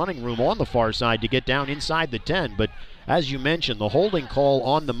lot of running room on the far side to get down inside the 10. But as you mentioned, the holding call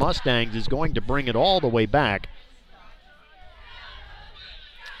on the Mustangs is going to bring it all the way back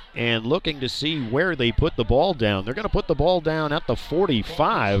and looking to see where they put the ball down. They're going to put the ball down at the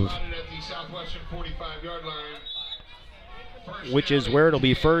 45, which is where it'll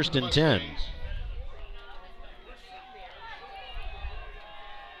be 1st and 10.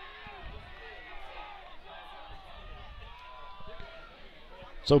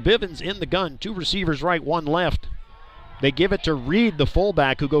 So Bivens in the gun, 2 receivers right, 1 left. They give it to Reed, the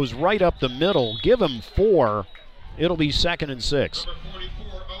fullback, who goes right up the middle. Give him 4. It'll be 2nd and 6.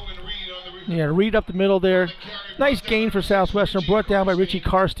 Yeah, Reed up the middle there. Nice gain for Southwestern. Brought down by Richie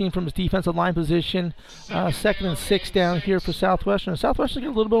Karstein from his defensive line position. 2nd and 6 down here for Southwestern. Southwestern got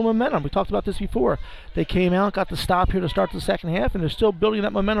a little bit of momentum. We talked about this before. They came out, got the stop here to start the second half, and they're still building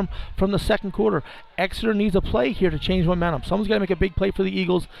that momentum from the second quarter. Exeter needs a play here to change momentum. Someone's got to make a big play for the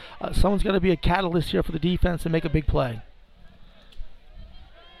Eagles. Someone's got to be a catalyst here for the defense and make a big play.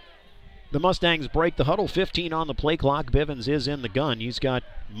 The Mustangs break the huddle, 15 on the play clock. Bivens is in the gun. He's got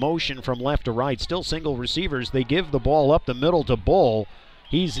motion from left to right, still single receivers. They give the ball up the middle to Bull.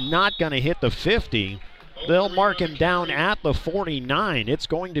 He's not going to hit the 50. They'll mark him down at the 49. It's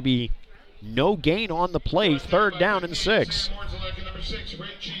going to be no gain on the play, 3rd down and 6.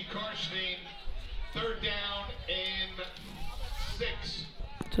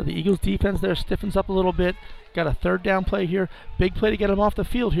 So the Eagles defense there stiffens up a little bit. Got a 3rd down play here. Big play to get them off the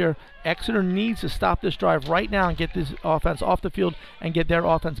field here. Exeter needs to stop this drive right now and get this offense off the field and get their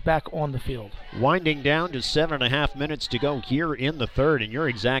offense back on the field. Winding down to 7.5 minutes to go here in the 3rd, and you're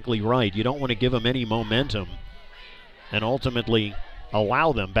exactly right. You don't want to give them any momentum and ultimately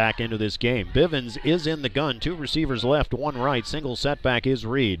allow them back into this game. Bivens is in the gun. 2 receivers left, 1 right. Single setback is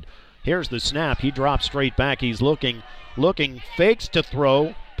Reed. Here's the snap. He drops straight back. He's looking, fakes to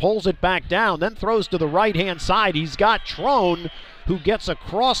throw, pulls it back down, then throws to the right-hand side. He's got Trone, who gets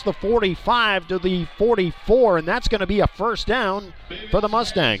across the 45 to the 44, and that's going to be a 1st down for the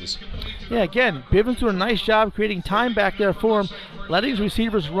Mustangs. Yeah, again, Bivens doing a nice job creating time back there for him, letting his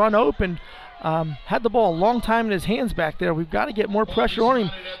receivers run open. Had the ball a long time in his hands back there. We've got to get more pressure on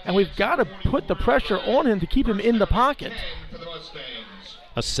him, and we've got to put the pressure on him to keep him in the pocket.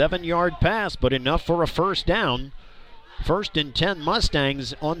 A 7-yard pass, but enough for a 1st down. 1st and 10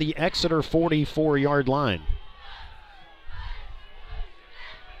 Mustangs on the Exeter 44-yard line.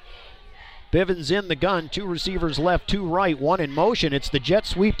 Bivens in the gun, 2 receivers left, 2 right, 1 in motion. It's the jet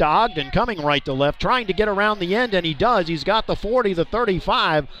sweep to Ogden, coming right to left, trying to get around the end, and he does. He's got the 40, the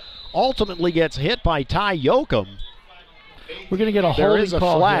 35, ultimately gets hit by Ty Yoakum. We're going to get a holding call. There is a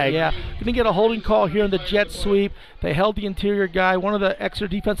flag. Here. Yeah, going to get a holding call here in the jet sweep. They held the interior guy. One of the Exeter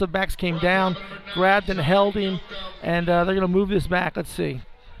defensive backs came down, grabbed and held him, and they're going to move this back. Let's see.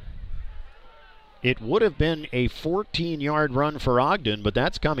 It would have been a 14-yard run for Ogden, but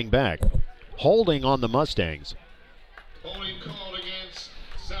that's coming back. Holding on the Mustangs.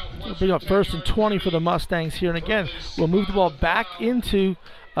 We'll bring up 1st and 20 for the Mustangs here. And again, we'll move the ball back into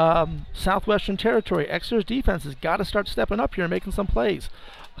Southwestern territory. Exeter's defense has got to start stepping up here and making some plays.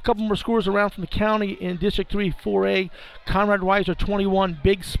 A couple more scores around from the county in District 3 4A. Conrad Weiser 21,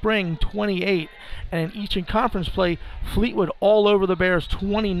 Big Spring 28. And in Eastern Conference play, Fleetwood all over the Bears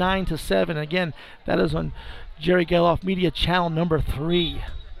 29-7. And again, that is on Jerry Geloff Media Channel number 3.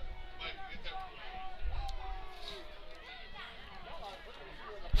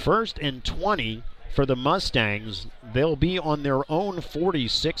 First and 20 for the Mustangs. They'll be on their own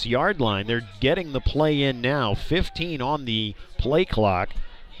 46-yard line. They're getting the play in now. 15 on the play clock.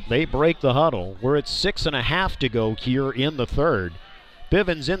 They break the huddle. We're at 6.5 to go here in the 3rd.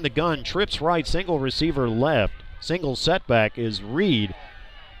 Bivens in the gun, trips right, single receiver left. Single setback is Reed.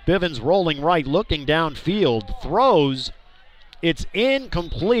 Bivens rolling right, looking downfield, throws. It's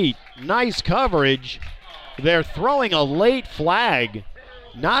incomplete. Nice coverage. They're throwing a late flag.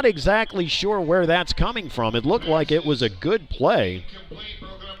 Not exactly sure where that's coming from. It looked like it was a good play.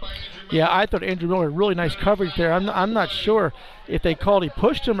 Yeah, I thought Andrew Miller had really nice coverage there. I'm not sure if they called he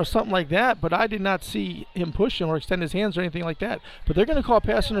pushed him or something like that, but I did not see him push him or extend his hands or anything like that. But they're going to call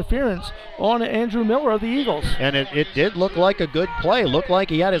pass interference on Andrew Miller of the Eagles. And it did look like a good play. Looked like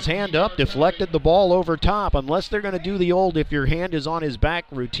he had his hand up, deflected the ball over top, unless they're going to do the old if your hand is on his back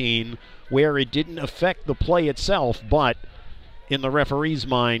routine where it didn't affect the play itself, but in the referee's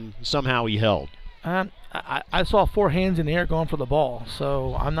mind, somehow he held. I saw 4 hands in the air going for the ball,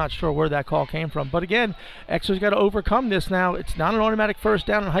 so I'm not sure where that call came from. But again, Exeter's got to overcome this now. It's not an automatic 1st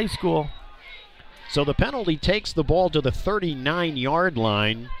down in high school. So the penalty takes the ball to the 39-yard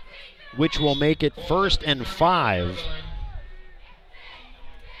line, which will make it 1st and 5.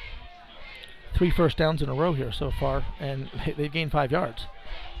 3 first downs in a row here so far, and they've gained 5 yards.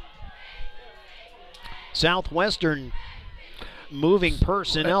 Southwestern moving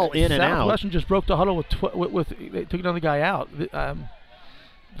personnel in and out. Southwestern just broke the huddle with they took another guy out.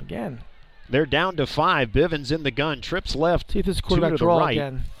 Again. They're down to 5. Bivens in the gun. Trips left. See if this to quarterback the draw right.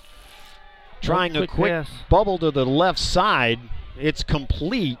 again. Trying a quick pass. bubble to the left side. It's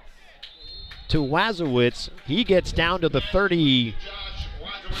complete to Wazowitz. He gets down to the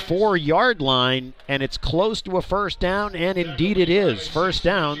 34-yard line, and it's close to a first down, and indeed it is. First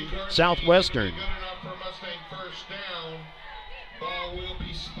down, Southwestern. First down. Ball will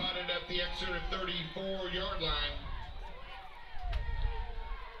be spotted at the Exeter 34-yard line.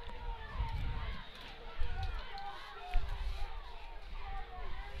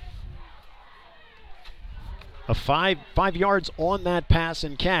 A 5 yards on that pass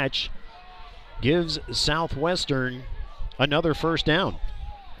and catch gives Southwestern another first down.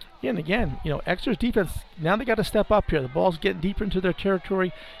 Yeah, and again, Exeter's defense, now they got to step up here. The ball's getting deeper into their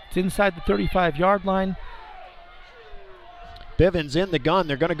territory. It's inside the 35-yard line. Bivens in the gun.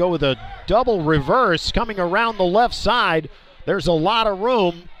 They're going to go with a double reverse coming around the left side. There's a lot of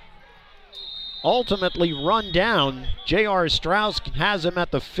room. Ultimately run down. J.R. Strauss has him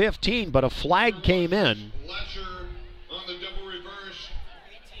at the 15, but a flag came in. Lasher on the double reverse.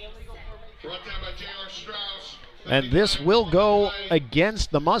 Brought down by J.R. Strauss. And this will go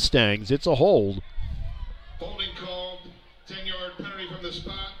against the Mustangs. It's a hold. Holding called. 10-yard penalty from the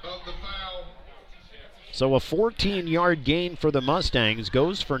spot of the foul. So a 14-yard gain for the Mustangs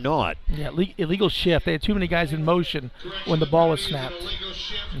goes for naught. Yeah, illegal shift. They had too many guys in motion when the ball was snapped.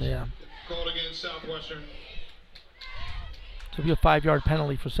 Yeah. Called against Southwestern. So it'll be a 5-yard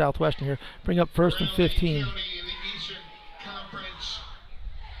penalty for Southwestern here. Bring up first and 15.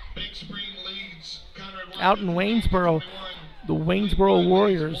 Out in Waynesboro, the Waynesboro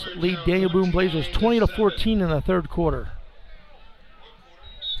Warriors lead Daniel Boone Blazers 20-14 in the third quarter.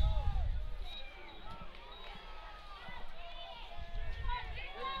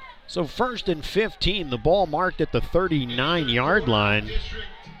 So first and 15, the ball marked at the 39-yard line.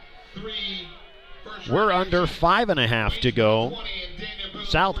 We're under 5.5 to go.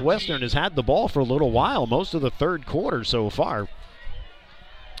 Southwestern has had the ball for a little while, most of the third quarter so far.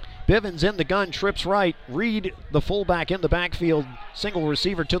 Bivens in the gun, trips right. Reed, the fullback in the backfield, single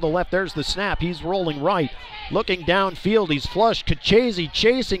receiver to the left. There's the snap. He's rolling right. Looking downfield, he's flushed. Kachese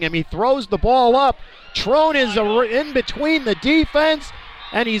chasing him. He throws the ball up. Trone is in between the defense,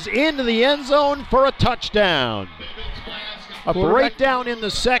 and he's into the end zone for a touchdown. A breakdown in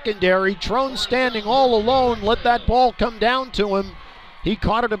the secondary. Trone standing all alone. Let that ball come down to him. He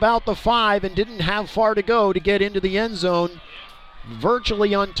caught it about the 5 and didn't have far to go to get into the end zone.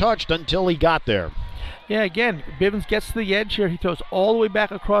 Virtually untouched until he got there. Yeah, again, Bivens gets to the edge here. He throws all the way back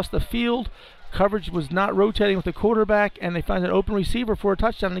across the field. Coverage was not rotating with the quarterback, and they find an open receiver for a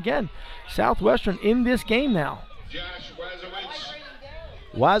touchdown. And again, Southwestern in this game now.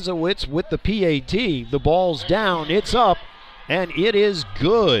 Wazowitz with the PAT. The ball's down. It's up. And it is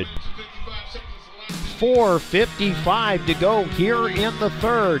good. 4:55 to go here in the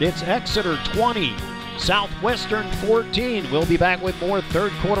third. It's Exeter 20, Southwestern 14. We'll be back with more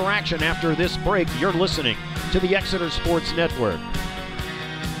third quarter action after this break. You're listening to the Exeter Sports Network.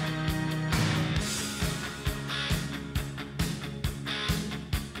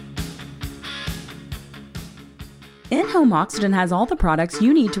 In-Home Oxygen has all the products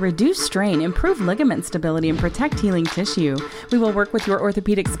you need to reduce strain, improve ligament stability, and protect healing tissue. We will work with your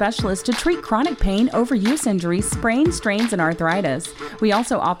orthopedic specialist to treat chronic pain, overuse injuries, sprains, strains, and arthritis. We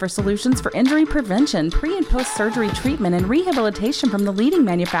also offer solutions for injury prevention, pre- and post-surgery treatment, and rehabilitation from the leading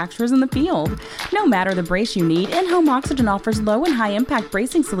manufacturers in the field. No matter the brace you need, In-Home Oxygen offers low and high-impact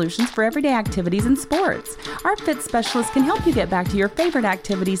bracing solutions for everyday activities and sports. Our fit specialist can help you get back to your favorite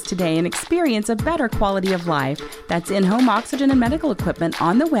activities today and experience a better quality of life. That's In-Home Oxygen and medical equipment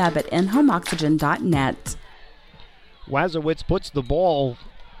on the web at inhomeoxygen.net. Wazowitz puts the ball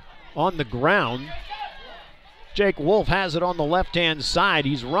on the ground. Jake Wolf has it on the left-hand side.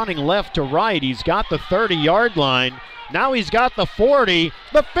 He's running left to right. He's got the 30-yard line. Now he's got the 40.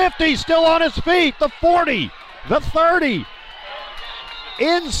 The 50 still on his feet. The 40. The 30.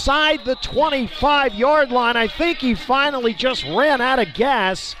 Inside the 25-yard line. I think he finally just ran out of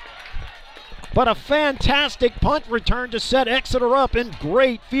gas. But a fantastic punt return to set Exeter up in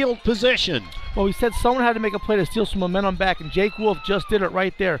great field position. Well, we said someone had to make a play to steal some momentum back, and Jake Wolf just did it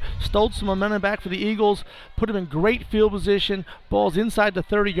right there. Stole some momentum back for the Eagles, put him in great field position. Ball's inside the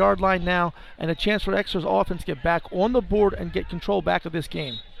 30-yard line now, and a chance for Exeter's offense to get back on the board and get control back of this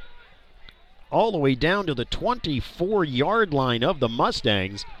game. All the way down to the 24-yard line of the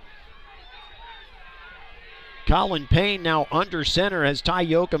Mustangs. Colin Payne now under center has Ty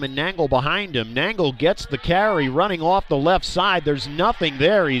Yoakum and Nangle behind him. Nangle gets the carry running off the left side. There's nothing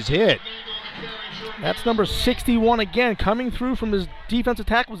there. He's hit. That's number 61 again, coming through from his defensive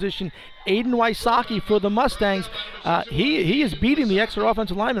tackle position, Aiden Wysocki for the Mustangs. He is beating the Exeter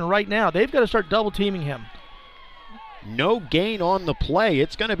offensive lineman right now. They've got to start double teaming him. No gain on the play.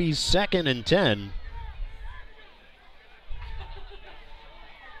 It's going to be 2nd and 10.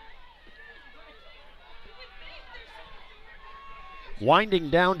 Winding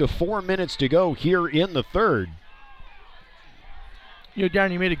down to 4 minutes to go here in the third. You know,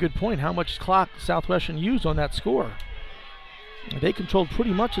 Darren, you made a good point. How much clock Southwestern used on that score? They controlled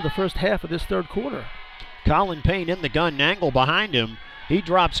pretty much of the first half of this third quarter. Colin Payne in the gun, Nangle behind him. He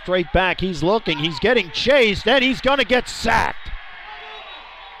drops straight back. He's looking. He's getting chased, and he's going to get sacked.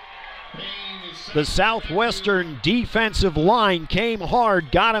 The Southwestern defensive line came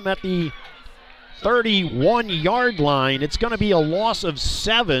hard, got him at the 31-yard line. It's going to be a loss of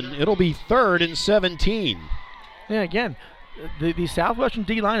 7. It'll be 3rd and 17. Yeah, again, the Southwestern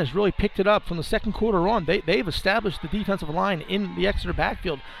D-line has really picked it up from the second quarter on. They've established the defensive line in the Exeter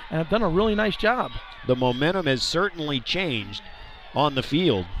backfield and have done a really nice job. The momentum has certainly changed on the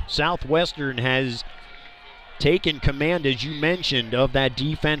field. Southwestern has taken command, as you mentioned, of that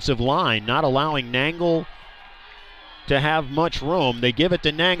defensive line, not allowing Nangle to have much room. They give it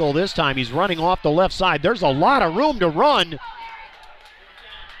to Nangle this time. He's running off the left side. There's a lot of room to run.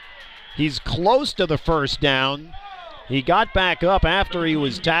 He's close to the first down. He got back up after he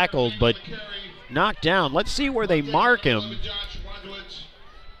was tackled, but knocked down. Let's see where they mark him.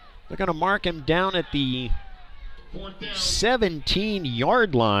 They're going to mark him down at the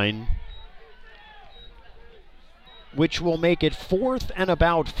 17-yard line, which will make it 4th and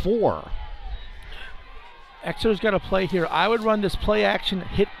about 4. Exeter's got a play here. I would run this play action,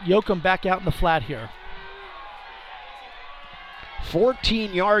 hit Yoakum back out in the flat here.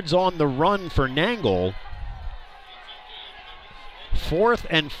 14 yards on the run for Nangle. 4th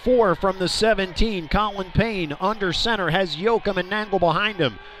and 4 from the 17. Colin Payne under center has Yoakum and Nangle behind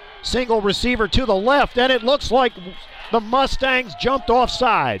him. Single receiver to the left, and it looks like the Mustangs jumped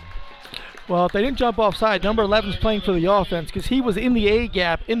offside. Well, if they didn't jump offside, number 11 is playing for the offense because he was in the A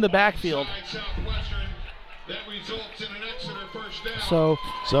gap in the backfield. So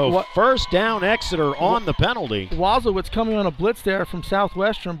first down Exeter on the penalty. Wazowitz coming on a blitz there from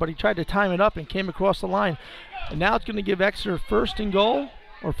Southwestern, but he tried to time it up and came across the line. And now it's going to give Exeter 1st and goal,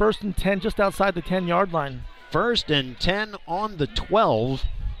 or 1st and 10 just outside the 10-yard line. 1st and 10 on the 12.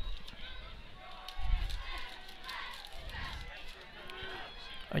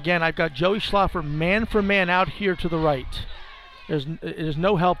 Again, I've got Joey Schlaffer man for man out here to the right. There's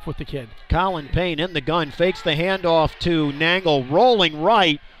no help with the kid. Colin Payne in the gun, fakes the handoff to Nangle, rolling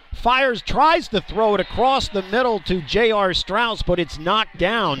right, fires, tries to throw it across the middle to J.R. Strauss, but it's knocked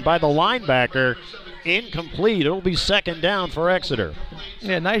down by the linebacker. Incomplete. It'll be 2nd down for Exeter.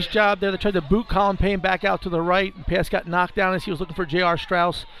 Yeah, nice job there. They tried to boot Colin Payne back out to the right. Pass got knocked down as he was looking for J.R.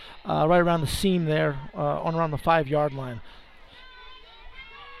 Strauss right around the seam there on around the 5-yard line.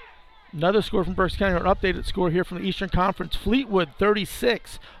 Another score from Berks County, an updated score here from the Eastern Conference. Fleetwood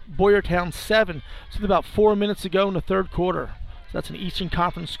 36, Boyertown 7. So about 4 minutes ago in the third quarter. So that's an Eastern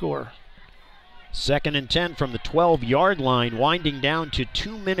Conference score. 2nd and 10 from the 12-yard line, winding down to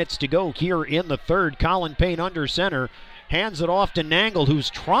 2 minutes to go here in the third. Colin Payne under center, hands it off to Nangle, who's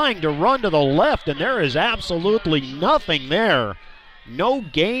trying to run to the left, and there is absolutely nothing there. No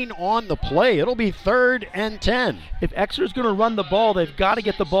gain on the play. It'll be 3rd and 10. If Exeter's going to run the ball, they've got to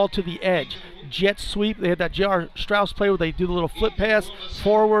get the ball to the edge. Jet sweep. They had that J.R. Strauss play where they do the little flip pass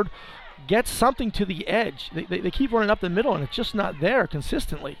forward. Get something to the edge. They keep running up the middle, and it's just not there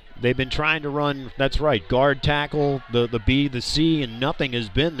consistently. They've been trying to run, that's right, guard tackle, the B, the C, and nothing has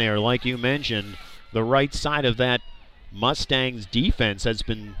been there. Like you mentioned, the right side of that Mustangs defense has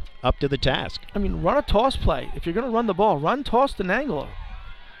been up to the task. I mean, run a toss play. If you're going to run the ball, run toss to Nangle.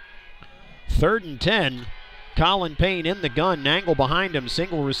 3rd and 10. Colin Payne in the gun. Nangle behind him.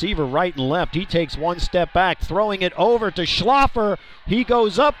 Single receiver right and left. He takes one step back, throwing it over to Schlaffer. He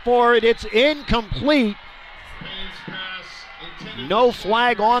goes up for it. It's incomplete. No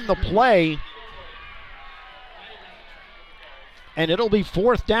flag on the play. And it'll be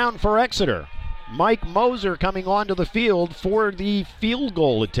 4th down for Exeter. Mike Moser coming onto the field for the field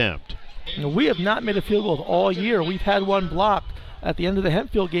goal attempt. We have not made a field goal all year. We've had one blocked at the end of the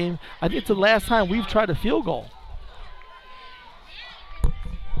Hempfield game. I think it's the last time we've tried a field goal.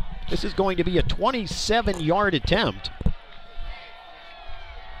 This is going to be a 27-yard attempt.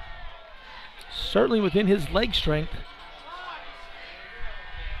 Certainly within his leg strength.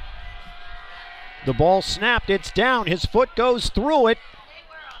 The ball snapped. It's down. His foot goes through it.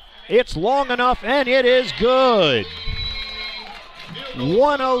 It's long enough, and it is good.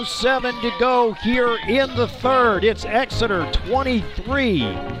 1:07 to go here in the third. It's Exeter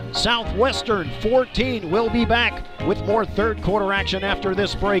 23, Southwestern 14. We'll be back with more third quarter action after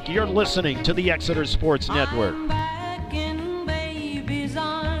this break. You're listening to the Exeter Sports Network.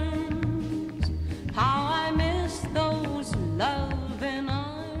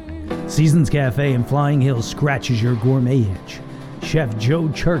 Seasons Cafe in Flying Hill scratches your gourmet itch. Chef Joe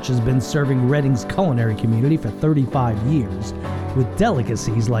Church has been serving Reading's culinary community for 35 years with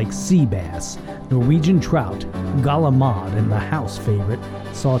delicacies like sea bass, Norwegian trout, galamad, and the house favorite,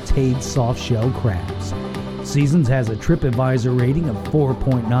 sautéed soft-shell crabs. Seasons has a TripAdvisor rating of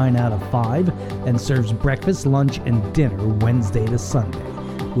 4.9 out of 5 and serves breakfast, lunch, and dinner Wednesday to Sunday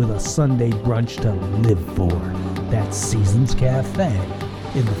with a Sunday brunch to live for. That's Seasons Cafe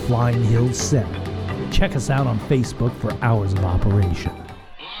in the Flying Hills Center. Check us out on Facebook for hours of operation.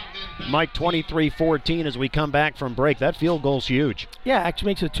 Mike, 23-14 as we come back from break. That field goal's huge. Yeah,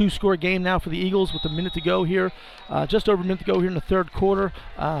 actually makes it a two-score game now for the Eagles with a minute to go here. Just over a minute to go here in the third quarter.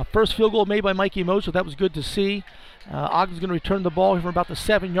 First field goal made by Mikey Moser. That was good to see. Ogden's going to return the ball here from about the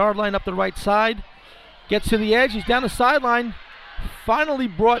 7-yard line up the right side. Gets to the edge. He's down the sideline. Finally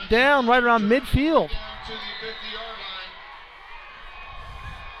brought down right around midfield.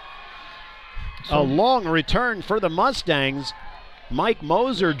 A long return for the Mustangs. Mike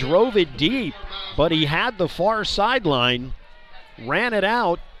Moser drove it deep, but he had the far sideline, ran it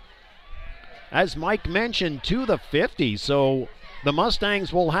out, as Mike mentioned, to the 50. So the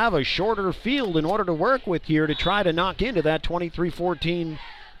Mustangs will have a shorter field in order to work with here to try to knock into that 23-14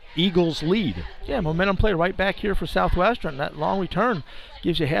 Eagles lead. Yeah, momentum play right back here for Southwestern. That long return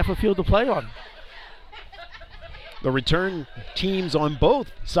gives you half a field to play on. The return teams on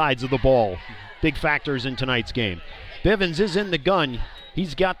both sides of the ball, big factors in tonight's game. Bivens is in the gun.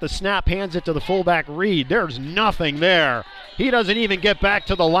 He's got the snap, hands it to the fullback Reed. There's nothing there. He doesn't even get back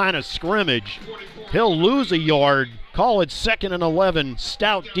to the line of scrimmage. He'll lose a yard. Call it 2nd and 11.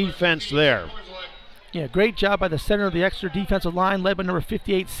 Stout defense there. Yeah, great job by the center of the Exeter defensive line, led by number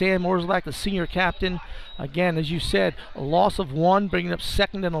 58, Sam Orslak, the senior captain. Again, as you said, a loss of 1, bringing up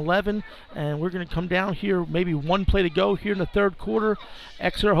 2nd and 11. And we're going to come down here, maybe 1 play to go here in the third quarter.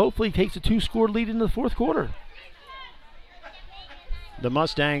 Exeter hopefully takes a 2-score lead into the fourth quarter. The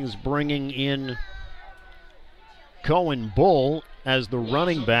Mustangs bringing in Cohen Bull as the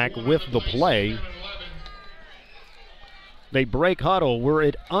running back with the play. They break huddle. We're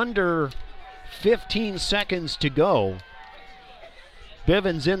at under 15 seconds to go.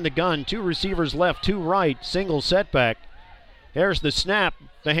 Bivens in the gun. 2 receivers left, 2 right. Single setback. There's the snap.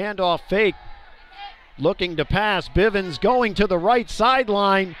 The handoff fake. Looking to pass. Bivens going to the right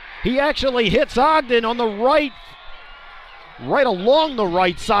sideline. He actually hits Ogden on the right along the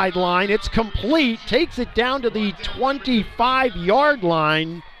right sideline. It's complete. Takes it down to the 25-yard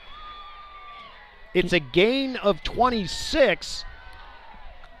line. It's a gain of 26.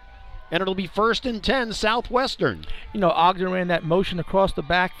 And it'll be 1st and 10, Southwestern. You know, Ogden ran that motion across the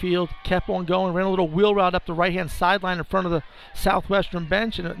backfield, kept on going, ran a little wheel route up the right-hand sideline in front of the Southwestern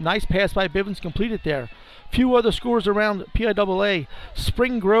bench, and a nice pass by Bivens completed there. Few other scores around PIAA.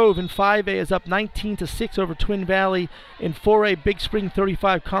 Spring Grove in 5A is up 19-6 over Twin Valley. In 4A, Big Spring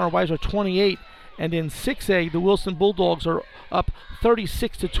 35, Conner Weiser 28. And in 6A, the Wilson Bulldogs are up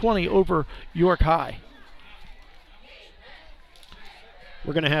 36-20 over York High.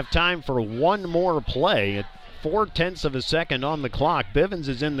 We're going to have time for 1 more play at 0.4 of a second on the clock. Bivens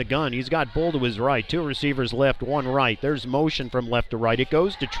is in the gun. He's got Bull to his right. 2 receivers left, 1 right. There's motion from left to right. It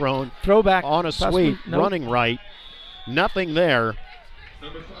goes to Trone. Throwback. On a sweep, nope. Running right. Nothing there.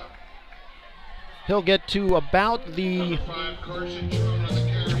 He'll get to about the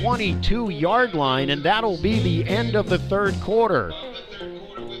 22-yard line, and that'll be the end of the third quarter.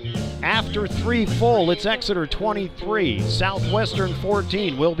 After 3 full, it's Exeter 23, Southwestern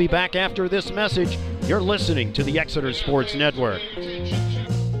 14. We'll be back after this message. You're listening to the Exeter Sports Network.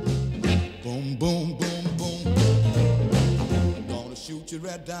 Boom, boom, boom, boom. I'm gonna shoot you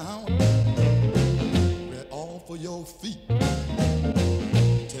right down, right off of your feet.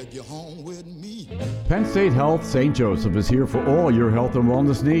 Take you home with me. Penn State Health St. Joseph is here for all your health and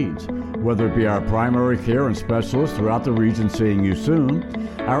wellness needs. Whether it be our primary care and specialists throughout the region seeing you soon,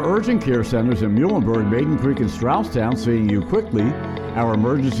 our urgent care centers in Muhlenberg, Maiden Creek, and Strausstown seeing you quickly, our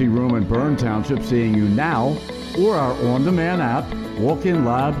emergency room in Bern Township seeing you now, or our on-demand app, walk-in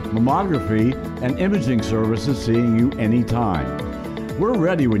lab, mammography, and imaging services seeing you anytime. We're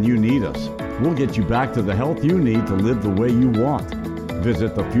ready when you need us. We'll get you back to the health you need to live the way you want.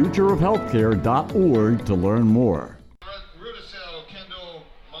 Visit thefutureofhealthcare.org to learn more.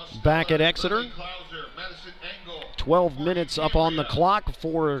 Back at Exeter, 12 minutes up on the clock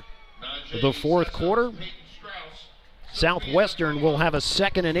for the fourth quarter. Southwestern will have a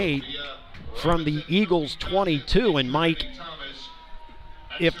 2nd and 8 from the Eagles' 22. And Mike,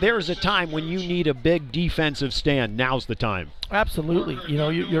 if there's a time when you need a big defensive stand, now's the time. Absolutely. You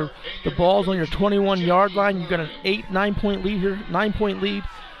know, the ball's on your 21-yard line. You've got an 9-point lead here, 9-point lead.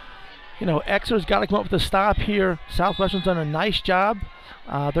 You know, Exeter's got to come up with a stop here. Southwestern's done a nice job.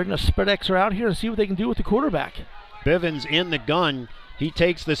 They're going to spread Exeter out here and see what they can do with the quarterback. Bivens in the gun. He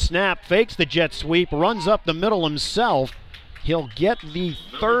takes the snap, fakes the jet sweep, runs up the middle himself. He'll get the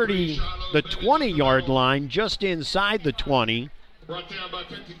 20-yard line, just inside the 20. Brought down by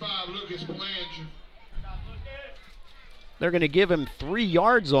 55, Lucas Blanche. They're going to give him 3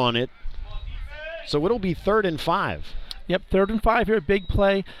 yards on it, so it'll be 3rd and 5. Yep, 3rd and 5 here, big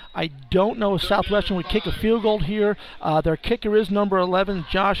play. I don't know if Southwestern would kick a field goal here. Their kicker is number 11,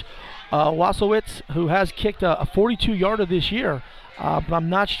 Josh Wasowitz, who has kicked a 42-yarder this year. But I'm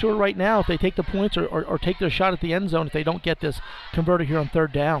not sure right now if they take the points or take their shot at the end zone if they don't get this converted here on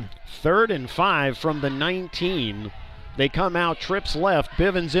 3rd down. 3rd and 5 from the 19. They come out, trips left,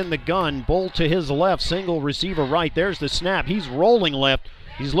 Bivens in the gun, Bull to his left, single receiver right. There's the snap. He's rolling left.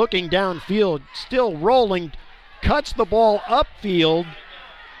 He's looking downfield, still rolling, cuts the ball upfield.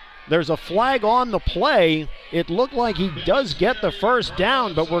 There's a flag on the play. It looked like he does get the first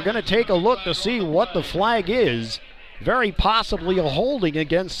down, but we're going to take a look to see what the flag is. Very possibly a holding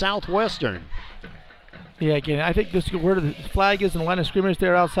against Southwestern. Yeah, again, I think this where the flag is in the line of scrimmage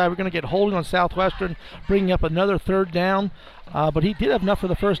there outside. We're going to get holding on Southwestern, bringing up another 3rd down. But he did have enough for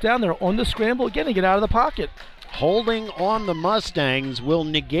the first down there on the scramble again to get out of the pocket. Holding on the Mustangs will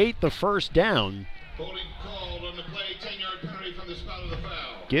negate the first down. Holding called on the play, 10-yard penalty from the spot of the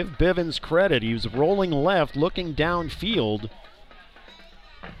foul. Give Bivens credit. He was rolling left, looking downfield,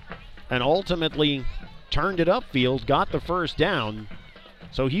 and ultimately turned it upfield, got the first down.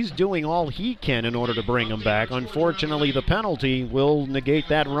 So he's doing all he can in order to bring him back. Unfortunately, the penalty will negate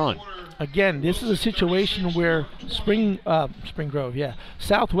that run. Again, this is a situation where Spring Grove,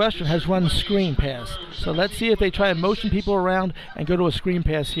 Southwestern has run screen pass. So let's see if they try and motion people around and go to a screen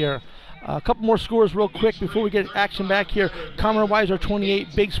pass here. A couple more scores real quick before we get action back here. Commonwealth Weiser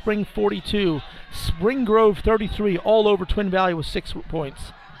 28, Big Spring 42, Spring Grove 33, all over Twin Valley with 6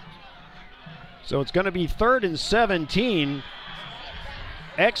 points. So it's going to be 3rd and 17.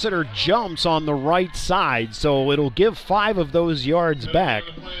 Exeter jumps on the right side, so it'll give 5 of those yards back.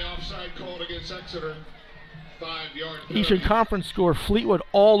 Eastern Conference score, Fleetwood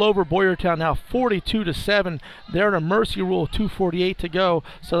all over Boyertown now, 42-7. They're in a mercy rule, 2:48 to go,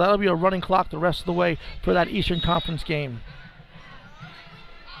 so that'll be a running clock the rest of the way for that Eastern Conference game.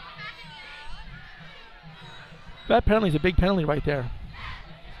 That penalty is a big penalty right there.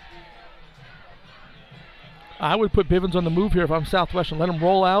 I would put Bivens on the move here if I'm Southwestern. Let him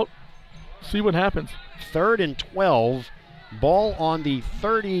roll out, see what happens. 3rd and 12. Ball on the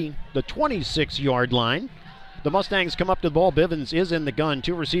 26-yard line. The Mustangs come up to the ball. Bivens is in the gun.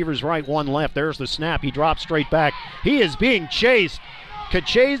 2 receivers right, 1 left. There's the snap. He drops straight back. He is being chased.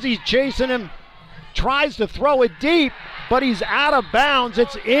 Kachazy's chasing him. Tries to throw it deep, but he's out of bounds.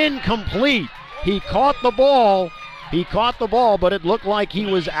 It's incomplete. He caught the ball, but it looked like he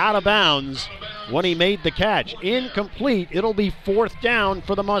was out of bounds when he made the catch. Incomplete. It'll be 4th down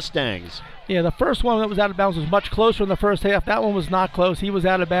for the Mustangs. Yeah, the first one that was out of bounds was much closer in the first half. That one was not close. He was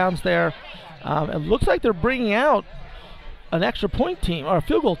out of bounds there. It looks like they're bringing out an extra point team or a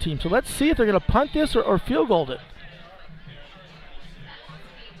field goal team. So let's see if they're going to punt this or field goal it.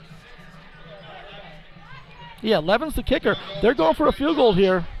 Yeah, 11's the kicker. They're going for a field goal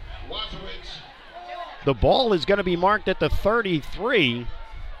here. The ball is going to be marked at the 33.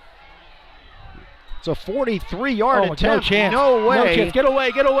 It's a 43-yard attempt. No chance. No way. No chance. Get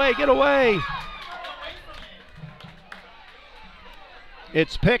away, get away, get away.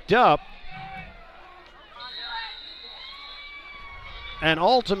 It's picked up and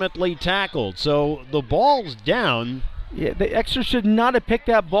ultimately tackled. So the ball's down. Yeah, the Exeter should not have picked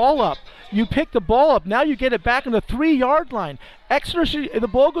that ball up. You pick the ball up. Now you get it back on the 3-yard line. Exeter should, if the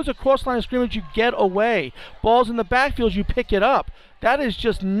ball goes across the line of scrimmage, you get away. Ball's in the backfield, you pick it up. That is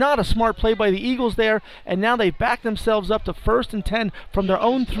just not a smart play by the Eagles there, and now they've backed themselves up to 1st and 10 from their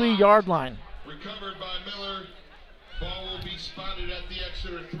own 3-yard line. Recovered by Miller. Ball will be spotted at the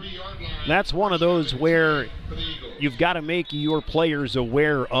Exeter 3-yard line. That's one of those where you've got to make your players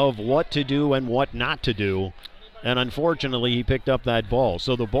aware of what to do and what not to do. And unfortunately, he picked up that ball.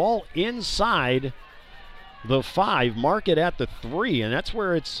 So the ball inside the 5, mark it at the 3, and that's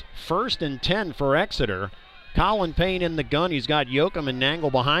where it's 1st and 10 for Exeter. Colin Payne in the gun. He's got Yoakum and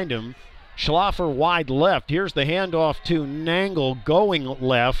Nangle behind him. Schlaffer wide left. Here's the handoff to Nangle going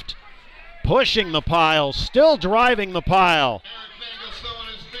left. Pushing the pile. Still driving the pile.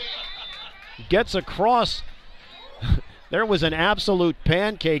 Gets across. There was an absolute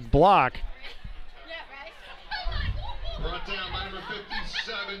pancake block.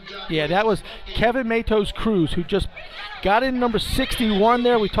 Yeah, that was Kevin Matos Cruz, who just got in number 61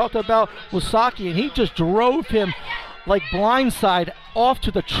 there. We talked about Wasaki, and he just drove him like blindside off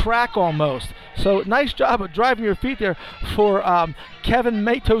to the track almost. So nice job of driving your feet there for Kevin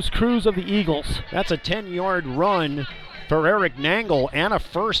Matos Cruz of the Eagles. That's a 10-yard run for Eric Nangle and a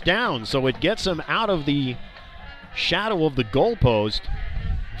first down, so it gets him out of the shadow of the goalpost.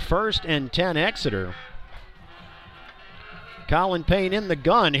 1st and 10 Exeter. Colin Payne in the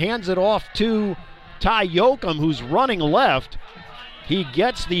gun, hands it off to Ty Yoakum, who's running left. He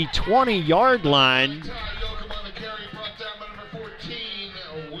gets the 20-yard line.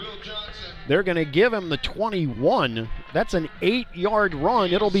 They're going to give him the 21. That's an 8-yard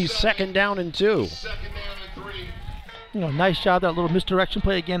run. It'll be 2nd down and 2. Nice job, that little misdirection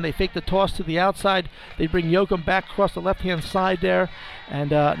play again. They fake the toss to the outside. They bring Yoakum back across the left-hand side there.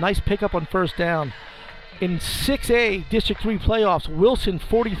 And nice pickup on first down. In 6A District 3 playoffs, Wilson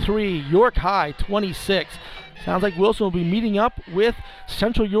 43, York High 26. Sounds like Wilson will be meeting up with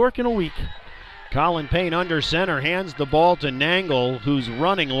Central York in a week. Colin Payne under center, hands the ball to Nangle, who's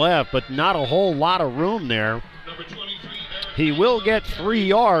running left, but not a whole lot of room there. He will get 3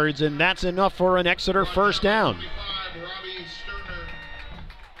 yards, and that's enough for an Exeter first down.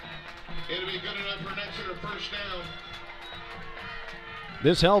 It'll be good enough for an Exeter first down.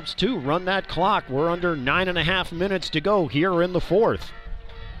 This helps too, run that clock. We're under 9.5 minutes to go here in the 4th.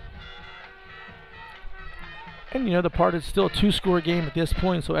 And the part is still a 2-score game at this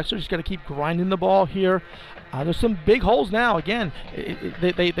point, so Exeter just got to keep grinding the ball here. There's some big holes now. Again,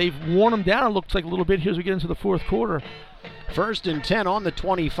 they've worn them down, it looks like a little bit here as we get into the 4th quarter. 1st and 10 on the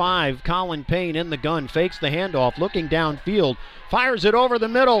 25. Colin Payne in the gun, fakes the handoff, looking downfield, fires it over the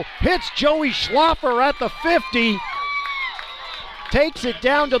middle, hits Joey Schlaffer at the 50, takes it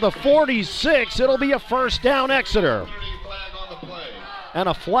down to the 46. It'll be a first down, Exeter. And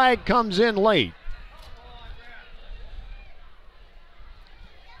a flag comes in late.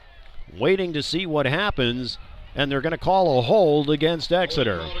 Waiting to see what happens, and they're going to call a hold against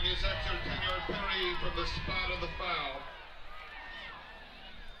Exeter.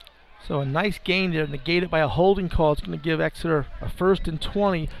 So a nice gain there, negated by a holding call. It's going to give Exeter a 1st and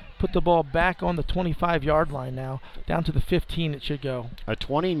 20. Put the ball back on the 25-yard line now. Down to the 15 it should go. A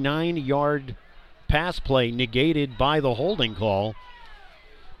 29-yard pass play negated by the holding call.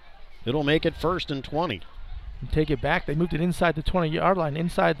 It'll make it 1st and 20. And take it back. They moved it inside the 20-yard line,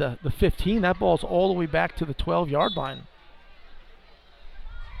 inside the 15. That ball's all the way back to the 12-yard line.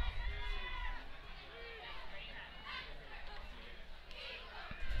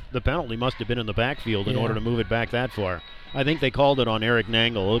 The penalty must have been in the backfield in order to move it back that far. I think they called it on Eric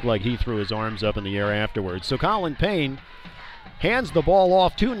Nangle. It looked like he threw his arms up in the air afterwards. So Colin Payne hands the ball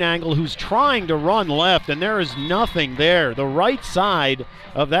off to Nangle, who's trying to run left, and there is nothing there. The right side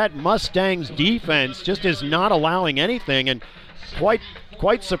of that Mustangs defense just is not allowing anything, and quite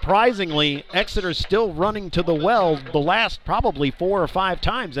surprisingly, Exeter's still running to the well the last probably 4 or 5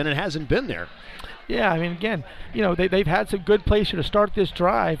 times, and it hasn't been there. Yeah, I mean, again, they've had some good plays here to start this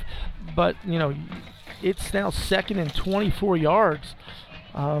drive, but, it's now 2nd and 24 yards.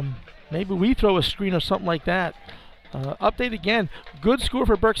 Maybe we throw a screen or something like that. Update again. Good score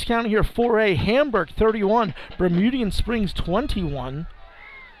for Berks County here. 4A, Hamburg 31, Bermudian Springs 21.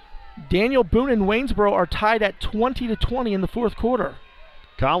 Daniel Boone and Waynesboro are tied at 20-20 in the 4th quarter.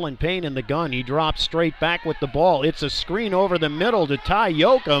 Colin Payne in the gun. He drops straight back with the ball. It's a screen over the middle to Ty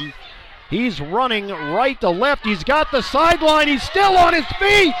Yoakum. He's running right to left. He's got the sideline. He's still on his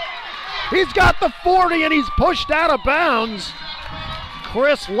feet. He's got the 40, and he's pushed out of bounds.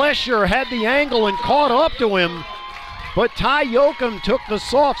 Chris Lesher had the angle and caught up to him, but Ty Yoakum took the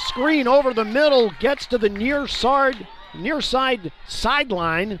soft screen over the middle, gets to the near side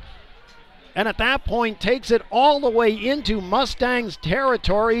sideline, and at that point takes it all the way into Mustangs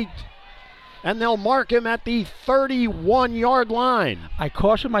territory, and they'll mark him at the 31-yard line. I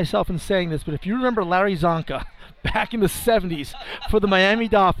caution myself in saying this, but if you remember Larry Zonka back in the 70s for the Miami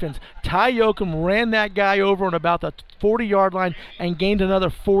Dolphins, Ty Yoakum ran that guy over on about the 40-yard line and gained another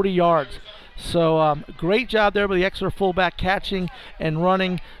 40 yards. So great job there by the Exeter fullback catching and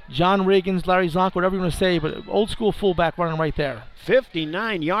running. John Riggins, Larry Zonk, whatever you want to say, but old school fullback running right there.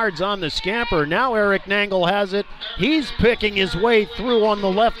 59 yards on the scamper. Now Eric Nangle has it. He's picking his way through on the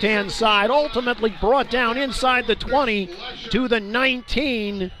left-hand side. Ultimately brought down inside the 20 to the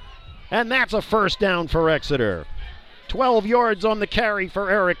 19. And that's a first down for Exeter. 12 yards on the carry for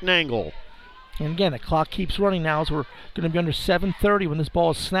Eric Nangle. And again, the clock keeps running now as we're going to be under 7:30 when this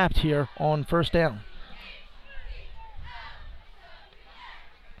ball is snapped here on first down.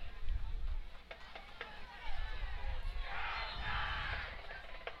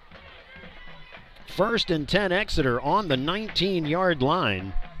 First and 10 Exeter on the 19-yard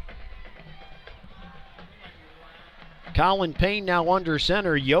line. Colin Payne now under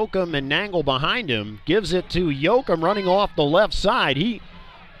center. Yoakum and Nangle behind him. Gives it to Yoakum running off the left side.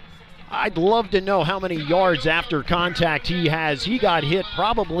 I'd love to know how many yards after contact he has. He got hit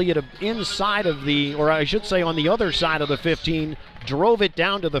probably at inside of the, or I should say on the other side of the 15, drove it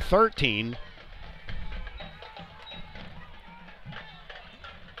down to the 13.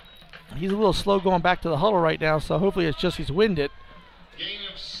 He's a little slow going back to the huddle right now, so hopefully it's just he's winded. Gain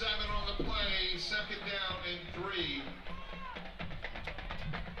of 7 on the play, second down and 3.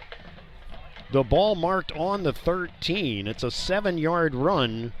 The ball marked on the 13. It's a 7-yard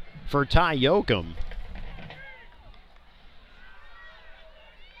run for Ty Yoakum.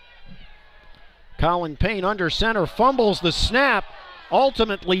 Colin Payne under center, fumbles the snap,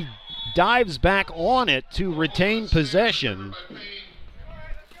 ultimately dives back on it to retain possession.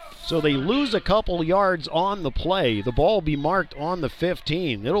 So they lose a couple yards on the play. The ball will be marked on the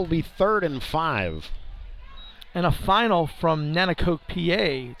 15. It'll be 3rd and 5. And a final from Nanticoke,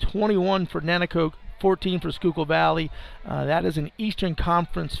 PA. 21 for Nanticoke, 14 for Schuylkill Valley. That is an Eastern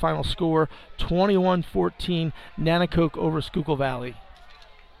Conference final score, 21-14, Nanticoke over Schuylkill Valley.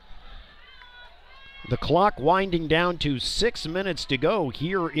 The clock winding down to 6 minutes to go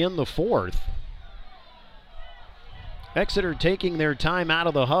here in the 4th. Exeter taking their time out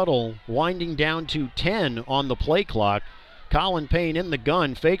of the huddle, winding down to 10 on the play clock. Colin Payne in the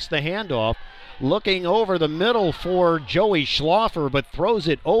gun, fakes the handoff, looking over the middle for Joey Schlaffer, but throws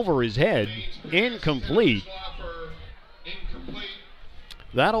it over his head. Incomplete.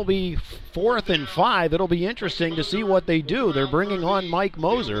 That'll be 4th and 5. It'll be interesting to see what they do. They're bringing on Mike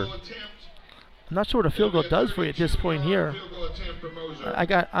Moser. I'm not sure what a field goal does for you at this point here.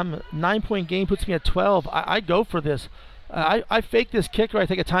 I'm a 9-point game, puts me at 12. I go for this. I fake this kicker. I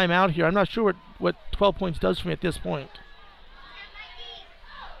take a timeout here. I'm not sure what 12 points does for me at this point.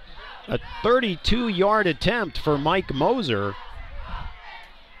 A 32-yard attempt for Mike Moser.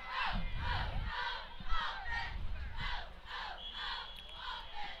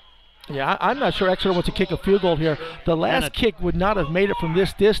 Yeah, I'm not sure Exeter wants to kick a field goal here. The last kick would not have made it from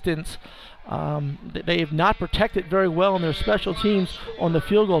this distance. They have not protected very well in their special teams on the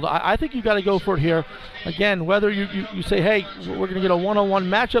field goal. I think you've got to go for it here. Again, whether you say, hey, we're going to get a one-on-one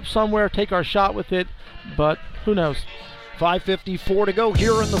matchup somewhere, take our shot with it, but who knows. 5:54 to go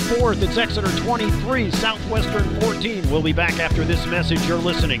here in the 4th. It's Exeter 23, Southwestern 14. We'll be back after this message. You're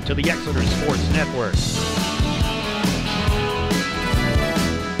listening to the Exeter Sports Network.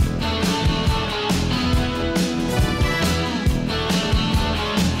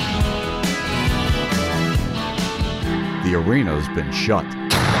 The arena's been shut.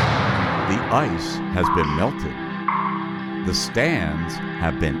 The ice has been melted. The stands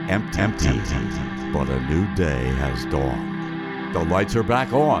have been emptied. But a new day has dawned. The lights are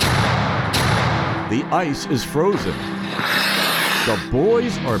back on. The ice is frozen. The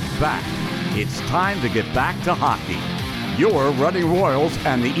boys are back. It's time to get back to hockey. Your Reading Royals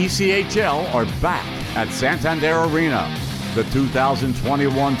and the ECHL are back at Santander Arena. The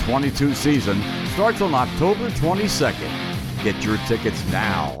 2021-22 season starts on October 22nd. Get your tickets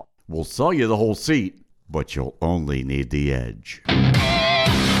now. We'll sell you the whole seat, but you'll only need the edge.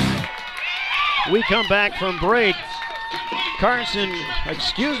 We come back from break. Colin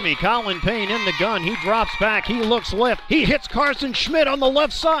Payne in the gun. He drops back. He looks left. He hits Carson Schmidt on the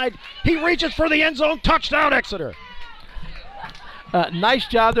left side. He reaches for the end zone. Touchdown, Exeter. Nice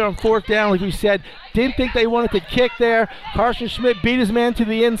job there on 4th down, like we said. Didn't think they wanted to kick there. Carson Schmidt beat his man to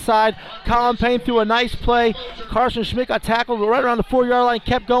the inside. Colin Payne threw a nice play. Carson Schmidt got tackled right around the 4-yard line,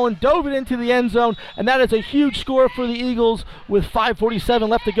 kept going, dove it into the end zone, and that is a huge score for the Eagles with 5:47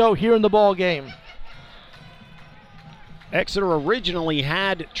 left to go here in the ball game. Exeter originally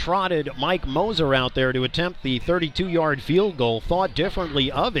had trotted Mike Moser out there to attempt the 32-yard field goal, thought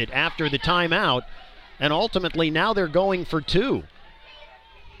differently of it after the timeout, and ultimately now they're going for 2.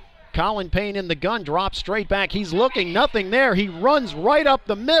 Colin Payne in the gun, drops straight back. He's looking, nothing there. He runs right up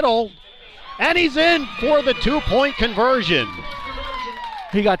the middle, And he's in for the 2-point conversion.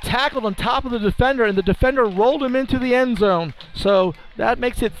 He got tackled on top of the defender, and the defender rolled him into the end zone. So that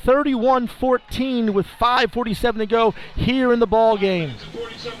makes it 31-14 with 5:47 to go here in the ball game.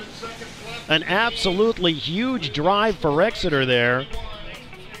 An absolutely huge drive for Exeter there.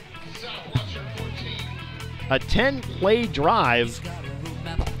 A 10-play drive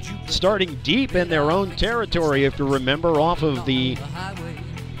starting deep in their own territory, if you remember, off of the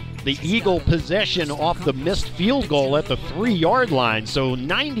Eagle possession off the missed field goal at the 3-yard line. So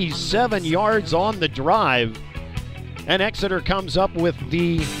 97 yards on the drive. And Exeter comes up with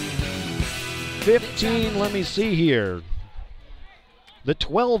the 15, let me see here, the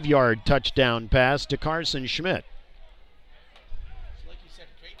 12-yard touchdown pass to Carson Schmidt.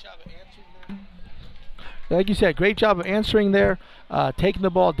 Like you said, great job of answering there, taking the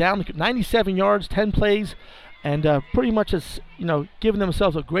ball down, 97 yards, 10 plays, and pretty much has, given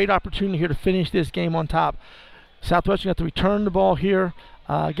themselves a great opportunity here to finish this game on top. Southwestern have to return the ball here.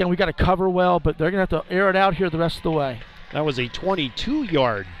 Again, we got to cover well, but they're going to have to air it out here the rest of the way. That was a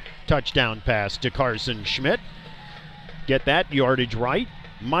 22-yard touchdown pass to Carson Schmidt. Get that yardage right.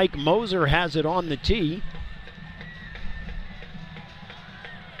 Mike Moser has it on the tee.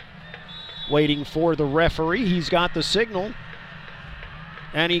 Waiting for the referee. He's got the signal.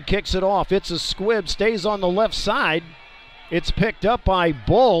 And he kicks it off. It's a squib. Stays on the left side. It's picked up by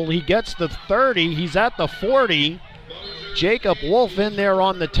Bull. He gets the 30. He's at the 40. Jacob Wolf in there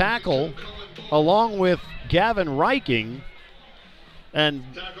on the tackle, along with Gavin Reiking. And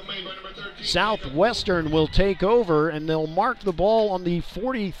Southwestern will take over, and they'll mark the ball on the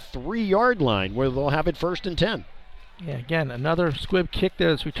 43-yard line, where they'll have it 1st and 10. Yeah, again, another squib kick there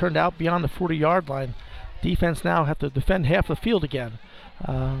that's returned out beyond the 40-yard line. Defense now have to defend half the field again.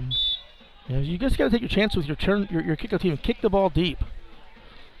 You just got to take your chance with your kickoff team and kick the ball deep.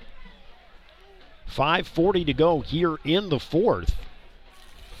 5:40 to go here in the 4th.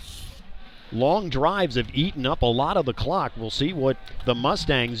 Long drives have eaten up a lot of the clock. We'll see what the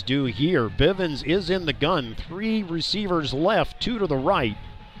Mustangs do here. Bivens is in the gun. 3 receivers left, 2 to the right.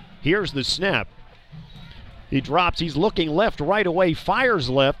 Here's the snap. He drops. He's looking left right away. Fires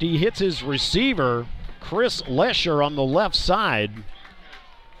left. He hits his receiver, Chris Lesher, on the left side.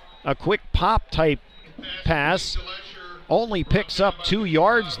 A quick pop type pass. Only picks up 2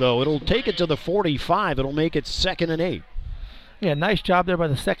 yards, though. It'll take it to the 45. It'll make it 2nd and 8. Yeah, nice job there by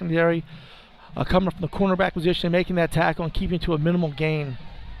the secondary. Coming from the cornerback position, making that tackle and keeping it to a minimal gain.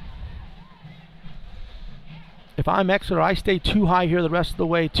 If I'm Exeter, I stay too high here the rest of the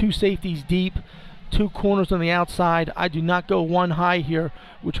way. 2 safeties deep, 2 corners on the outside. I do not go 1 high here,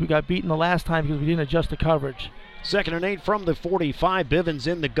 which we got beaten the last time because we didn't adjust the coverage. 2nd and 8 from the 45. Bivens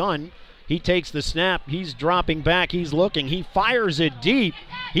in the gun. He takes the snap. He's dropping back. He's looking. He fires it deep.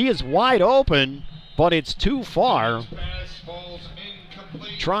 He is wide open, but it's too far.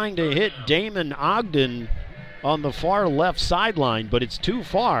 Trying to hit Damon Ogden on the far left sideline, but it's too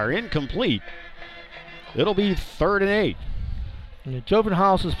far. Incomplete. It'll be 3rd and 8. Jovan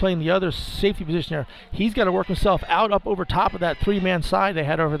Hollis is playing the other safety position there. He's got to work himself out up over top of that 3-man side they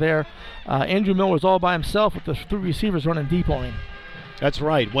had over there. Andrew Miller was all by himself with the 3 receivers running deep on him. That's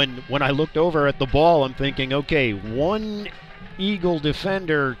right. When I looked over at the ball, I'm thinking, okay, 1 Eagle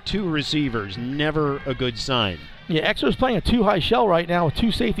defender, 2 receivers. Never a good sign. Yeah, Exeter's playing a 2-high shell right now with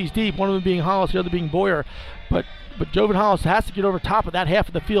 2 safeties deep, one of them being Hollis, the other being Boyer. But Jovan Hollis has to get over top of that half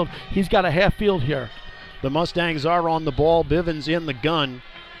of the field. He's got a half field here. The Mustangs are on the ball. Bivens in the gun.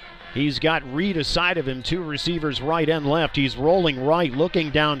 He's got Reed aside of him, 2 receivers right and left. He's rolling right,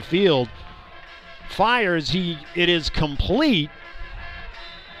 looking downfield. Fires. It is complete.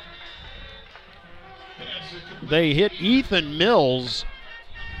 They hit Ethan Mills.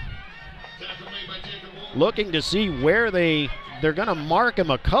 Looking to see where they're going to mark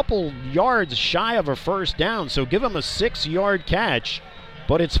him a couple yards shy of a 1st down. So give him a 6-yard catch.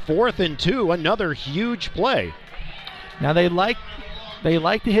 But it's 4th and 2, another huge play. Now they like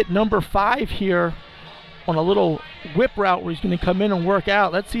to hit number 5 here on a little whip route where he's going to come in and work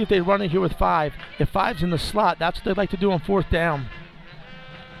out. Let's see if they run it here with 5. If 5's in the slot, that's what they like to do on 4th down.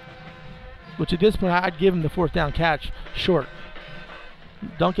 Which at this point, I'd give him the 4th down catch short.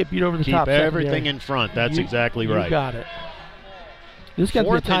 Don't get beat over the top. Keep everything in front. That's exactly right. You got it. This got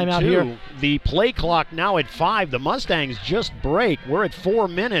to be a timeout here. The play clock now at 5. The Mustangs just break. We're at 4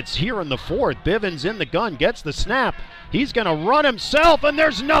 minutes here in the 4th. Bivens in the gun, gets the snap. He's going to run himself, and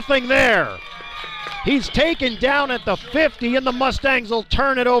there's nothing there. He's taken down at the 50, and the Mustangs will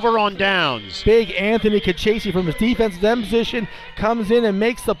turn it over on downs. Big Anthony Kachesi from his defensive end position comes in and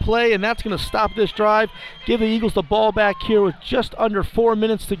makes the play, and that's going to stop this drive. Give the Eagles the ball back here with just under 4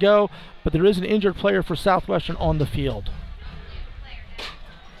 minutes to go, but there is an injured player for Southwestern on the field.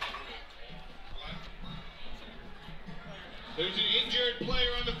 There's an injured player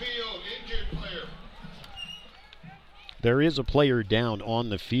on the field. Injured player. There is a player down on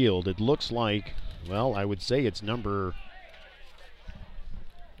the field. It looks like, well, I would say it's number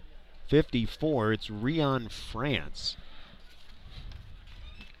 54. It's Rion France.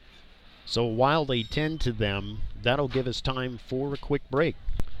 So while they tend to them, that'll give us time for a quick break.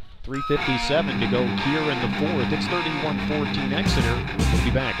 3:57 to go here in the fourth. It's 31-14 Exeter. We'll be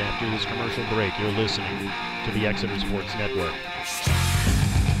back after this commercial break. You're listening to the Exeter Sports Network.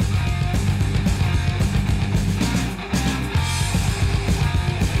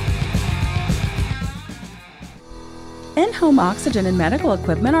 In-home oxygen and medical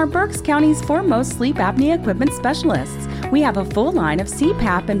equipment are Berks County's foremost sleep apnea equipment specialists. We have a full line of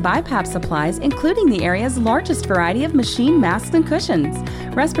CPAP and BiPAP supplies, including the area's largest variety of machine masks and cushions.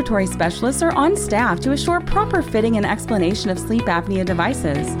 Respiratory specialists are on staff to assure proper fitting and explanation of sleep apnea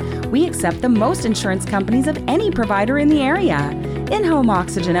devices. We accept the most insurance companies of any provider in the area. In-home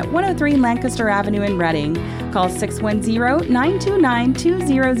oxygen at 103 Lancaster Avenue in Reading. Call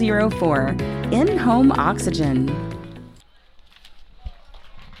 610-929-2004. In-home oxygen.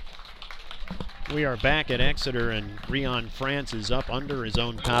 We are back at Exeter, and Rion France is up under his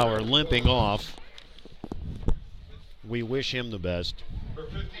own power, limping off. We wish him the best. For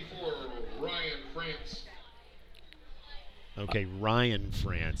 54, Ryan France. Okay, Ryan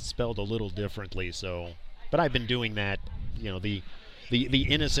France, spelled a little differently, so. But I've been doing that, you know, the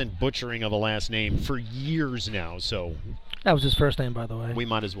innocent butchering of a last name for years now, so. That was his first name, by the way. We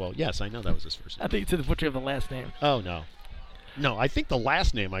might as well. Yes, I know that was his first name. I think you said the butchering of the last name. Oh, no. No, I think the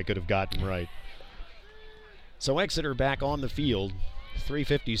last name I could have gotten right. So Exeter back on the field,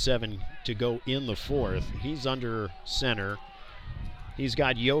 3:57 to go in the fourth. He's under center. He's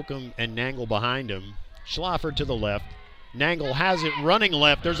got Yoakum and Nangle behind him. Schlaffer to the left. Nangle has it running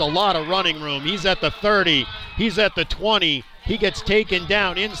left. There's a lot of running room. He's at the 30. He's at the 20. He gets taken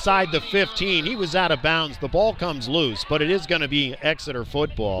down inside the 15. He was out of bounds. The ball comes loose, but it is going to be Exeter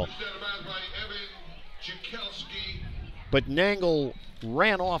football. But Nangle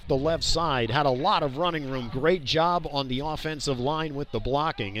ran off the left side, had a lot of running room. Great job on the offensive line with the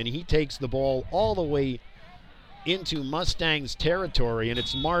blocking, and he takes the ball all the way into Mustangs territory, and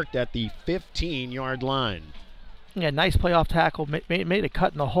it's marked at the 15-yard line. Yeah, nice playoff tackle. Made a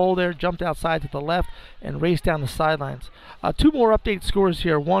cut in the hole there, jumped outside to the left, and raced down the sidelines. Two more update scores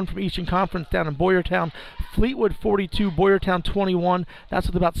here. One from Eastern Conference down in Boyertown. Fleetwood 42, Boyertown 21. That's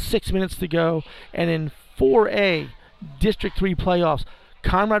with about 6 minutes to go. And in 4A, District 3 playoffs,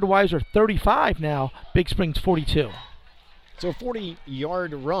 Conrad Weiser 35 now, Big Springs 42. So a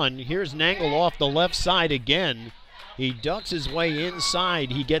 40-yard run. Here's Nangle off the left side again. He ducks his way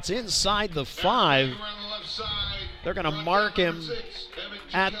inside. He gets inside the 5. They're going to mark him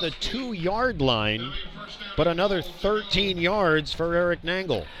at the 2-yard line, but another 13 yards for Eric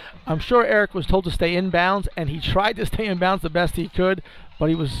Nangle. I'm sure Eric was told to stay in bounds, and he tried to stay in bounds the best he could, but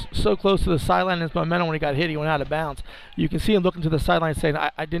he was so close to the sideline in his momentum when he got hit, he went out of bounds. You can see him looking to the sideline saying,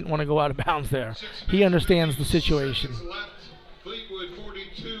 I didn't want to go out of bounds there. He understands the situation.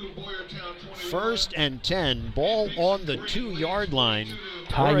 First and 10, ball on the 2-yard line.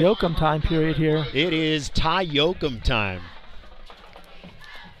 Ty Yoakum time period here. It is Ty Yoakum time.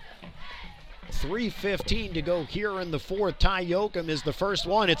 3:15 to go here in the fourth. Ty Yoakum is the first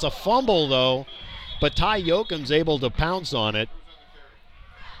one. It's a fumble, though, but Ty Yoakum's able to pounce on it.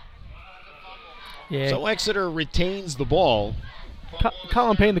 Yeah. So Exeter retains the ball.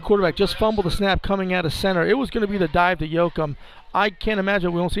 Colin Payne, the quarterback, just fumbled the snap coming out of center. It was going to be the dive to Yoakum. I can't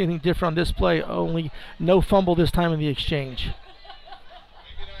imagine we won't see anything different on this play, only no fumble this time in the exchange.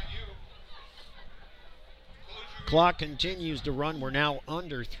 Clock continues to run. We're now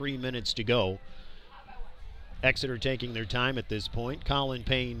under 3 minutes to go. Exeter taking their time at this point. Colin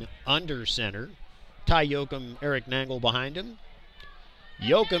Payne under center. Ty Yoakum, Eric Nangle behind him.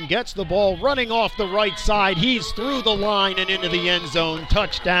 Yoakum gets the ball running off the right side. He's through the line and into the end zone.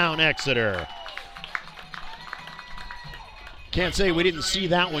 Touchdown, Exeter. Can't say we didn't see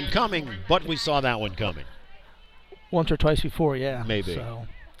that one coming, but we saw that one coming. Once or twice before, yeah. Maybe. So.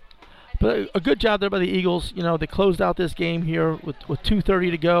 But a good job there by the Eagles. You know, they closed out this game here with 2:30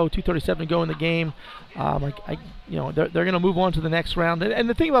 to go, 2:37 to go in the game. You know, they're going to move on to the next round. And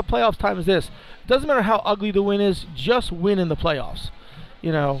the thing about playoffs time is this: it doesn't matter how ugly the win is, just win in the playoffs.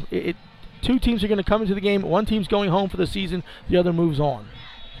 You know, two teams are going to come into the game. One team's going home for the season. The other moves on.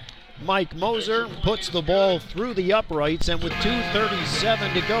 Mike Moser puts the ball through the uprights, and with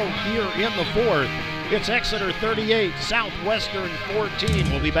 2:37 to go here in the fourth, it's Exeter 38, Southwestern 14.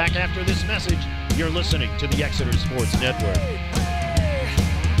 We'll be back after this message. You're listening to the Exeter Sports Network.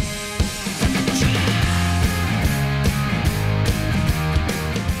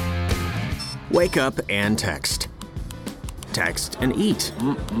 Wake up and text. Text and eat.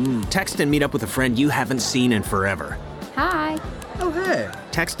 Text and meet up with a friend you haven't seen in forever. Hi. Oh, hey.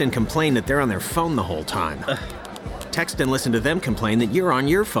 Text and complain that they're on their phone the whole time. Text and listen to them complain that you're on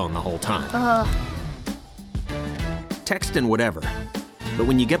your phone the whole time. Text and whatever. But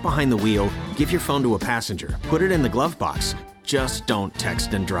when you get behind the wheel, give your phone to a passenger. Put it in the glove box. Just don't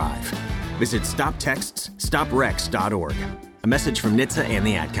text and drive. Visit StopTextsStopWrecks.org. A message from NHTSA and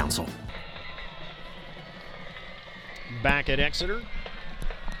the Ad Council. Back at Exeter,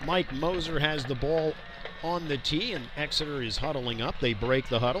 Mike Moser has the ball on the tee, and Exeter is huddling up. They break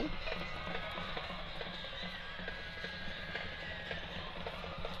the huddle.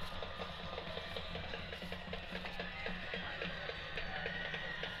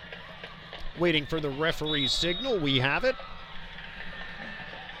 Waiting for the referee's signal. We have it.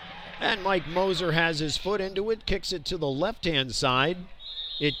 And Mike Moser has his foot into it, kicks it to the left-hand side.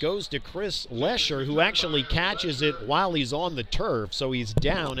 It goes to Chris Lesher, who actually catches it while he's on the turf, so he's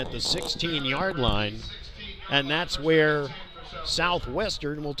down at the 16-yard line. And that's where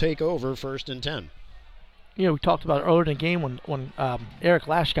Southwestern will take over 1st and 10. You know, we talked about earlier in the game when Eric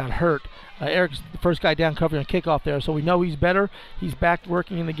Lash got hurt. Eric's the first guy down covering a kickoff there, so we know he's better. He's back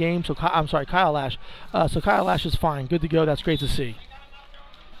working in the game. So Kyle Lash. So Kyle Lash is fine. Good to go. That's great to see.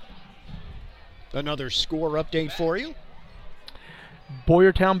 Another score update for you.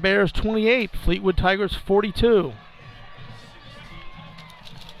 Boyertown Bears 28, Fleetwood Tigers 42.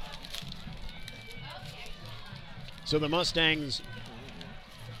 So the Mustangs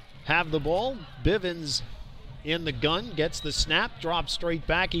have the ball. Bivens in the gun, gets the snap, drops straight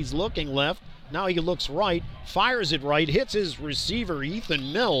back. He's looking left. Now he looks right, fires it right, hits his receiver,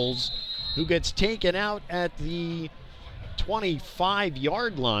 Ethan Mills, who gets taken out at the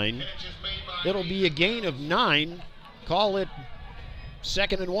 25-yard line. It'll be a gain of 9. Call it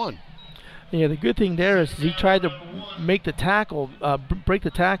 2nd and 1. Yeah, the good thing there is he tried to make the tackle, break the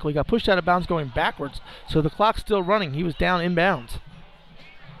tackle. He got pushed out of bounds going backwards, so the clock's still running. He was down inbounds.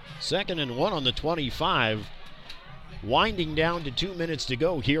 2nd and 1 on the 25. Winding down to 2 minutes to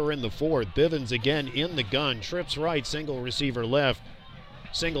go here in the fourth. Bivens again in the gun. Trips right, single receiver left.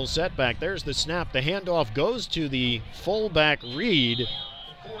 Single setback. There's the snap. The handoff goes to the fullback Reed.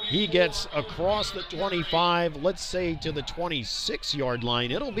 He gets across the 25, let's say to the 26-yard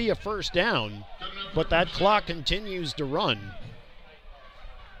line. It'll be a first down, but that clock continues to run.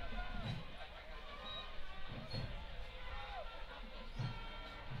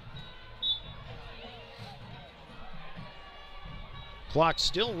 Clock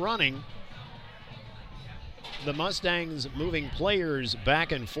still running. The Mustangs moving players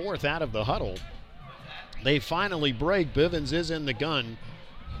back and forth out of the huddle. They finally break. Bivens is in the gun.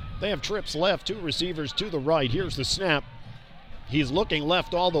 They have trips left, 2 receivers to the right. Here's the snap. He's looking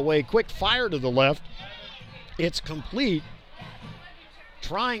left all the way. Quick fire to the left. It's complete.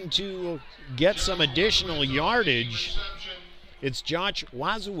 Trying to get some additional yardage. It's Josh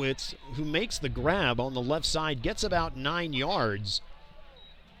Wazowitz who makes the grab on the left side, gets about 9 yards.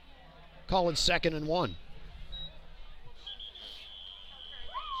 Call it 2nd and 1.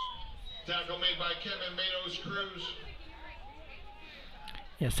 Tackle made by Kevin Matos-Cruz.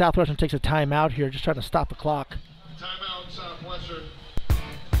 Yeah, Southwestern takes a timeout here, just trying to stop the clock. Timeout, Southwestern.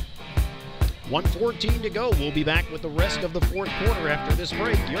 1:14 to go. We'll be back with the rest of the fourth quarter after this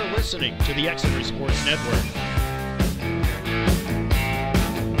break. You're listening to the Exeter Sports Network.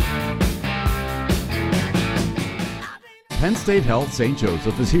 Penn State Health St.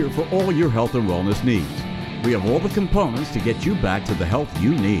 Joseph is here for all your health and wellness needs. We have all the components to get you back to the health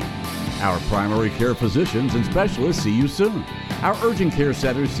you need. Our primary care physicians and specialists see you soon. Our urgent care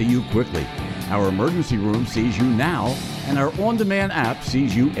centers see you quickly. Our emergency room sees you now, and our on-demand app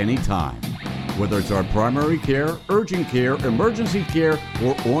sees you anytime. Whether it's our primary care, urgent care, emergency care,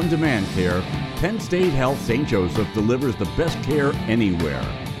 or on-demand care, Penn State Health St. Joseph delivers the best care anywhere.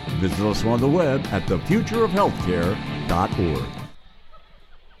 Visit us on the web at thefutureofhealthcare.org.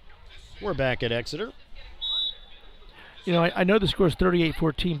 We're back at Exeter. You know, I know the score is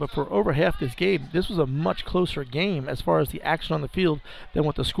 38-14, but for over half this game, this was a much closer game as far as the action on the field than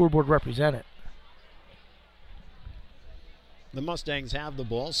what the scoreboard represented. The Mustangs have the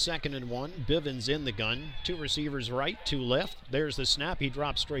ball, 2nd and 1. Bivens in the gun. 2 receivers right, 2 left. There's the snap. He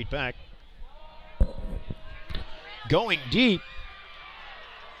drops straight back. going deep.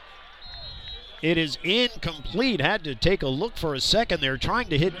 It is incomplete. Had to take a look for a second there, trying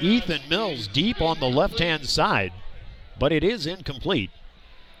to hit Ethan Mills deep on the left-hand side, but it is incomplete.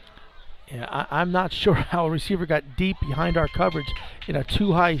 Yeah, I'm not sure how a receiver got deep behind our coverage in a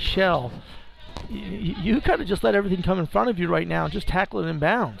too-high shell. You kind of just let everything come in front of you right now and just tackle it in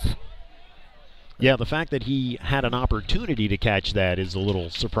bounds. Yeah, the fact that he had an opportunity to catch that is a little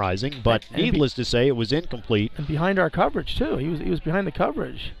surprising, but needless to say, it was incomplete. And behind our coverage, too. He was behind the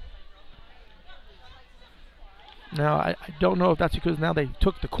coverage. Now, I don't know if that's because now they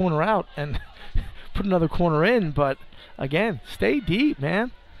took the corner out and put another corner in, but again, stay deep,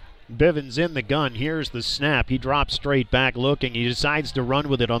 man. Bivens in the gun. Here's the snap. He drops straight back looking. He decides to run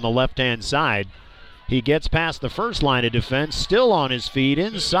with it on the left-hand side. He gets past the first line of defense, still on his feet,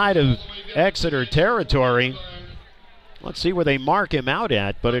 inside of Exeter territory. Let's see where they mark him out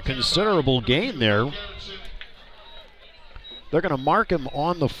at, but a considerable gain there. They're going to mark him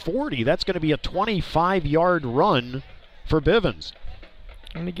on the 40. That's going to be a 25-yard run for Bivens.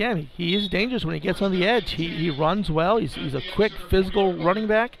 And again, he is dangerous when he gets on the edge. He runs well. He's a quick, physical running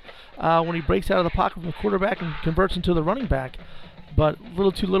back. When he breaks out of the pocket from the quarterback and converts into the running back. But a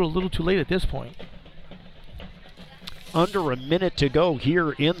little too late at this point. Under a minute to go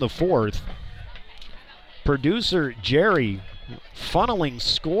here in the fourth. Producer Jerry funneling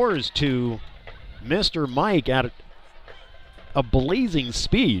scores to Mr. Mike at a blazing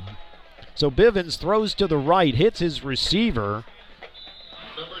speed. So Bivens throws to the right, hits his receiver.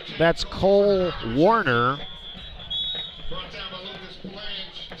 That's Cole Warner.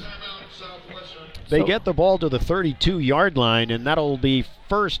 They get the ball to the 32-yard line, and that'll be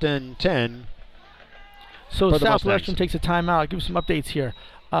 1st and 10. So Southwestern takes a timeout. I'll give you some updates here.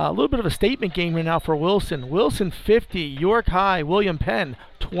 A little bit of a statement game right now for Wilson. Wilson 50, York High, William Penn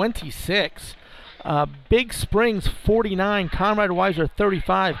 26. Big Springs 49, Conrad Weiser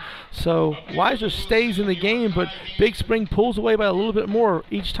 35. So Weiser stays in the game, but Big Spring pulls away by a little bit more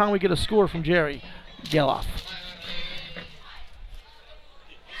each time we get a score from Jerry Geloff.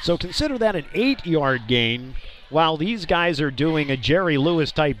 So consider that an 8-yard gain while these guys are doing a Jerry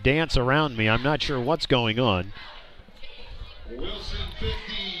Lewis type dance around me. I'm not sure what's going on. Wilson 50,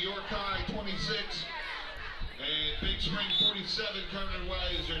 York High 26, and Big Spring 47, Conrad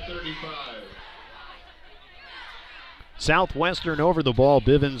Weiser 35. Southwestern over the ball.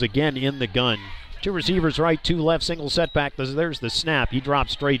 Bivens again in the gun. 2 receivers right, 2 left, single setback. There's the snap. He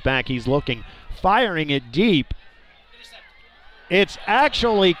drops straight back. He's looking, firing it deep. It's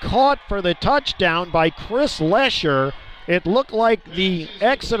actually caught for the touchdown by Chris Lesher. It looked like the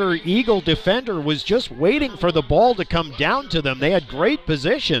Exeter Eagle defender was just waiting for the ball to come down to them. They had great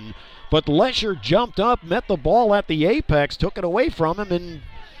position, but Lesher jumped up, met the ball at the apex, took it away from him, and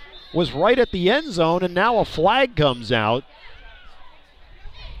was right at the end zone, and now a flag comes out.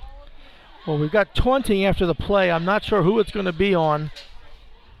 Well, we've got taunting after the play. I'm not sure who it's going to be on.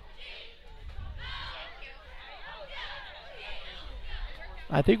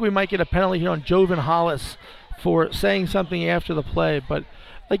 I think we might get a penalty here on Jovan Hollis for saying something after the play. But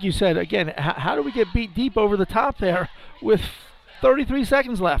like you said, again, how do we get beat deep over the top there with 33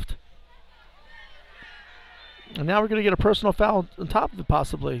 seconds left? And now we're going to get a personal foul on top of it,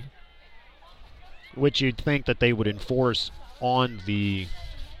 possibly. Which you'd think that they would enforce on the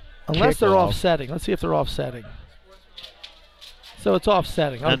Unless they're kickoff. offsetting. Let's see if they're offsetting. So it's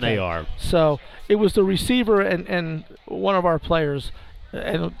offsetting. Okay. And they are. So it was the receiver and one of our players,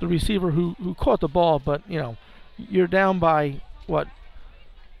 and the receiver who caught the ball, but, you know, you're down by, what?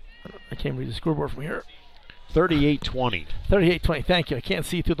 I can't read the scoreboard from here. 38-20. 38-20, thank you. I can't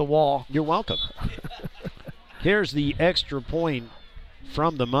see through the wall. You're welcome. Here's the extra point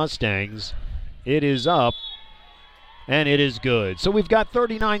from the Mustangs. It is up, and it is good. So we've got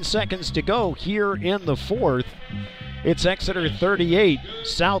 39 seconds to go here in the fourth. It's Exeter 38,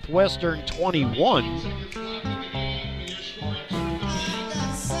 Southwestern 21.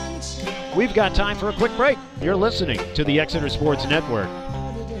 We've got time for a quick break. You're listening to the Exeter Sports Network.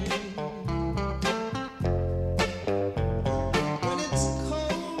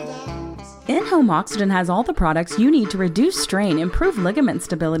 In-Home Oxygen has all the products you need to reduce strain, improve ligament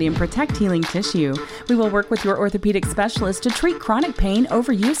stability, and protect healing tissue. We will work with your orthopedic specialist to treat chronic pain,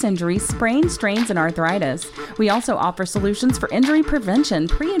 overuse injuries, sprains, strains, and arthritis. We also offer solutions for injury prevention,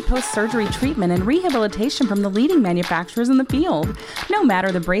 pre- and post-surgery treatment, and rehabilitation from the leading manufacturers in the field. No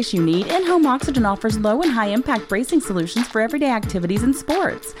matter the brace you need, In-Home Oxygen offers low and high-impact bracing solutions for everyday activities and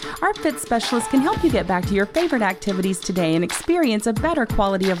sports. Our fit specialist can help you get back to your favorite activities today and experience a better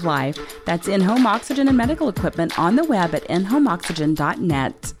quality of life. That's In-Home Oxygen and medical equipment on the web at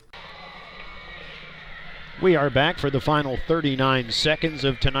inhomeoxygen.net. We are back for the final 39 seconds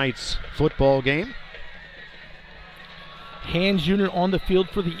of tonight's football game. Hands unit on the field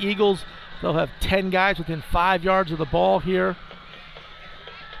for the Eagles. They'll have 10 guys within 5 yards of the ball here.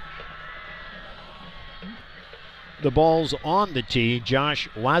 The ball's on the tee. Josh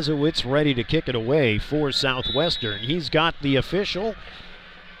Wazowitz ready to kick it away for Southwestern. He's got the official.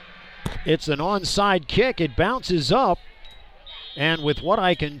 It's an onside kick. It bounces up. And with what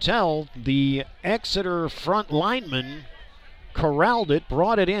I can tell, the Exeter front lineman corralled it,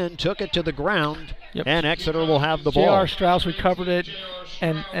 brought it in, took it to the ground, and Exeter will have the ball. J.R. Strauss recovered it,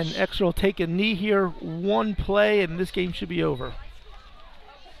 and Exeter will take a knee here. One play, and this game should be over.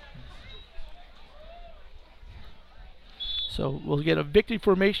 So we'll get a victory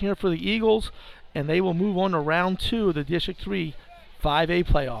formation here for the Eagles, and they will move on to round 2 of the District 3 5A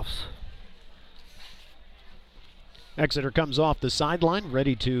playoffs. Exeter comes off the sideline,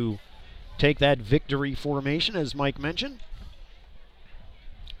 ready to take that victory formation, as Mike mentioned.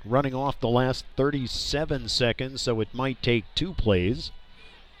 Running off the last 37 seconds, so it might take 2 plays.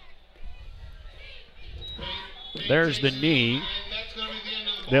 There's the knee.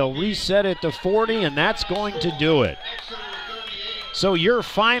 They'll reset it to 40, and that's going to do it. So your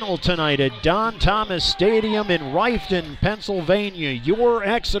final tonight at Don Thomas Stadium in Rifton, Pennsylvania, your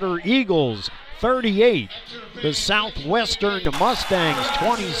Exeter Eagles 38, the Southwestern Mustangs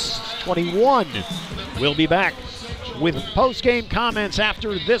 21. We'll be back with post-game comments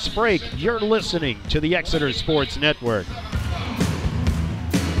after this break. You're listening to the Exeter Sports Network.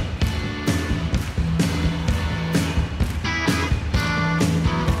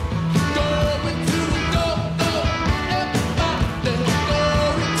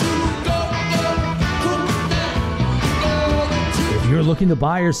 If you're looking to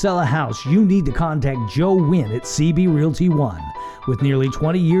buy or sell a house, you need to contact Joe Wynn at CB Realty One. With nearly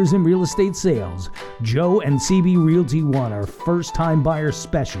 20 years in real estate sales, Joe and CB Realty One are first-time buyer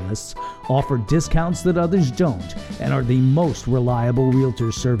specialists, offer discounts that others don't, and are the most reliable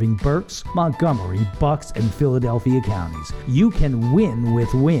realtors serving Berks, Montgomery, Bucks, and Philadelphia counties. You can win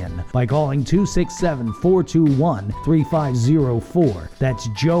with Wynn by calling 267-421-3504. That's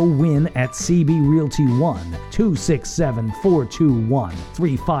Joe Wynn at CB Realty One,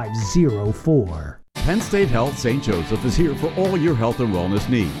 267-421-3504. Penn State Health St. Joseph is here for all your health and wellness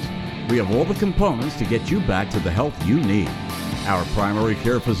needs. We have all the components to get you back to the health you need. Our primary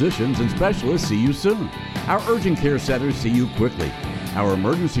care physicians and specialists see you soon. Our urgent care centers see you quickly. Our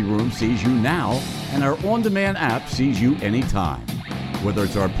emergency room sees you now, and our on-demand app sees you anytime. Whether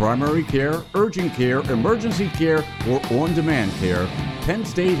it's our primary care, urgent care, emergency care, or on-demand care, Penn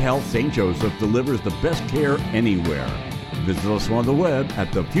State Health St. Joseph delivers the best care anywhere. Visit us on the web at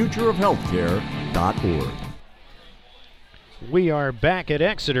thefutureofhealthcare.org. We are back at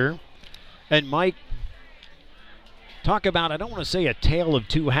Exeter, and Mike, talk about, I don't want to say a tale of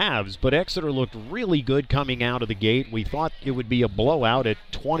two halves, but Exeter looked really good coming out of the gate. We thought it would be a blowout at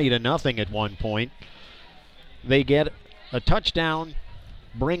 20-0 at one point. They get a touchdown,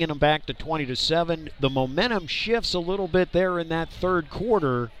 bringing them back to 20-7. The momentum shifts a little bit there in that third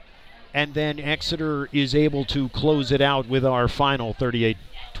quarter, and then Exeter is able to close it out with our final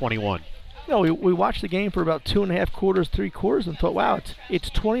 38-21. You know, we watched the game for about 2.5 quarters, 3 quarters, and thought, wow, it's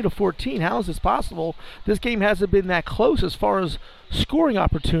 20-14. How is this possible? This game hasn't been that close as far as scoring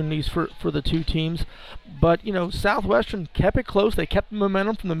opportunities for the two teams. But, you know, Southwestern kept it close. They kept the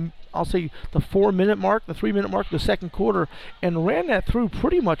momentum from the 4-minute mark, the 3-minute mark of the second quarter, and ran that through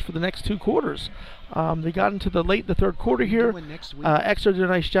pretty much for the next 2 quarters. They got into the third quarter here. Exeter did a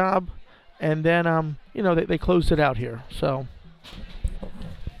nice job, and then, they closed it out here. So.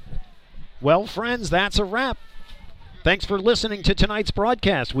 Well, friends, that's a wrap. Thanks for listening to tonight's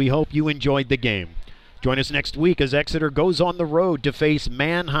broadcast. We hope you enjoyed the game. Join us next week as Exeter goes on the road to face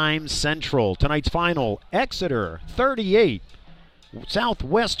Mannheim Central. Tonight's final, Exeter 38,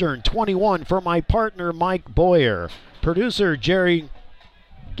 Southwestern 21 for my partner, Mike Boyer. Producer, Jerry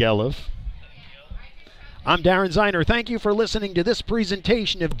Gelliff. I'm Darren Ziner. Thank you for listening to this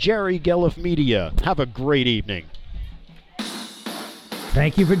presentation of Jerry Gelliff Media. Have a great evening.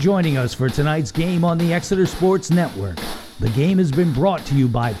 Thank you for joining us for tonight's game on the Exeter Sports Network. The game has been brought to you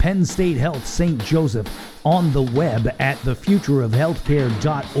by Penn State Health St. Joseph on the web at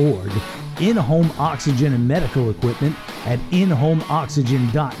thefutureofhealthcare.org, in-home oxygen and medical equipment at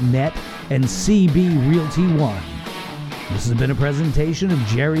inhomeoxygen.net, and CB Realty One. This has been a presentation of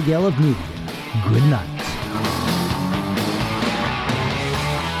Jerry Gelliff Media. Good night.